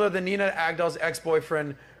 but none other than Nina Agdal's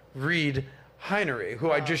ex-boyfriend, Reed Heinery,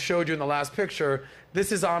 who I just showed you in the last picture.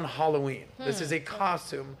 This is on Halloween. This is a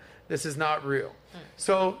costume. This is not real.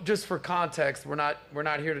 So just for context, we're not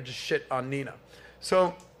here to just shit on Nina.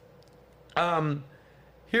 So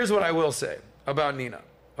here's what I will say about Nina,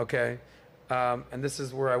 okay? And this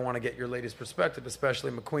is where I want to get your ladies' perspective,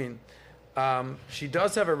 especially McQueen. She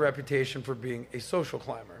does have a reputation for being a social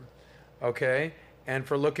climber, okay? And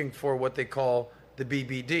for looking for what they call the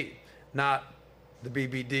BBD, not the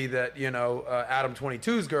BBD that, Adam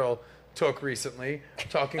 22's girl took recently,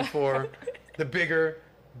 talking for the bigger,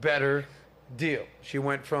 better deal. She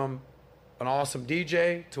went from an awesome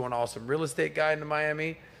DJ to an awesome real estate guy in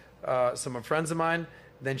Miami, some friends of mine.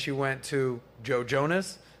 Then she went to Joe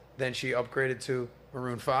Jonas. Then she upgraded to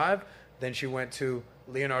Maroon 5. Then she went to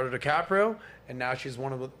Leonardo DiCaprio. And now she's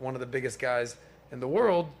one of the biggest guys in the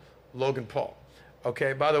world, Logan Paul.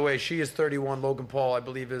 Okay, by the way, she is 31. Logan Paul, I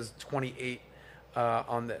believe, is 28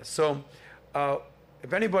 on this. So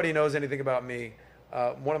if anybody knows anything about me,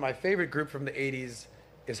 one of my favorite group from the 80s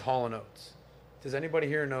is Hall & Oates. Does anybody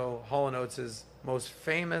here know Hall & Oates' most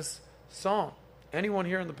famous song? Anyone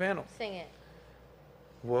here on the panel? Sing it.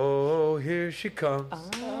 Whoa, here she comes.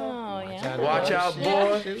 Oh, yeah. Watch out,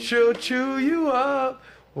 boy. She'll chew you up.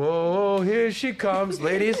 Whoa, here she comes.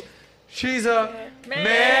 Ladies, she's a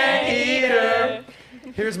man-eater.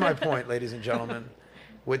 Here's my point, ladies and gentlemen.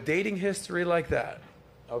 With dating history like that,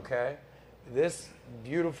 okay, this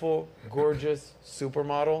beautiful, gorgeous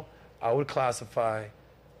supermodel, I would classify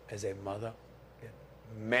as a mother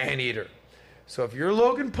man-eater. So if you're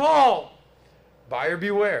Logan Paul, buyer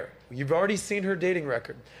beware. You've already seen her dating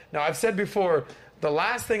record. Now, I've said before, the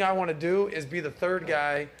last thing I want to do is be the third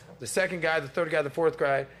guy, the second guy, the third guy, the fourth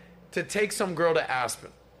guy, to take some girl to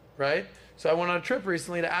Aspen, right? So I went on a trip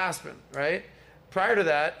recently to Aspen, right? Prior to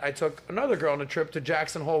that, I took another girl on a trip to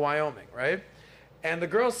Jackson Hole, Wyoming, right? And the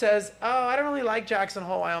girl says, oh, I don't really like Jackson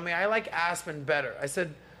Hole, Wyoming. I like Aspen better. I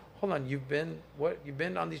said, hold on, you've been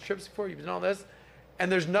on these trips before? You've been on this? And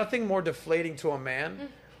there's nothing more deflating to a man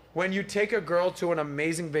when you take a girl to an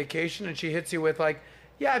amazing vacation and she hits you with like,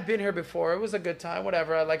 yeah, I've been here before. It was a good time,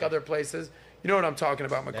 whatever. I like other places. You know what I'm talking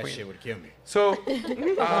about, McQueen. That shit would kill me. So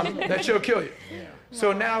that shit'll kill you. Yeah.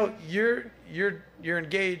 So now you're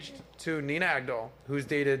engaged to Nina Agdal, who's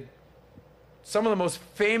dated some of the most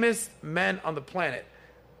famous men on the planet,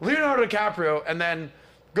 Leonardo DiCaprio, and then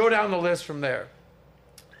go down the list from there.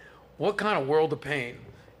 What kind of world of pain?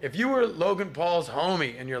 If you were Logan Paul's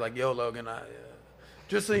homie and you're like, yo, Logan,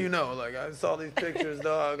 just so you know, like, I saw these pictures,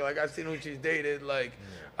 dog. Like, I've seen who she's dated. Like,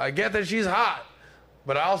 I get that she's hot,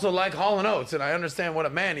 but I also like Hall & Oates, and I understand what a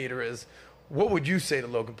man-eater is. What would you say to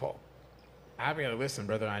Logan Paul? I'll be able to listen,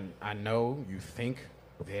 brother. I know you think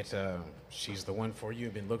that she's the one for you.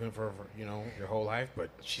 You've been looking for your whole life, but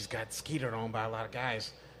she's got skeetered on by a lot of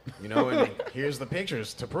guys, and here's the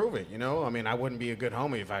pictures to prove it, I mean, I wouldn't be a good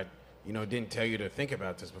homie if I, didn't tell you to think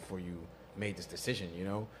about this before you made this decision,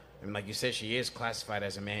 I mean, like you said, she is classified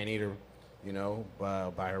as a man-eater,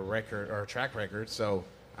 by her record or track record. So,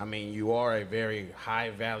 I mean, you are a very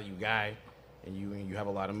high-value guy, and you have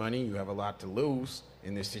a lot of money. You have a lot to lose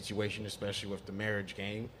in this situation, especially with the marriage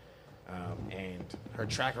game. And her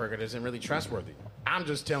track record isn't really trustworthy. I'm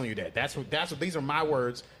just telling you that. That's what. These are my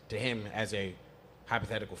words to him as a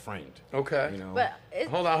hypothetical friend. Okay. But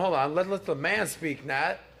hold on. Let the man speak,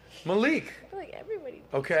 Nat. Malik. I feel like everybody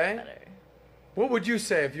okay. better. What would you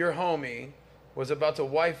say if your homie was about to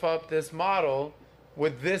wife up this model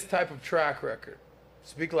with this type of track record?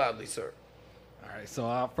 Speak loudly, sir. All right.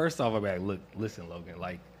 So first off, I'm like, look, listen, Logan.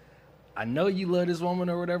 Like, I know you love this woman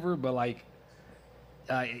or whatever, but like,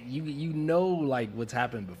 you know like what's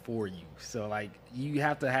happened before you. So like, you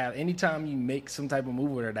have to have anytime you make some type of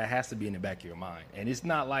move with her, that has to be in the back of your mind. And it's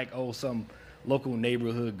not like some local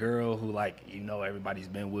neighborhood girl who everybody's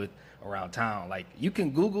been with around town. Like, you can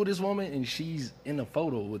Google this woman and she's in a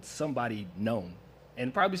photo with somebody known,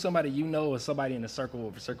 and probably somebody or somebody in a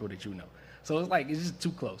circle that you know. So it's just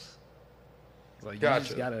too close. So you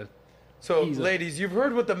just gotta. So ladies, you've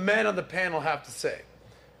heard what the men on the panel have to say.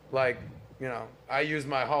 Like, I use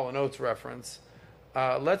my Hall & Oates reference.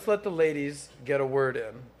 Let's let the ladies get a word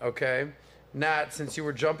in, okay? Nat, since you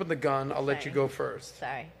were jumping the gun, I'll let you go first.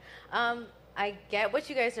 Sorry. I get what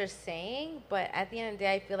you guys are saying, but at the end of the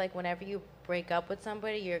day, I feel like whenever you break up with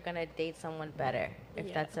somebody, you're gonna date someone better,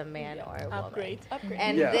 if that's a man or a woman. Upgrade.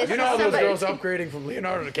 And Yeah, this you know is all those somebody- girls upgrading from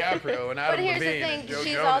Leonardo DiCaprio and Adam But here's Levine the thing: and Joe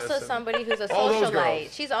she's Jonas also and somebody who's a all those socialite.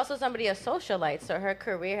 girls. She's also somebody a socialite. So her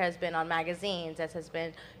career has been on magazines, as has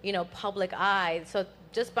been, public eye. So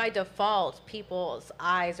just by default, people's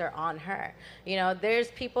eyes are on her.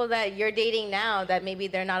 There's people that you're dating now that maybe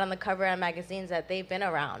they're not on the cover of magazines that they've been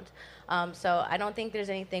around. So I don't think there's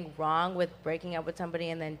anything wrong with breaking up with somebody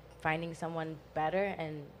and then finding someone better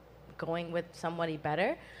and going with somebody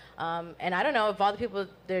better. And I don't know if all the people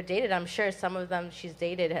they're dated, I'm sure some of them she's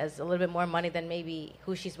dated has a little bit more money than maybe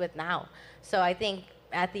who she's with now. So I think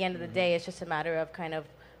at the end of the day, it's just a matter of kind of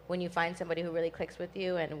when you find somebody who really clicks with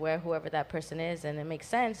you and whoever that person is and it makes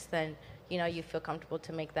sense, then, you feel comfortable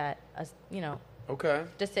to make that, Okay.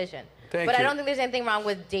 decision. Thank but you. I don't think there's anything wrong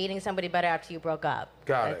with dating somebody better after you broke up.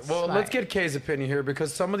 Got That's it. Well, smart. let's get Kay's opinion here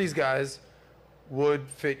because some of these guys would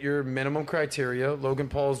fit your minimum criteria. Logan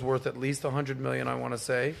Paul's worth at least $100 million, I want to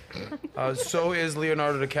say. So is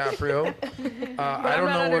Leonardo DiCaprio. I don't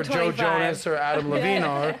know where Joe 25. Jonas or Adam Levine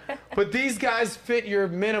are, but these guys fit your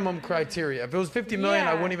minimum criteria. If it was $50 million,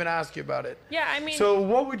 I Yeah. wouldn't even ask you about it. Yeah, I mean. So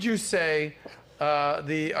what would you say are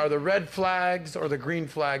the red flags or the green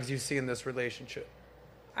flags you see in this relationship?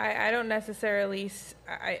 I don't necessarily.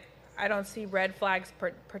 I don't see red flags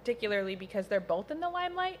particularly because they're both in the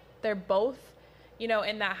limelight. They're both, in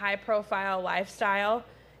that high-profile lifestyle.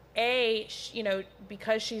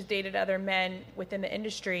 Because she's dated other men within the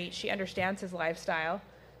industry, she understands his lifestyle,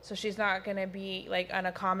 so she's not going to be like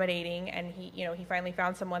unaccommodating. And he finally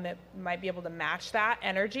found someone that might be able to match that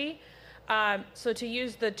energy. So to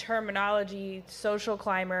use the terminology social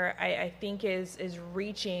climber, I think is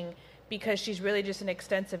reaching. Because she's really just an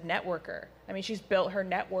extensive networker. I mean, she's built her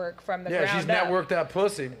network from the ground Yeah, she's up. networked that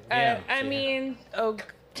pussy. I mean,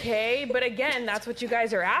 okay, but again, that's what you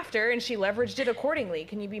guys are after, and she leveraged it accordingly.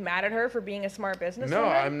 Can you be mad at her for being a smart businesswoman? No,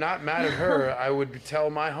 I'm not mad at her. I would tell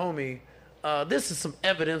my homie, this is some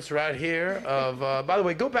evidence right here of, by the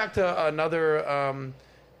way, go back to another,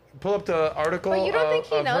 pull up the article But you don't think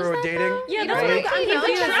he of knows her that, dating. though? Yeah, You that's don't what think I'm he knows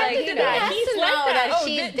confused. that? Like, He he's has to like know that. that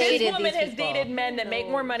she's dated this woman these has people. dated men that make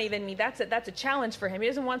more money than me. That's a challenge for him. He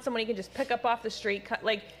doesn't want someone he can just pick up off the street.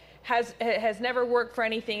 Like, has never worked for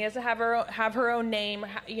anything. Doesn't have her own name.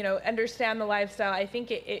 Understand the lifestyle. I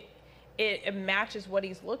think it matches what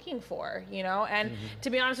he's looking for, And to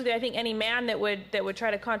be honest with you, I think any man that would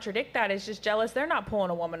try to contradict that is just jealous. They're not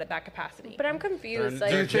pulling a woman at that capacity. But I'm confused.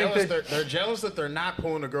 They're jealous that they're not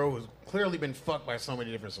pulling a girl who's clearly been fucked by so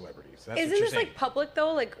many different celebrities. That's Isn't what you're this saying. like public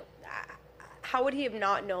though? Like, how would he have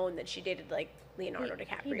not known that she dated like Leonardo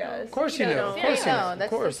DiCaprio? does. Of course you know. Of course, know. That's of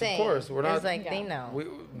course, the thing. of course. We're not. It's like they know.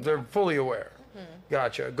 They're fully aware.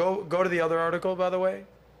 Gotcha. Go to the other article, by the way.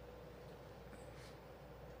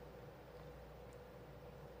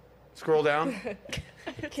 Scroll down.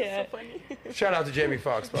 So funny. Shout out to Jamie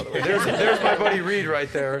Foxx, by the way. There's my buddy Reed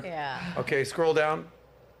right there. Yeah. Okay, scroll down.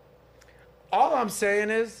 All I'm saying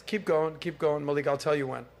is keep going. Malik, I'll tell you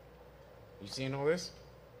when. You seeing all this?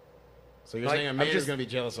 So you're Like, saying a I'm man is just- going to be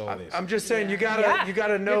jealous of all this? I'm just saying you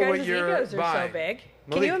gotta know Your what guys' you're egos are buying. so big.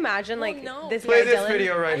 Can you imagine Well, like no, this Play guy this Dylan?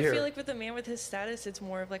 video right I here. feel like with a man with his status, it's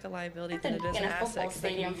more of like a liability than it is in an a asset. football 'cause they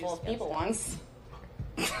can stadium use full of it. people once.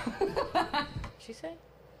 She said?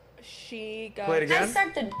 She got. Play it I again.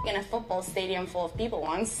 served in a football stadium full of people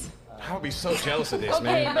once. I would be so jealous of this, Okay,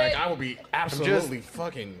 man. but- Like, I would be absolutely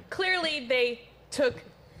fucking... Clearly, they took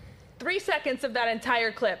 3 seconds of that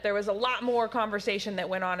entire clip. There was a lot more conversation that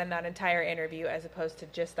went on in that entire interview as opposed to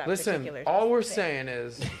just that Listen, particular all we're thing. saying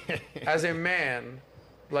is, as a man,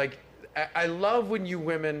 like, I love when you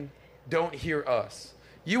women don't hear us.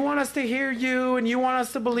 You want us to hear you, and you want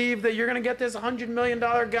us to believe that you're going to get this $100 million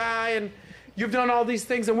guy, and you've done all these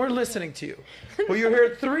things, and we're listening to you. Well, you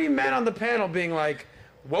hear 3 men on the panel being like,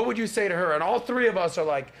 what would you say to her? And all 3 of us are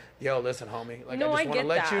like, yo, listen, homie. Like, No, I I just want to get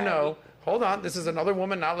let you that. know. Hold on. This is another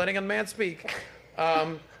woman not letting a man speak.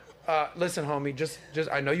 Listen, homie, just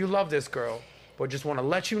I know you love this girl, but just want to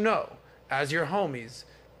let you know, as your homies,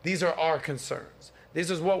 these are our concerns. This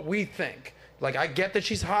is what we think. Like, I get that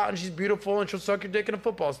she's hot and she's beautiful and she'll suck your dick in a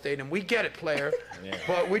football stadium. We get it, player.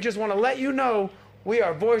 But we just want to let you know we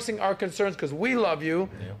are voicing our concerns because we love you,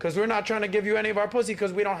 because we're not trying to give you any of our pussy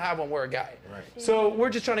because we don't have one. We're a guy. Right. So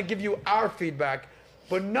we're just trying to give you our feedback.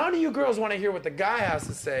 But none of you girls want to hear what the guy has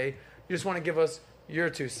to say. You just want to give us your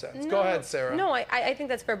 2 cents. Go ahead, Sarah. No, I think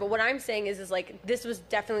that's fair. But what I'm saying is like this was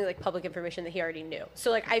definitely like public information that he already knew.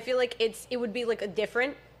 So like I feel like it would be like a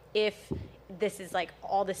different if this is like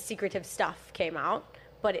all the secretive stuff came out.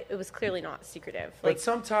 but it was clearly not secretive. But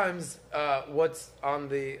sometimes what's on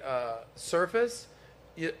the surface,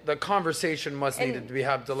 the conversation must need to be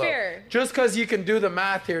had below. fair. Just because you can do the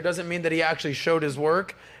math here doesn't mean that he actually showed his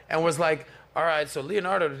work and was like, all right, so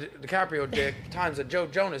Leonardo DiCaprio dick times a Joe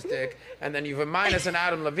Jonas dick, and then you've minus an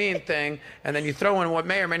Adam Levine thing, and then you throw in what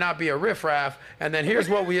may or may not be a riffraff, and then here's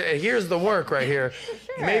the work right here.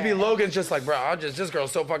 Sure. Maybe Logan's just like, bro, this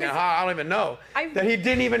girl's so fucking hot, I don't even know. That he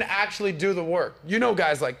didn't even actually do the work. You know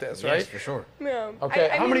guys like this, right? Yes, for sure. Yeah. Okay,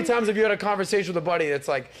 how many times have you had a conversation with a buddy that's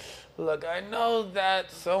like, look, I know that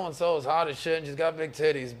so-and-so is hot as shit and she's got big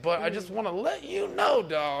titties, but I just want to let you know,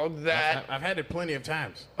 dog, that... I've had it plenty of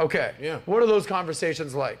times. Okay. Yeah. What are those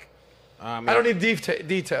conversations like? I don't need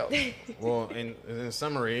details. Well, in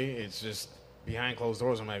summary, it's just behind closed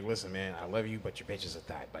doors. I'm like, listen, man, I love you, but your bitch is a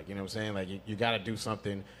thot. Like, you know what I'm saying? Like, you got to do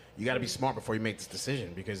something. You got to be smart before you make this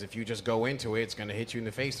decision, because if you just go into it, it's going to hit you in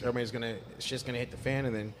the face. Shit's going to hit the fan,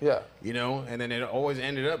 and then, you know, and then it always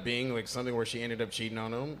ended up being like something where she ended up cheating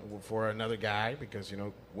on him for another guy, because, you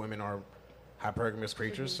know, women are hypergamous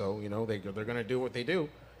creatures, so, you know, they're going to do what they do.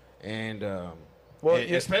 And,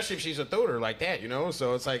 especially if she's a thoter like that, you know,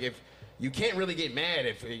 so it's like, if you can't really get mad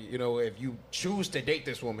if you choose to date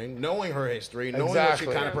this woman, knowing her history, knowing what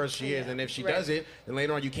kind of person she is, and if she does it, then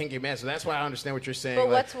later on you can't get mad. So that's why I understand what you're saying. But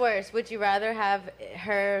what's worse? Would you rather have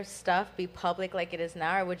her stuff be public like it is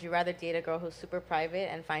now, or would you rather date a girl who's super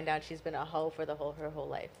private and find out she's been a hoe for her whole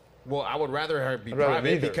life? Well, I would rather her be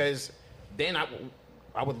private, because then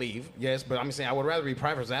I would leave, yes, but I'm saying I would rather be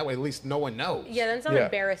private, so that way at least no one knows. Yeah, then it's not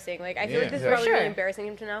embarrassing. Like, I feel like this is probably really embarrassing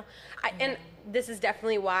him to know. And this is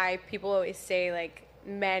definitely why people always say, like,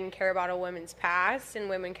 men care about a woman's past and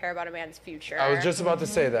women care about a man's future. I was just about to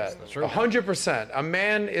say that. 100%. A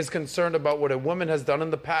man is concerned about what a woman has done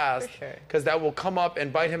in the past, because that will come up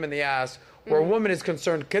and bite him in the ass, where a woman is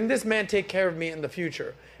concerned, can this man take care of me in the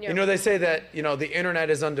future? Yeah. You know, they say that, you know, the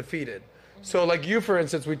internet is undefeated. So, like you, for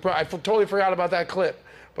instance, I totally forgot about that clip.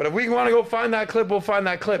 But if we want to go find that clip, we'll find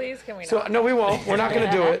that clip. Please, can we not? So, no, we won't. We're not going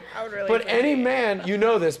to do it. I would really but any man, you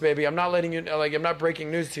know this, baby. I'm not letting you, like, I'm not breaking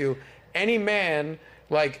news to you. Any man,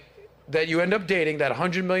 like, that you end up dating, that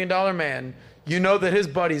 $100 million man, you know that his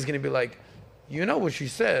buddy's going to be like, you know what she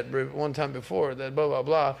said one time before, that blah, blah,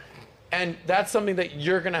 blah. And that's something that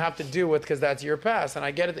you're going to have to deal with, because that's your past. And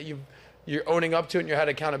I get it that you're owning up to it and you had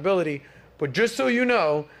accountability. But just so you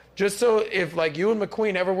know, just so if, like, you and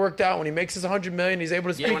McQueen ever worked out, when he makes his $100 million, he's able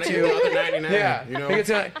to speak to you.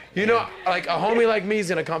 You know, like, a homie like me is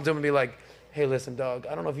gonna come to him and be like, "Hey, listen, dog.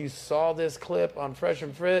 I don't know if you saw this clip on Fresh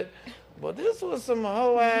and Fit, but this was some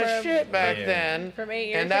hoe ass shit back then, from 8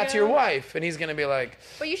 years and that's ago. your wife." And he's gonna be like,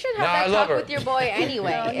 But you should have that talk with your boy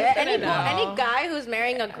anyway. Any know. guy who's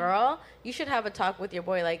marrying a girl, you should have a talk with your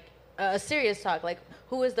boy, like a serious talk, like,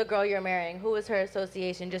 who is the girl you're marrying? Who is her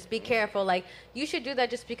association? Just be careful. Like, you should do that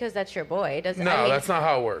just because that's your boy. It doesn't. No, that's not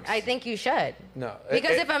how it works. I think you should. No.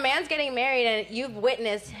 Because if a man's getting married and you've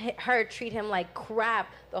witnessed her treat him like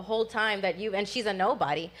crap the whole time and she's a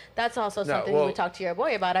nobody, that's also something you would talk to your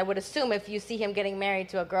boy about. I would assume if you see him getting married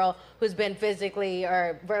to a girl who's been physically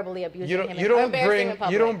or verbally abusing him, you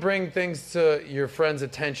don't bring things to your friend's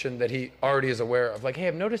attention that he already is aware of. Like, hey,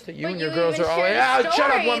 I've noticed that you and your girls are always,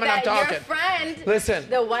 shut up, woman, I'm talking. Your friend, listen,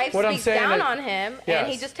 the wife what speaks down on him, and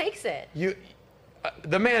he just takes it.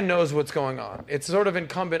 The man knows what's going on. It's sort of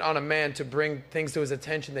incumbent on a man to bring things to his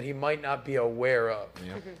attention that he might not be aware of.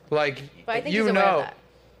 Like, but I think you he's know. aware of that.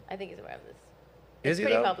 I think he's aware of this. Is he,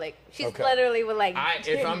 pretty though? public. She's literally with, like...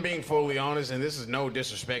 If I'm being fully honest, and this is no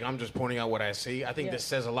disrespect, I'm just pointing out what I see, I think this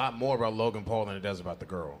says a lot more about Logan Paul than it does about the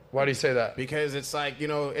girl. Why do you say that? Because it's like, you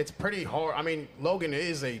know, it's pretty hard. I mean, Logan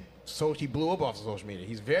is he blew up off of social media.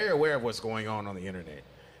 He's very aware of what's going on the internet.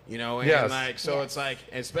 You know, and it's like,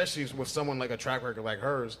 especially with someone like a track record like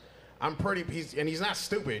hers, he's not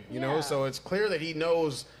stupid, you know, so it's clear that he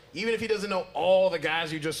knows, even if he doesn't know all the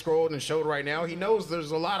guys you just scrolled and showed right now, he knows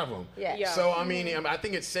there's a lot of them. So, I mean, I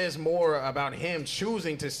think it says more about him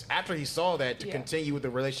choosing to, after he saw that, to continue with the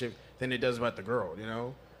relationship than it does about the girl, you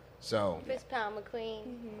know? So. Fist pound McQueen.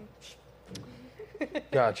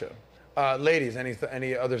 Gotcha. Ladies,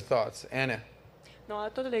 any other thoughts? Anna? No, I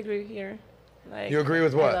totally agree here. Like, you agree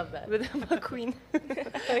with what? I love that. With McQueen.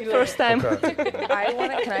 First time. Okay. Can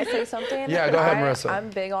I say something? Yeah, go ahead, Marissa.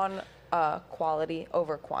 I'm big on quality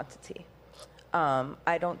over quantity. I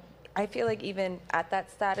feel like even at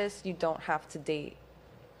that status, you don't have to date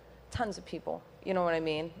tons of people. You know what I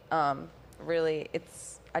mean? Really,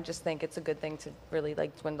 I just think it's a good thing to really,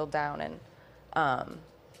 like, dwindle down and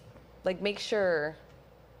like, make sure,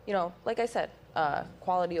 you know, like I said,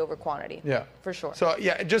 quality over quantity. Yeah, for sure. So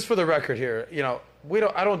yeah, just for the record here, you know,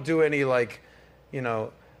 I don't do any, like,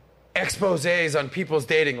 exposés on people's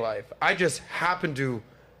dating life. I just happen to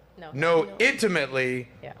know intimately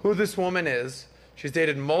who this woman is. She's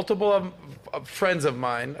dated multiple of friends of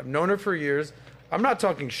mine. I've known her for years. I'm not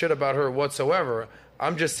talking shit about her whatsoever.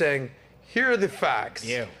 I'm just saying, here are the facts.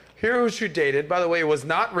 Yeah. Here who she dated. By the way, it was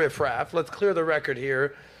not riffraff. Let's clear the record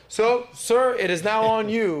here. So, sir, it is now on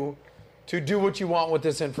you to do what you want with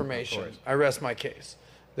this information. I rest my case.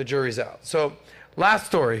 The jury's out. So, last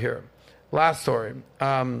story here. Last story.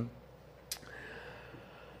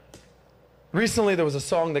 Recently, there was a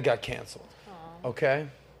song that got canceled. Okay?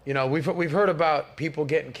 We've heard about people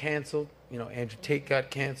getting canceled. Andrew Tate got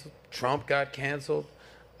canceled. Trump got canceled.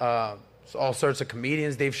 All sorts of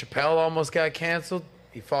comedians. Dave Chappelle almost got canceled.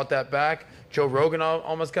 He fought that back. Joe Rogan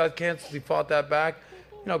almost got canceled. He fought that back.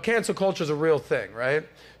 Cancel culture is a real thing, right?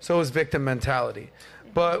 So is victim mentality.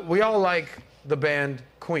 But we all like the band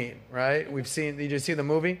Queen, right? Did you see the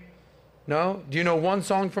movie? No? Do you know one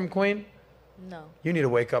song from Queen? No. You need to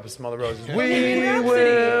wake up and smell the roses. We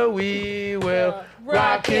will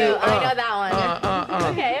rock you. I know that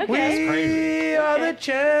one. Okay. We are the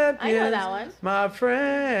champions. I know that one. My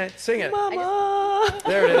friend. Sing it. Mama.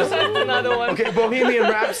 There it is. Another one. Okay, Bohemian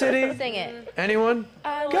Rhapsody. Sing it. Anyone?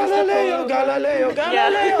 Galileo.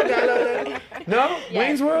 No? Yes.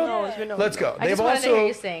 Wayne's World? No. Let's go. I just wanted to hear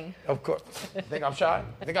you sing. Of course. Think I'm shy?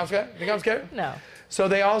 Think I'm scared? No. So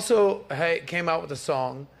they also came out with a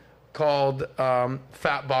song called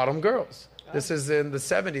Fat Bottom Girls. This is in the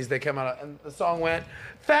 70s. They came out, and the song went,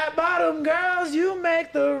 Fat Bottom Girls, you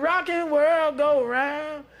make the rockin' world go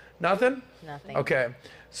round. Nothing? Nothing. Okay.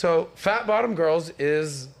 So Fat Bottom Girls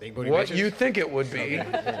is Big booty what bitches? you think it would be.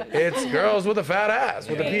 It's girls with a fat ass,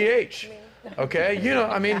 with a PH. Okay?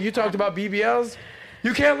 You talked about BBLs.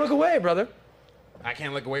 You can't look away, brother. I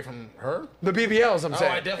can't look away from her? The BBLs, I'm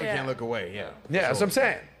saying. Oh, I definitely can't look away, yeah. Yeah, that's what I'm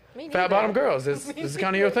saying. Fat Bottom Girls. This is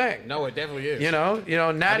kind of your thing. No, it definitely is.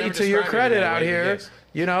 Natty to your credit out here.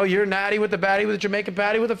 You're natty with the baddie with a Jamaican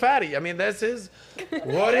patty with a fatty. This is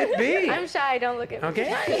what it be. I'm shy. Don't look at me.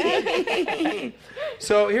 Okay.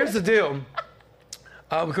 So here's the deal.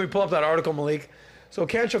 Can we pull up that article, Malik? So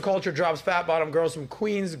cancel culture drops Fat Bottom Girls from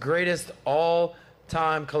Queen's greatest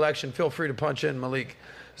all-time collection. Feel free to punch in, Malik.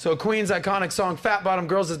 So Queen's iconic song Fat Bottom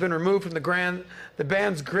Girls has been removed from the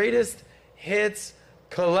band's greatest hits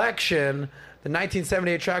collection. The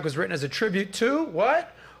 1978 track was written as a tribute to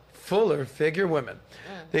what? Fuller figure women.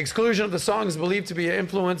 The exclusion of the song is believed to be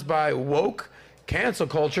influenced by woke cancel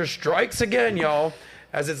culture. Strikes again, y'all,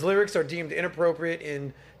 as its lyrics are deemed inappropriate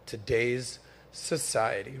in today's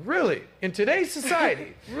society. Really? In today's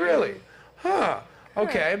society? Really? Huh.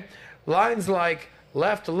 Okay. Lines like,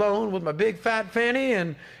 left alone with my big fat fanny,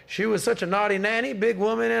 and she was such a naughty nanny, big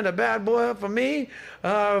woman and a bad boy for me.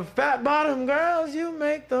 Fat bottom girls, you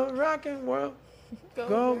make the rockin' world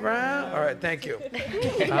go round. All right, thank you.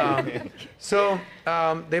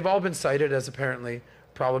 They've all been cited as apparently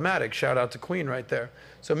problematic. Shout out to Queen right there.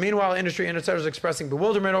 So meanwhile, industry insiders expressing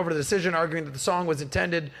bewilderment over the decision, arguing that the song was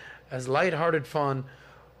intended as lighthearted fun.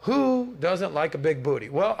 Who doesn't like a big booty?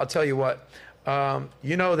 Well, I'll tell you what.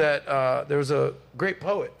 You know that there was a great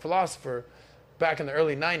poet, philosopher, back in the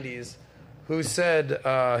early 90s who said,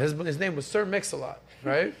 his name was Sir Mix-a-Lot,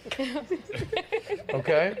 right?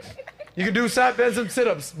 Okay? You can do side bends and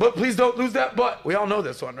sit-ups, but please don't lose that butt. We all know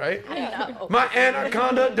this one, right? I know. My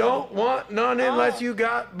anaconda don't want none unless you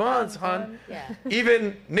got buns, hun. Yeah.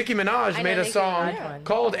 Even Nicki Minaj made a song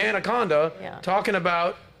called Anaconda talking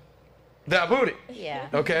about that booty. Yeah.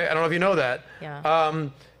 Okay? I don't know if you know that. Yeah.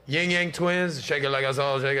 Yin Yang Twins, shake it like a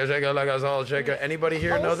soul, shake it like a soul, shake it. Anybody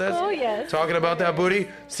here know this? Oh, yes. Talking about that booty.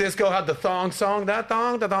 Cisco had the thong song, that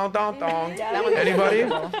thong, the thong, thong, thong. That one's Anybody?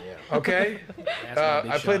 cool. Okay.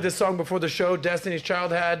 I played this song before the show. Destiny's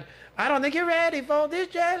Child had, I don't think you're ready for this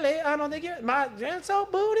jelly. I don't think you're, my it's so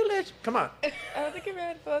bootylicious. Come on. I don't think you're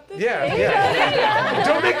ready for this. Yeah.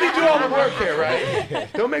 Don't make me do all the work here,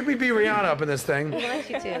 right? Don't make me be Rihanna up in this thing. I want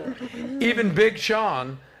you to. Even Big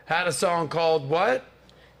Sean had a song called what?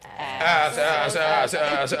 Ass.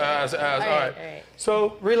 All right.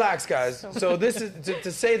 So relax, guys. So this is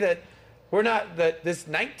to say that this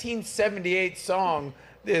 1978 song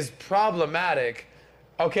is problematic.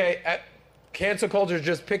 Okay, cancel culture is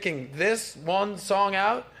just picking this one song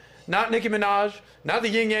out. Not Nicki Minaj, not the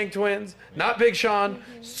Yin Yang Twins, not Big Sean.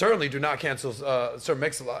 Certainly do not cancel Sir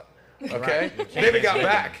Mix-a-Lot. Okay, Baby got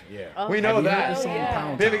back. Yeah. We know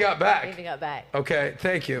that. Baby got back. Baby got back. Okay,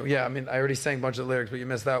 thank you. Yeah, I already sang a bunch of lyrics, but you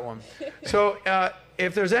missed that one. So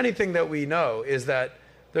if there's anything that we know is that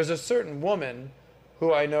there's a certain woman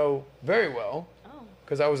who I know very well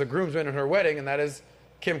because I was a groomsman at her wedding, and that is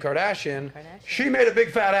Kim Kardashian. She made a big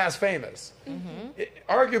fat ass famous.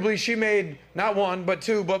 arguably she made not one, but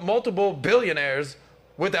two, but multiple billionaires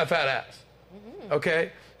with that fat ass.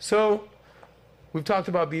 Okay? So we've talked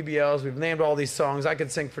about BBLs. We've named all these songs. I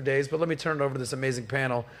could sing for days, but let me turn it over to this amazing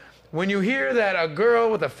panel. When you hear that a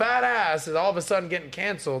girl with a fat ass is all of a sudden getting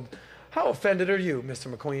canceled, how offended are you,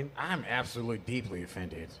 Mr. McQueen? I'm absolutely deeply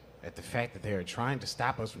offended at the fact that they are trying to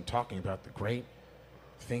stop us from talking about the great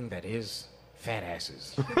thing that is fat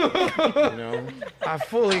asses. You know? I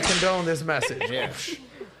fully condone this message. Yeah.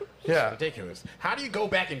 Yeah. It's ridiculous. How do you go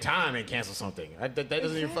back in time and cancel something? That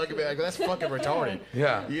doesn't even fucking be like, that's fucking retarded.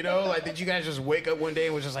 Yeah. You know, like, did you guys just wake up one day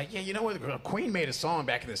and was just like, yeah, you know what? Queen made a song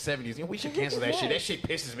back in the 70s. You know, we should cancel that shit. That shit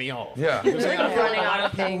pisses me off. Yeah. You know what I'm saying? I feel like a Running lot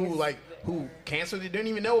out of of people things. who canceled it didn't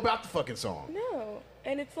even know about the fucking song. No,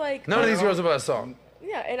 and it's like None of these girls about a song.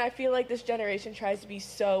 Yeah, and I feel like this generation tries to be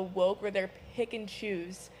so woke where they're pick and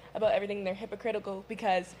choose about everything. They're hypocritical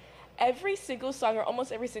because every single song or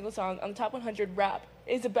almost every single song on the top 100 rap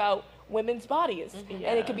is about women's bodies. And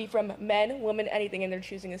it could be from men, women, anything, and they're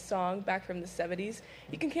choosing a song back from the 70s.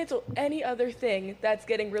 You can cancel any other thing that's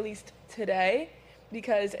getting released today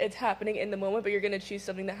because it's happening in the moment, but you're going to choose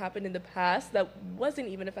something that happened in the past that wasn't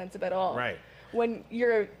even offensive at all. Right. When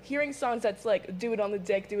you're hearing songs that's like, do it on the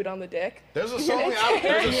dick, do it on the dick. There's a song out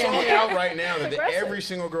right now that Aggressive. every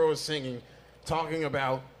single girl is singing, talking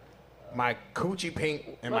about my coochie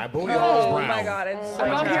pink and my booty Oh holes brown. my God, it's so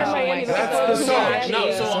I'm out here in trash. Miami. That's the song.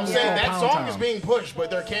 No, so I'm saying that Pound song is Town. being pushed,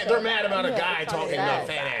 but they're mad about a guy talking about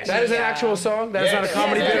fat ass. That is an actual song? That's not a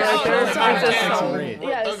comedy bit right there?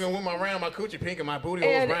 We're thugging with my round, my coochie pink, and my booty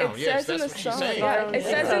holes And brown. it Yes, says in that's the what she's song. saying. Yeah, it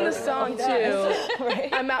says in the song too.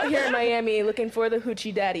 I'm out here in Miami looking for the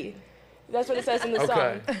hoochie daddy. That's what it says in the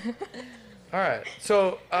Okay. song. All right.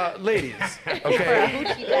 So, ladies, okay,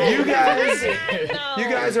 you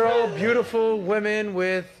guys are all beautiful women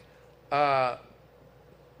with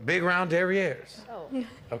big round derrieres.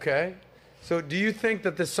 Okay. So, do you think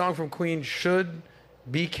that this song from Queen should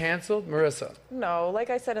be canceled, Marissa? No, like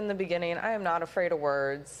I said in the beginning, I am not afraid of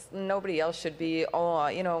words. Nobody else should be. Oh,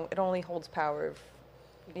 you know, it only holds power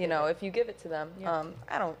if you give it to them.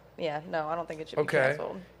 I don't think it should be Okay.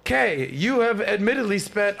 canceled. Kay, you have admittedly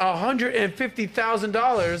spent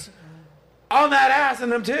 $150,000 on that ass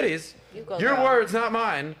and them titties. You go, Your girl. words, not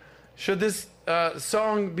mine. Should this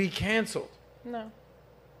song be canceled? No.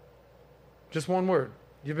 Just one word.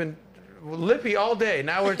 You've been lippy all day.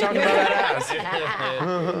 Now we're talking about that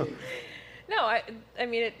ass. No, I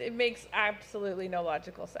mean, it makes absolutely no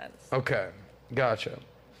logical sense. Okay, gotcha.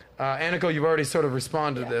 Aniko, you've already sort of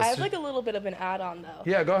responded to this. I have like a little bit of an add-on though.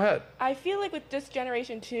 Yeah, go ahead. I feel like with this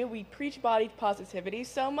generation too, we preach body positivity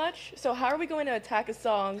so much. So how are we going to attack a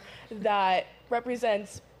song that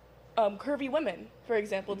represents curvy women, for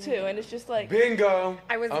example, too? And it's just like Bingo.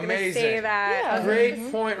 I was going to Amazing. say that. Yeah.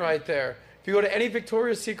 Great point right there. If you go to any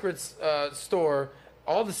Victoria's Secret store,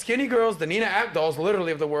 all the skinny girls, the Nina Abdals,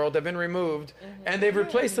 literally of the world, have been removed, and they've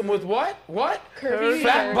replaced them with what? Curvy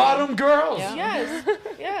Fat bottom girls. Yes,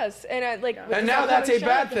 yes, and And now that's a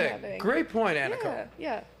bad thing. Great point, Annika.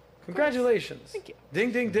 Yeah. Congratulations. Thank you.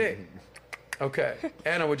 Ding, ding, ding. Okay.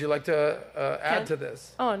 Anna, would you like to add to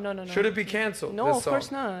this? Oh, no. Should it be canceled? No, this of song?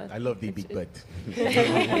 course not. I love the big butt.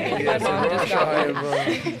 Yes, in Russia, I am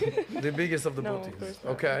the biggest of the No, booties. of course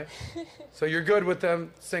not. Okay. So you're good with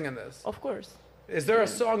them singing this? Of course. Is there a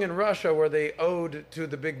song in Russia where they ode to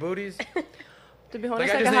the big booties? To be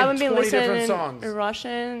honest, I like, just I haven't named been 20 different listening songs. to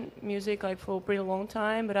Russian music like for a pretty long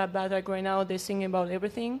time, but I bet like right now they're singing about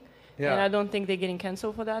everything, Yeah. and I don't think they're getting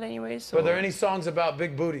canceled for that anyway. So Are there any songs about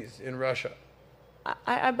big booties in Russia?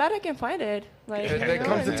 I bet I can find it. Like That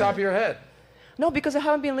comes to the top of your head. No, because I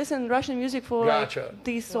haven't been listening to Russian music for Gotcha. like,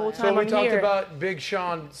 this whole So time we I'm talked here. about Big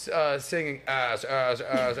Sean singing ass, ass,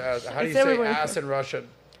 ass, ass. How do you It's say everywhere. ass in Russian?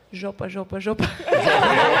 Жопа, жопа, жопа.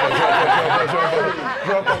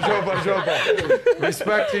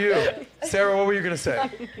 Respect to you. Sarah, what were you going to say?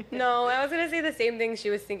 No, I was gonna say the same thing she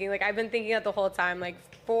was thinking. Like I've been thinking that the whole time. Like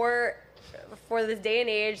for this day and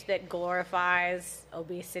age that glorifies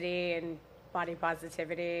obesity and body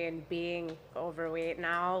positivity and being overweight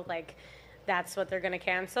now, like that's what they're gonna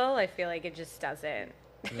cancel. I feel like it just doesn't.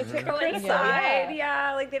 It's like coincide.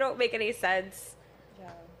 Yeah, like they don't make any sense.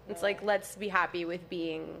 It's like let's be happy with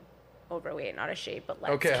being overweight, not a shape, but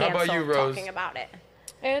let's Okay, how cancel about you, Rose? talking about it.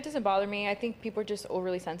 And it doesn't bother me. I think people are just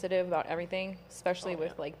overly sensitive about everything, especially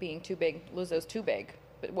with like being too big. Lizzo's too big.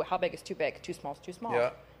 But how big is too big? Too small is too small. Yeah.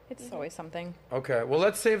 It's always something. Okay, well,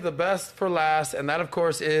 let's save the best for last, and that, of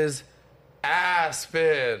course, is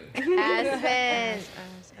Aspen. Aspen.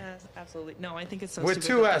 Absolutely. No, I think it's so With stupid.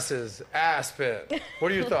 two S's, Aspen.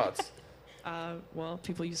 What are your thoughts? Well,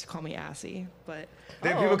 people used to call me Assy, but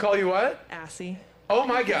People call you what? Assy. Oh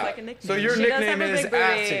my It's God. like a nickname. So your She does nickname have a is big booty.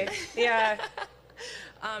 Assy. Yeah.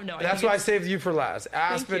 No, I That's think why I it's- saved you for last.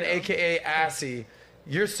 Aspen, you. aka Assy.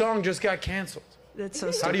 Your song just got canceled. That's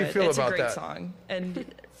so stupid. How do you feel it's about a great that? song, and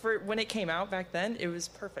for when it came out back then, it was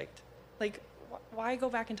perfect. Like, why go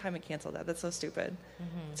back in time and cancel that? That's so stupid.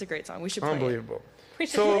 It's a great song. We should play Unbelievable. it.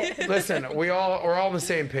 So listen, we're all on the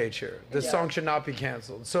same page here. This song should not be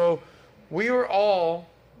canceled. So we were all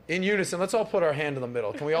in unison. Let's all put our hand in the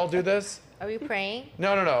middle. Can we all do this? Are we praying?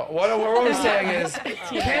 No. What we're saying is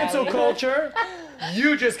cancel culture.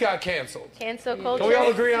 You just got canceled. Cancel culture. Can we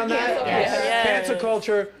all agree on that? Yes. Cancel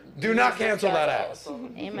culture. Do not cancel that ass.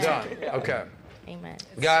 Amen. Done. Okay. Amen.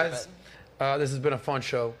 Guys, this has been a fun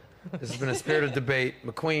show. This has been a spirited debate.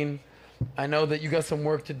 McQueen, I know that you got some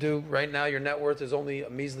work to do. Right now, your net worth is only a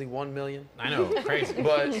measly $1 million. I know, crazy.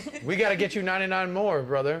 But we got to get you 99 more,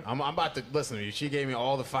 brother. I'm about to listen to you. She gave me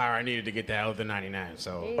all the fire I needed to get that other 99.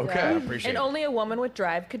 So Okay. I appreciate And it. only a woman with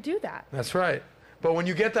drive could do that. That's right. But when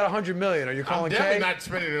you get that 100 million, are you I'm calling definitely Kay? not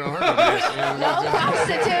spending it on her.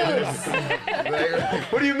 Prostitutes.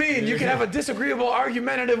 What do you mean? You can have a disagreeable,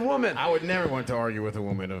 argumentative woman. I would never want to argue with a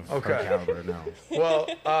woman of her caliber. No. Well,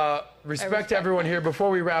 respect to everyone here. Before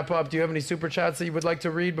we wrap up, do you have any super chats that you would like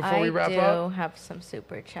to read before we wrap I up? do have some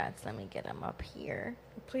super chats. Let me get them up here.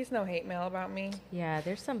 Please no hate mail about me. Yeah,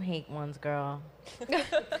 there's some hate ones, girl.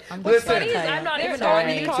 I'm Listen. gonna tell you. I'm not even It's on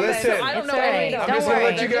alright. the comments, Listen. so I don't It's know alright. any of I'm them. just gonna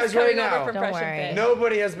let you I'm guys just right coming over now. from Don't Fresh and worry. Fit.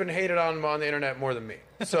 Nobody has been hated on the internet more than me.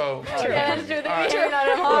 So. Yeah, that's true. They're All hating on right.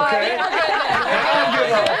 him hard. Okay.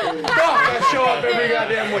 I don't give a fuck. I show up every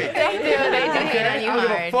goddamn week. They do. They do hate on I you don't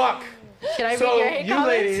give a hard. fuck. Should I read So your hate you comments?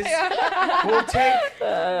 ladies will take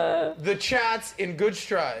the chats in good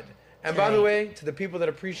stride. And by the way, to the people that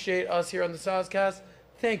appreciate us here on the SOSCAST,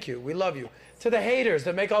 thank you. We love you. To the haters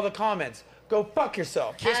that make all the comments, go fuck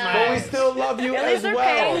yourself. Kiss my But we ass. still love you At as least they're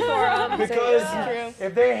paying for well. 'em, so Because yeah.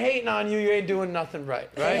 if they're hating on you, you ain't doing nothing right.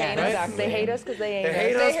 Right? Yeah, Right? exactly. They hate us because they ain't They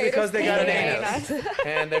hate us because they got an They hate anus.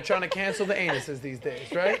 And they're trying to cancel the anuses these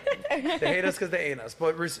days, right? They hate us because they ain't us.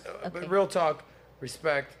 But real talk,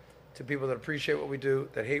 respect to people that appreciate what we do,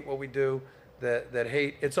 that hate what we do, that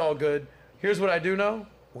hate. It's all good. Here's what I do know.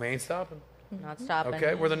 We ain't stopping. Not stopping.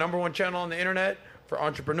 Okay? We're the #1 channel on the internet for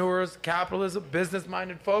entrepreneurs, capitalism,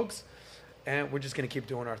 business-minded folks. And we're just going to keep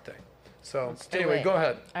doing our thing. So Do anyway, it. go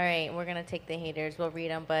ahead. All right, we're gonna take the haters. We'll read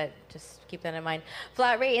them, but just keep that in mind.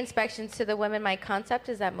 Flat rate inspections to the women. My concept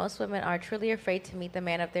is that most women are truly afraid to meet the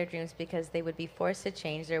man of their dreams because they would be forced to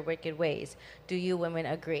change their wicked ways. Do you women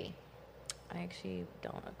agree? I actually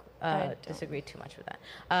don't disagree too much with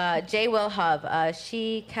that. J. Will Hub.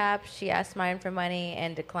 She asked Myron for money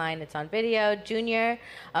and declined. It's on video. Junior.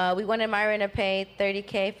 We wanted Myron to pay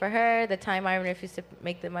 $30K for her. The time Myron refused to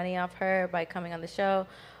make the money off her by coming on the show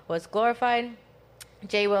was glorified.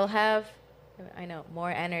 Jay will have, I know,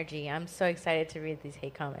 more energy. I'm so excited to read these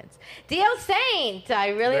hate comments. DL Saint, I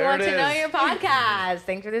really There want it to know is. your podcast.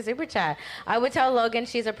 Thanks for the super chat. I would tell Logan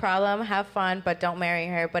she's a problem. Have fun, but don't marry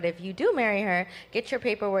her. But if you do marry her, get your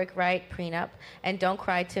paperwork right, prenup, and don't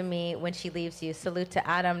cry to me when she leaves you. Salute to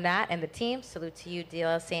Adam, Nat, and the team. Salute to you,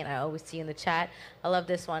 DL Saint. I always see you in the chat. I love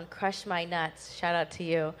this one. Crush my nuts. Shout out to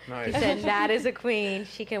you. Nice. He said, Nat is a queen.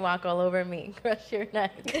 She can walk all over me. Crush your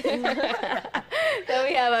nuts. Then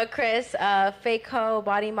we have a Chris, fake hoe,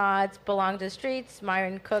 body mods, belong to streets,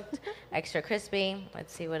 Myron cooked, extra crispy.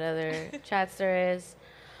 Let's see what other chats there is.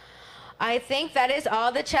 I think that is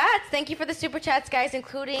all the chats. Thank you for the super chats, guys,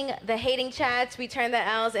 including the hating chats. We turn the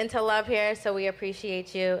L's into love here, so we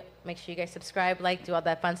appreciate you. Make sure you guys subscribe, like, do all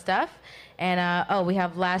that fun stuff. And, we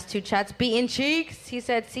have last two chats. Beaten Cheeks. He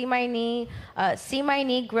said, see my knee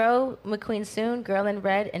grow. McQueen soon. Girl in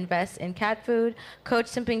red, invest in cat food. Coach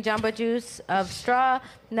simping Jamba Juice of straw.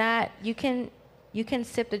 Nat, you can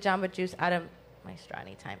sip the Jamba Juice out of my straw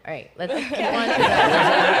anytime. All right, let's move on to the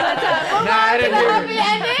happy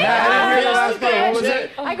ending. Last part. What was it?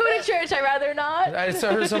 I go to church. I'd rather not. I just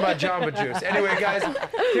heard something about Jamba Juice. Anyway, guys,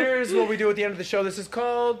 here's what we do at the end of the show. This is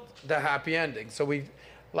called the happy ending. So we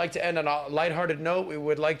like to end on a lighthearted note. We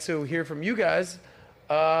would like to hear from you guys.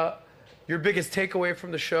 Your biggest takeaway from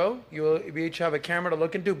the show. We each have a camera to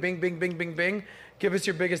look into. Bing, bing, bing, bing, bing. Give us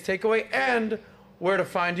your biggest takeaway and where to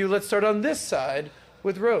find you. Let's start on this side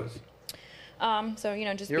with Rose. So,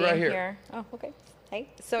 just You're being right here. here. Oh, okay. Hey.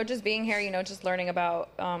 So just being here, just learning about,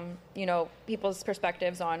 people's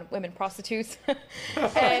perspectives on women prostitutes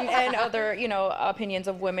and other, opinions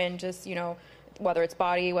of women, just, whether it's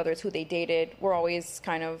body, whether it's who they dated, we're always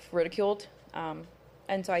kind of ridiculed. And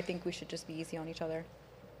so I think we should just be easy on each other.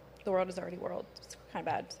 The world is already world. It's kind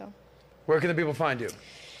of bad, so. Where can the people find you?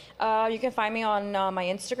 You can find me on my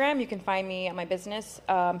Instagram. You can find me at my business,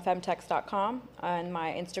 femtex.com. And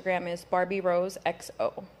my Instagram is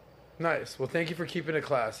BarbieRoseXO. Nice. Well, thank you for keeping it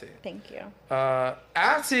classy. Thank you.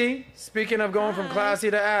 Assy, speaking of going from classy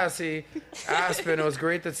to assy, Aspen, it was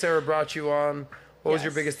great that Sarah brought you on. What was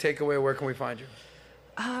your biggest takeaway? Where can we find you?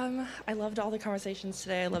 I loved all the conversations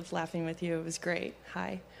today. I loved laughing with you. It was great.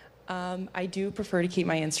 Hi. I do prefer to keep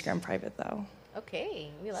my Instagram private, though. Okay,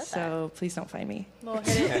 we love that. So please don't find me.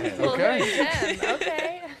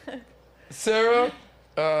 Okay. Sarah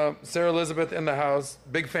Elizabeth in the house,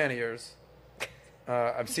 big fan of yours.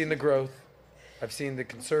 I've seen the growth. I've seen the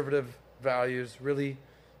conservative values really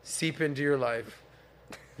seep into your life.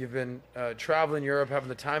 You've been traveling Europe, having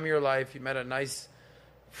the time of your life. You met a nice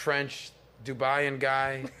French Dubaian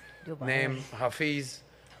guy named Hafiz.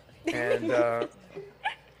 And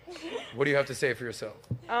what do you have to say for yourself?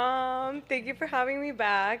 Thank you for having me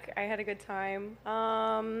back. I had a good time.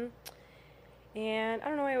 And I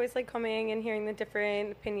don't know, I always like coming and hearing the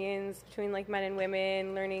different opinions between like men and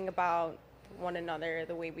women, learning about one another,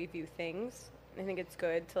 the way we view things. I think it's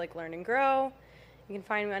good to like learn and grow. You can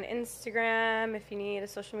find me on Instagram if you need a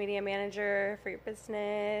social media manager for your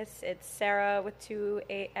business. It's Sarah with two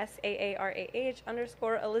SAARAH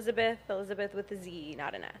 _ Elizabeth with a Z,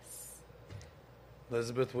 not an S.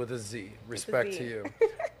 Elizabeth with a Z. Respect to you.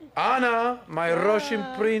 Anna, my Russian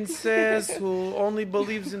princess who only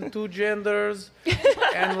believes in 2 genders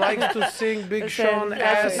and likes to sing Big Sean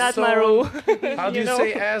ass not song. my rule. How do you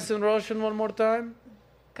say ass in Russian one more time?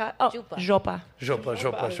 Jopa. Jopa.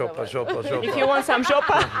 If you want some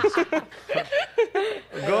jopa.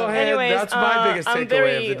 Go ahead. Anyways, that's my biggest I'm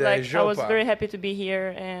takeaway of the day. I was Jopa. very happy to be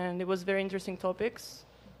here, and it was very interesting topics.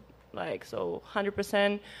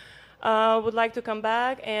 100%. Would like to come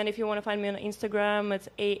back, and if you want to find me on Instagram, it's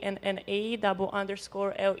ANNA_LEV.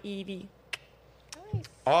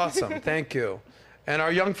 Awesome. Thank you. And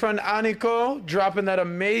our young friend Aniko dropping that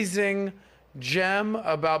amazing gem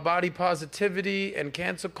about body positivity and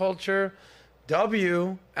cancel culture.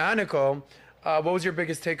 Aniko, what was your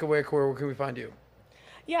biggest takeaway? Where can we find you?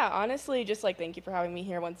 Yeah, honestly, just like thank you for having me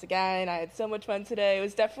here once again. I had so much fun today. It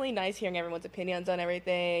was definitely nice hearing everyone's opinions on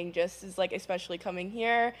everything. Just as like especially coming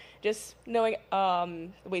here, just knowing the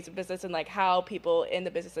ways of business and like how people in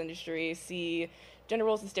the business industry see gender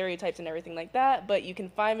roles and stereotypes and everything like that. But you can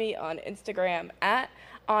find me on Instagram at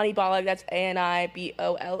Ani Bollock. That's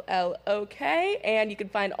ANIBOLLOK. And you can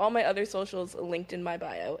find all my other socials linked in my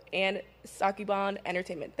bio. And Sakuban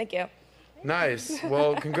Entertainment. Thank you. Nice.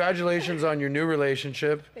 Well, congratulations on your new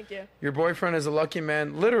relationship. Thank you. Your boyfriend is a lucky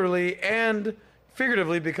man, literally and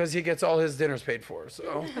figuratively, because he gets all his dinners paid for.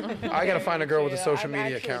 So I got to find a girl with a social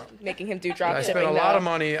media account. Making him do drop I shipping. spent a lot of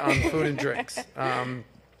money on food and drinks.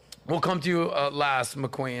 We'll come to you last,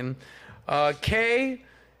 McQueen. Kay,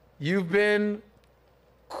 you've been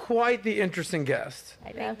quite the interesting guest.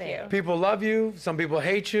 Thank you. People love you. Some people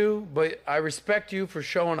hate you, but I respect you for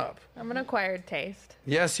showing up. I'm an acquired taste.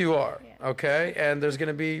 Yes, you are. Okay. And there's going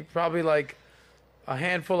to be probably like a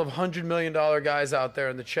handful of $100 million guys out there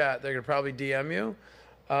in the chat. They're going to probably DM you.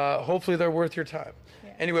 Hopefully they're worth your time.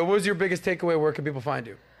 Yeah. Anyway, what was your biggest takeaway? Where can people find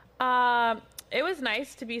you? It was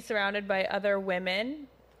nice to be surrounded by other women.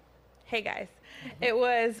 Hey, guys. It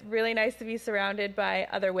was really nice to be surrounded by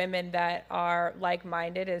other women that are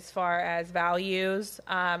like-minded as far as values.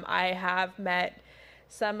 I have met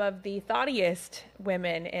some of the thoughtiest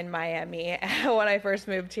women in Miami when I first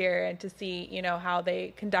moved here, and to see, you know, how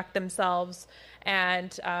they conduct themselves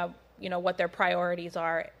and, you know, what their priorities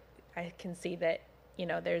are. I can see that, you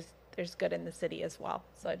know, there's good in the city as well.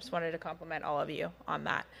 So I just wanted to compliment all of you on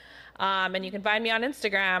that. And you can find me on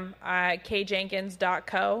Instagram,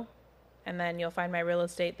 kjenkins.co. And then you'll find my real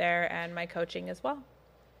estate there and my coaching as well.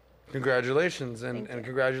 Congratulations. And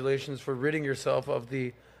congratulations for ridding yourself of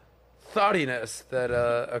the thoughtiness that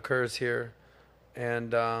occurs here.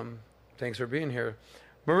 And thanks for being here.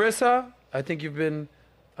 Marissa, I think you've been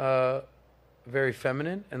very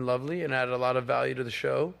feminine and lovely and added a lot of value to the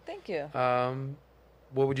show. Thank you.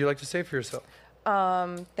 What would you like to say for yourself?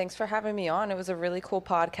 Thanks for having me on. It was a really cool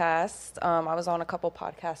podcast. I was on a couple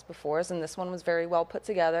podcasts before, and this one was very well put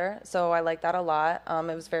together. So I like that a lot.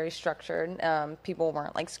 It was very structured. People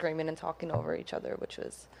weren't like screaming and talking over each other, which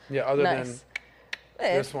was other nice. than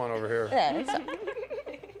this one over here. Yeah,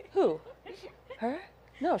 who? Her?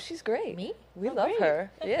 No, she's great. Me? We love her.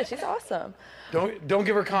 Yeah, she's awesome. Don't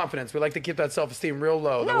give her confidence. We like to keep that self-esteem real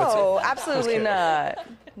low. No, absolutely not.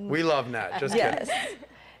 We love Nat. Just yes. kidding.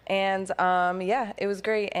 And yeah, it was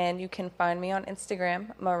great. And you can find me on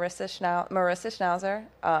Instagram, Marissa Schnauzer.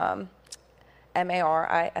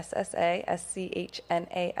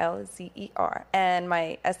 MARISSASCHNALZER. And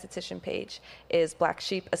my esthetician page is Black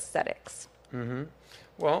Sheep Aesthetics. Mm-hmm.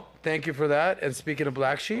 Well, thank you for that. And speaking of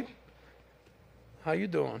Black Sheep, how you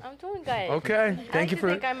doing? I'm doing good. Okay. I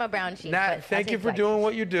think I'm a brown sheep. Nat, thank you for doing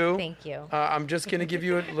what you do. Thank you. I'm just going to give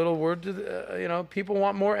you a little word to, people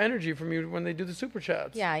want more energy from you when they do the super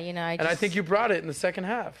chats. Yeah, I think you brought it in the second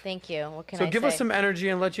half. Thank you. What can I say? say? So give us some energy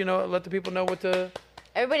and let the people know what to.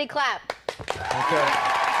 Everybody clap. Okay.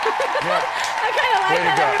 Yeah. I kind of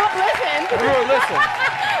like that. Everyone listen.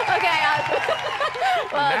 Okay.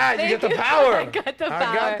 Well, Nat, you get the power. I got the power.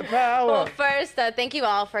 I got the power. Well, first, thank you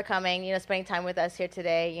all for coming, spending time with us here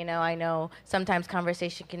today. I know sometimes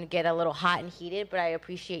conversation can get a little hot and heated, but I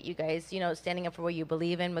appreciate you guys, standing up for what you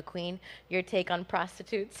believe in. McQueen, your take on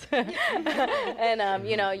prostitutes. And,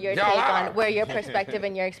 your take on where your perspective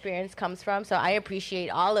and your experience comes from. So I appreciate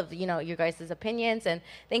all of, your guys' opinions. And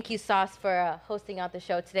thank you, Sauce, for hosting out the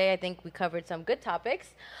show today. I think we covered some good topics.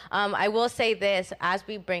 I will say this, as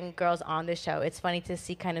we bring girls on the show, it's funny to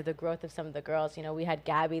see kind of the growth of some of the girls. We had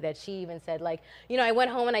Gabby that she even said, I went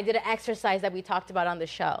home and I did an exercise that we talked about on the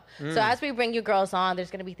show. So as we bring you girls on, there's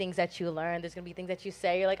going to be things that you learn. There's going to be things that you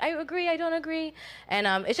say. You're like, I agree, I don't agree. And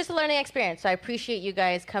it's just a learning experience. So I appreciate you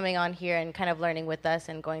guys coming on here and kind of learning with us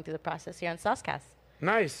and going through the process here on SOSCAST.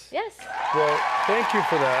 Nice. Yes. Well, thank you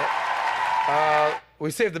for that. We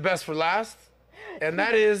saved the best for last, and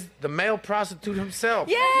that is the male prostitute himself.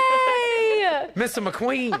 Yay! Mr.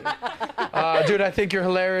 McQueen. Dude, I think you're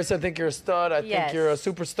hilarious. I think you're a stud. I think you're a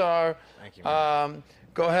superstar. Thank you, man.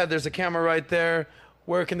 Go ahead. There's a camera right there.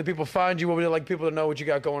 Where can the people find you? What would you like people to know what you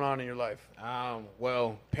got going on in your life?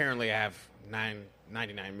 Well, apparently I have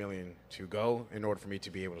 99 million to go in order for me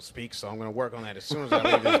to be able to speak, so I'm going to work on that as soon as I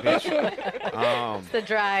leave this bitch. It's the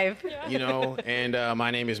drive. And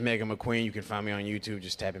my name is Megan McQueen. You can find me on YouTube.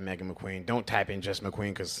 Just type in Megan McQueen. Don't type in just McQueen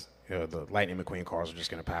because the Lightning McQueen cars are just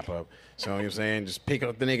going to pop up. So, you know what I'm saying? Just pick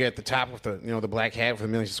up the nigga at the top with the black hat with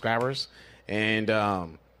 1 million subscribers. And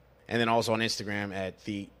then also on Instagram at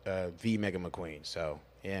the Megan McQueen. So,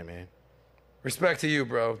 yeah, man. Respect to you,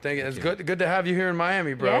 bro. Thank you. It's good to have you here in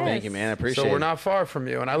Miami, bro. Yes. Thank you, man. I appreciate it. So we're not far from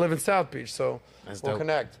you, and I live in South Beach, so we'll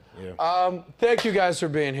connect. Yeah. Thank you guys for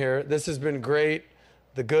being here. This has been great.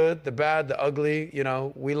 The good, the bad, the ugly,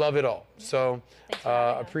 we love it all. So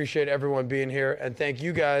appreciate everyone being here, and thank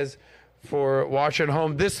you guys for watching at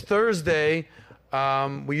home. This Thursday,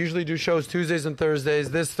 we usually do shows Tuesdays and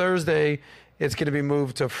Thursdays. This Thursday, it's going to be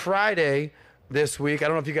moved to Friday this week. I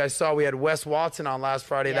don't know if you guys saw, we had Wes Watson on last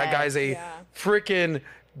Friday. That guy's a freaking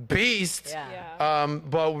beast. Yeah.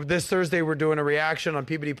 But this Thursday, we're doing a reaction on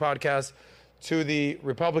PBD Podcast to the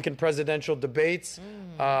Republican presidential debates.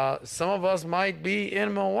 Some of us might be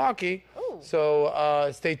in Milwaukee,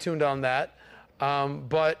 so stay tuned on that.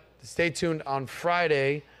 But stay tuned on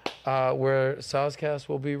Friday, where SOSCAST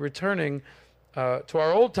will be returning to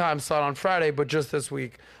our old time slot on Friday, but just this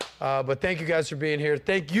week. But thank you guys for being here.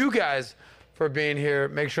 Thank you guys for being here.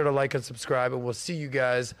 Make sure to like and subscribe, and we'll see you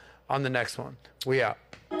guys on the next one. We out.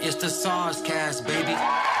 It's the SOSCAST, baby.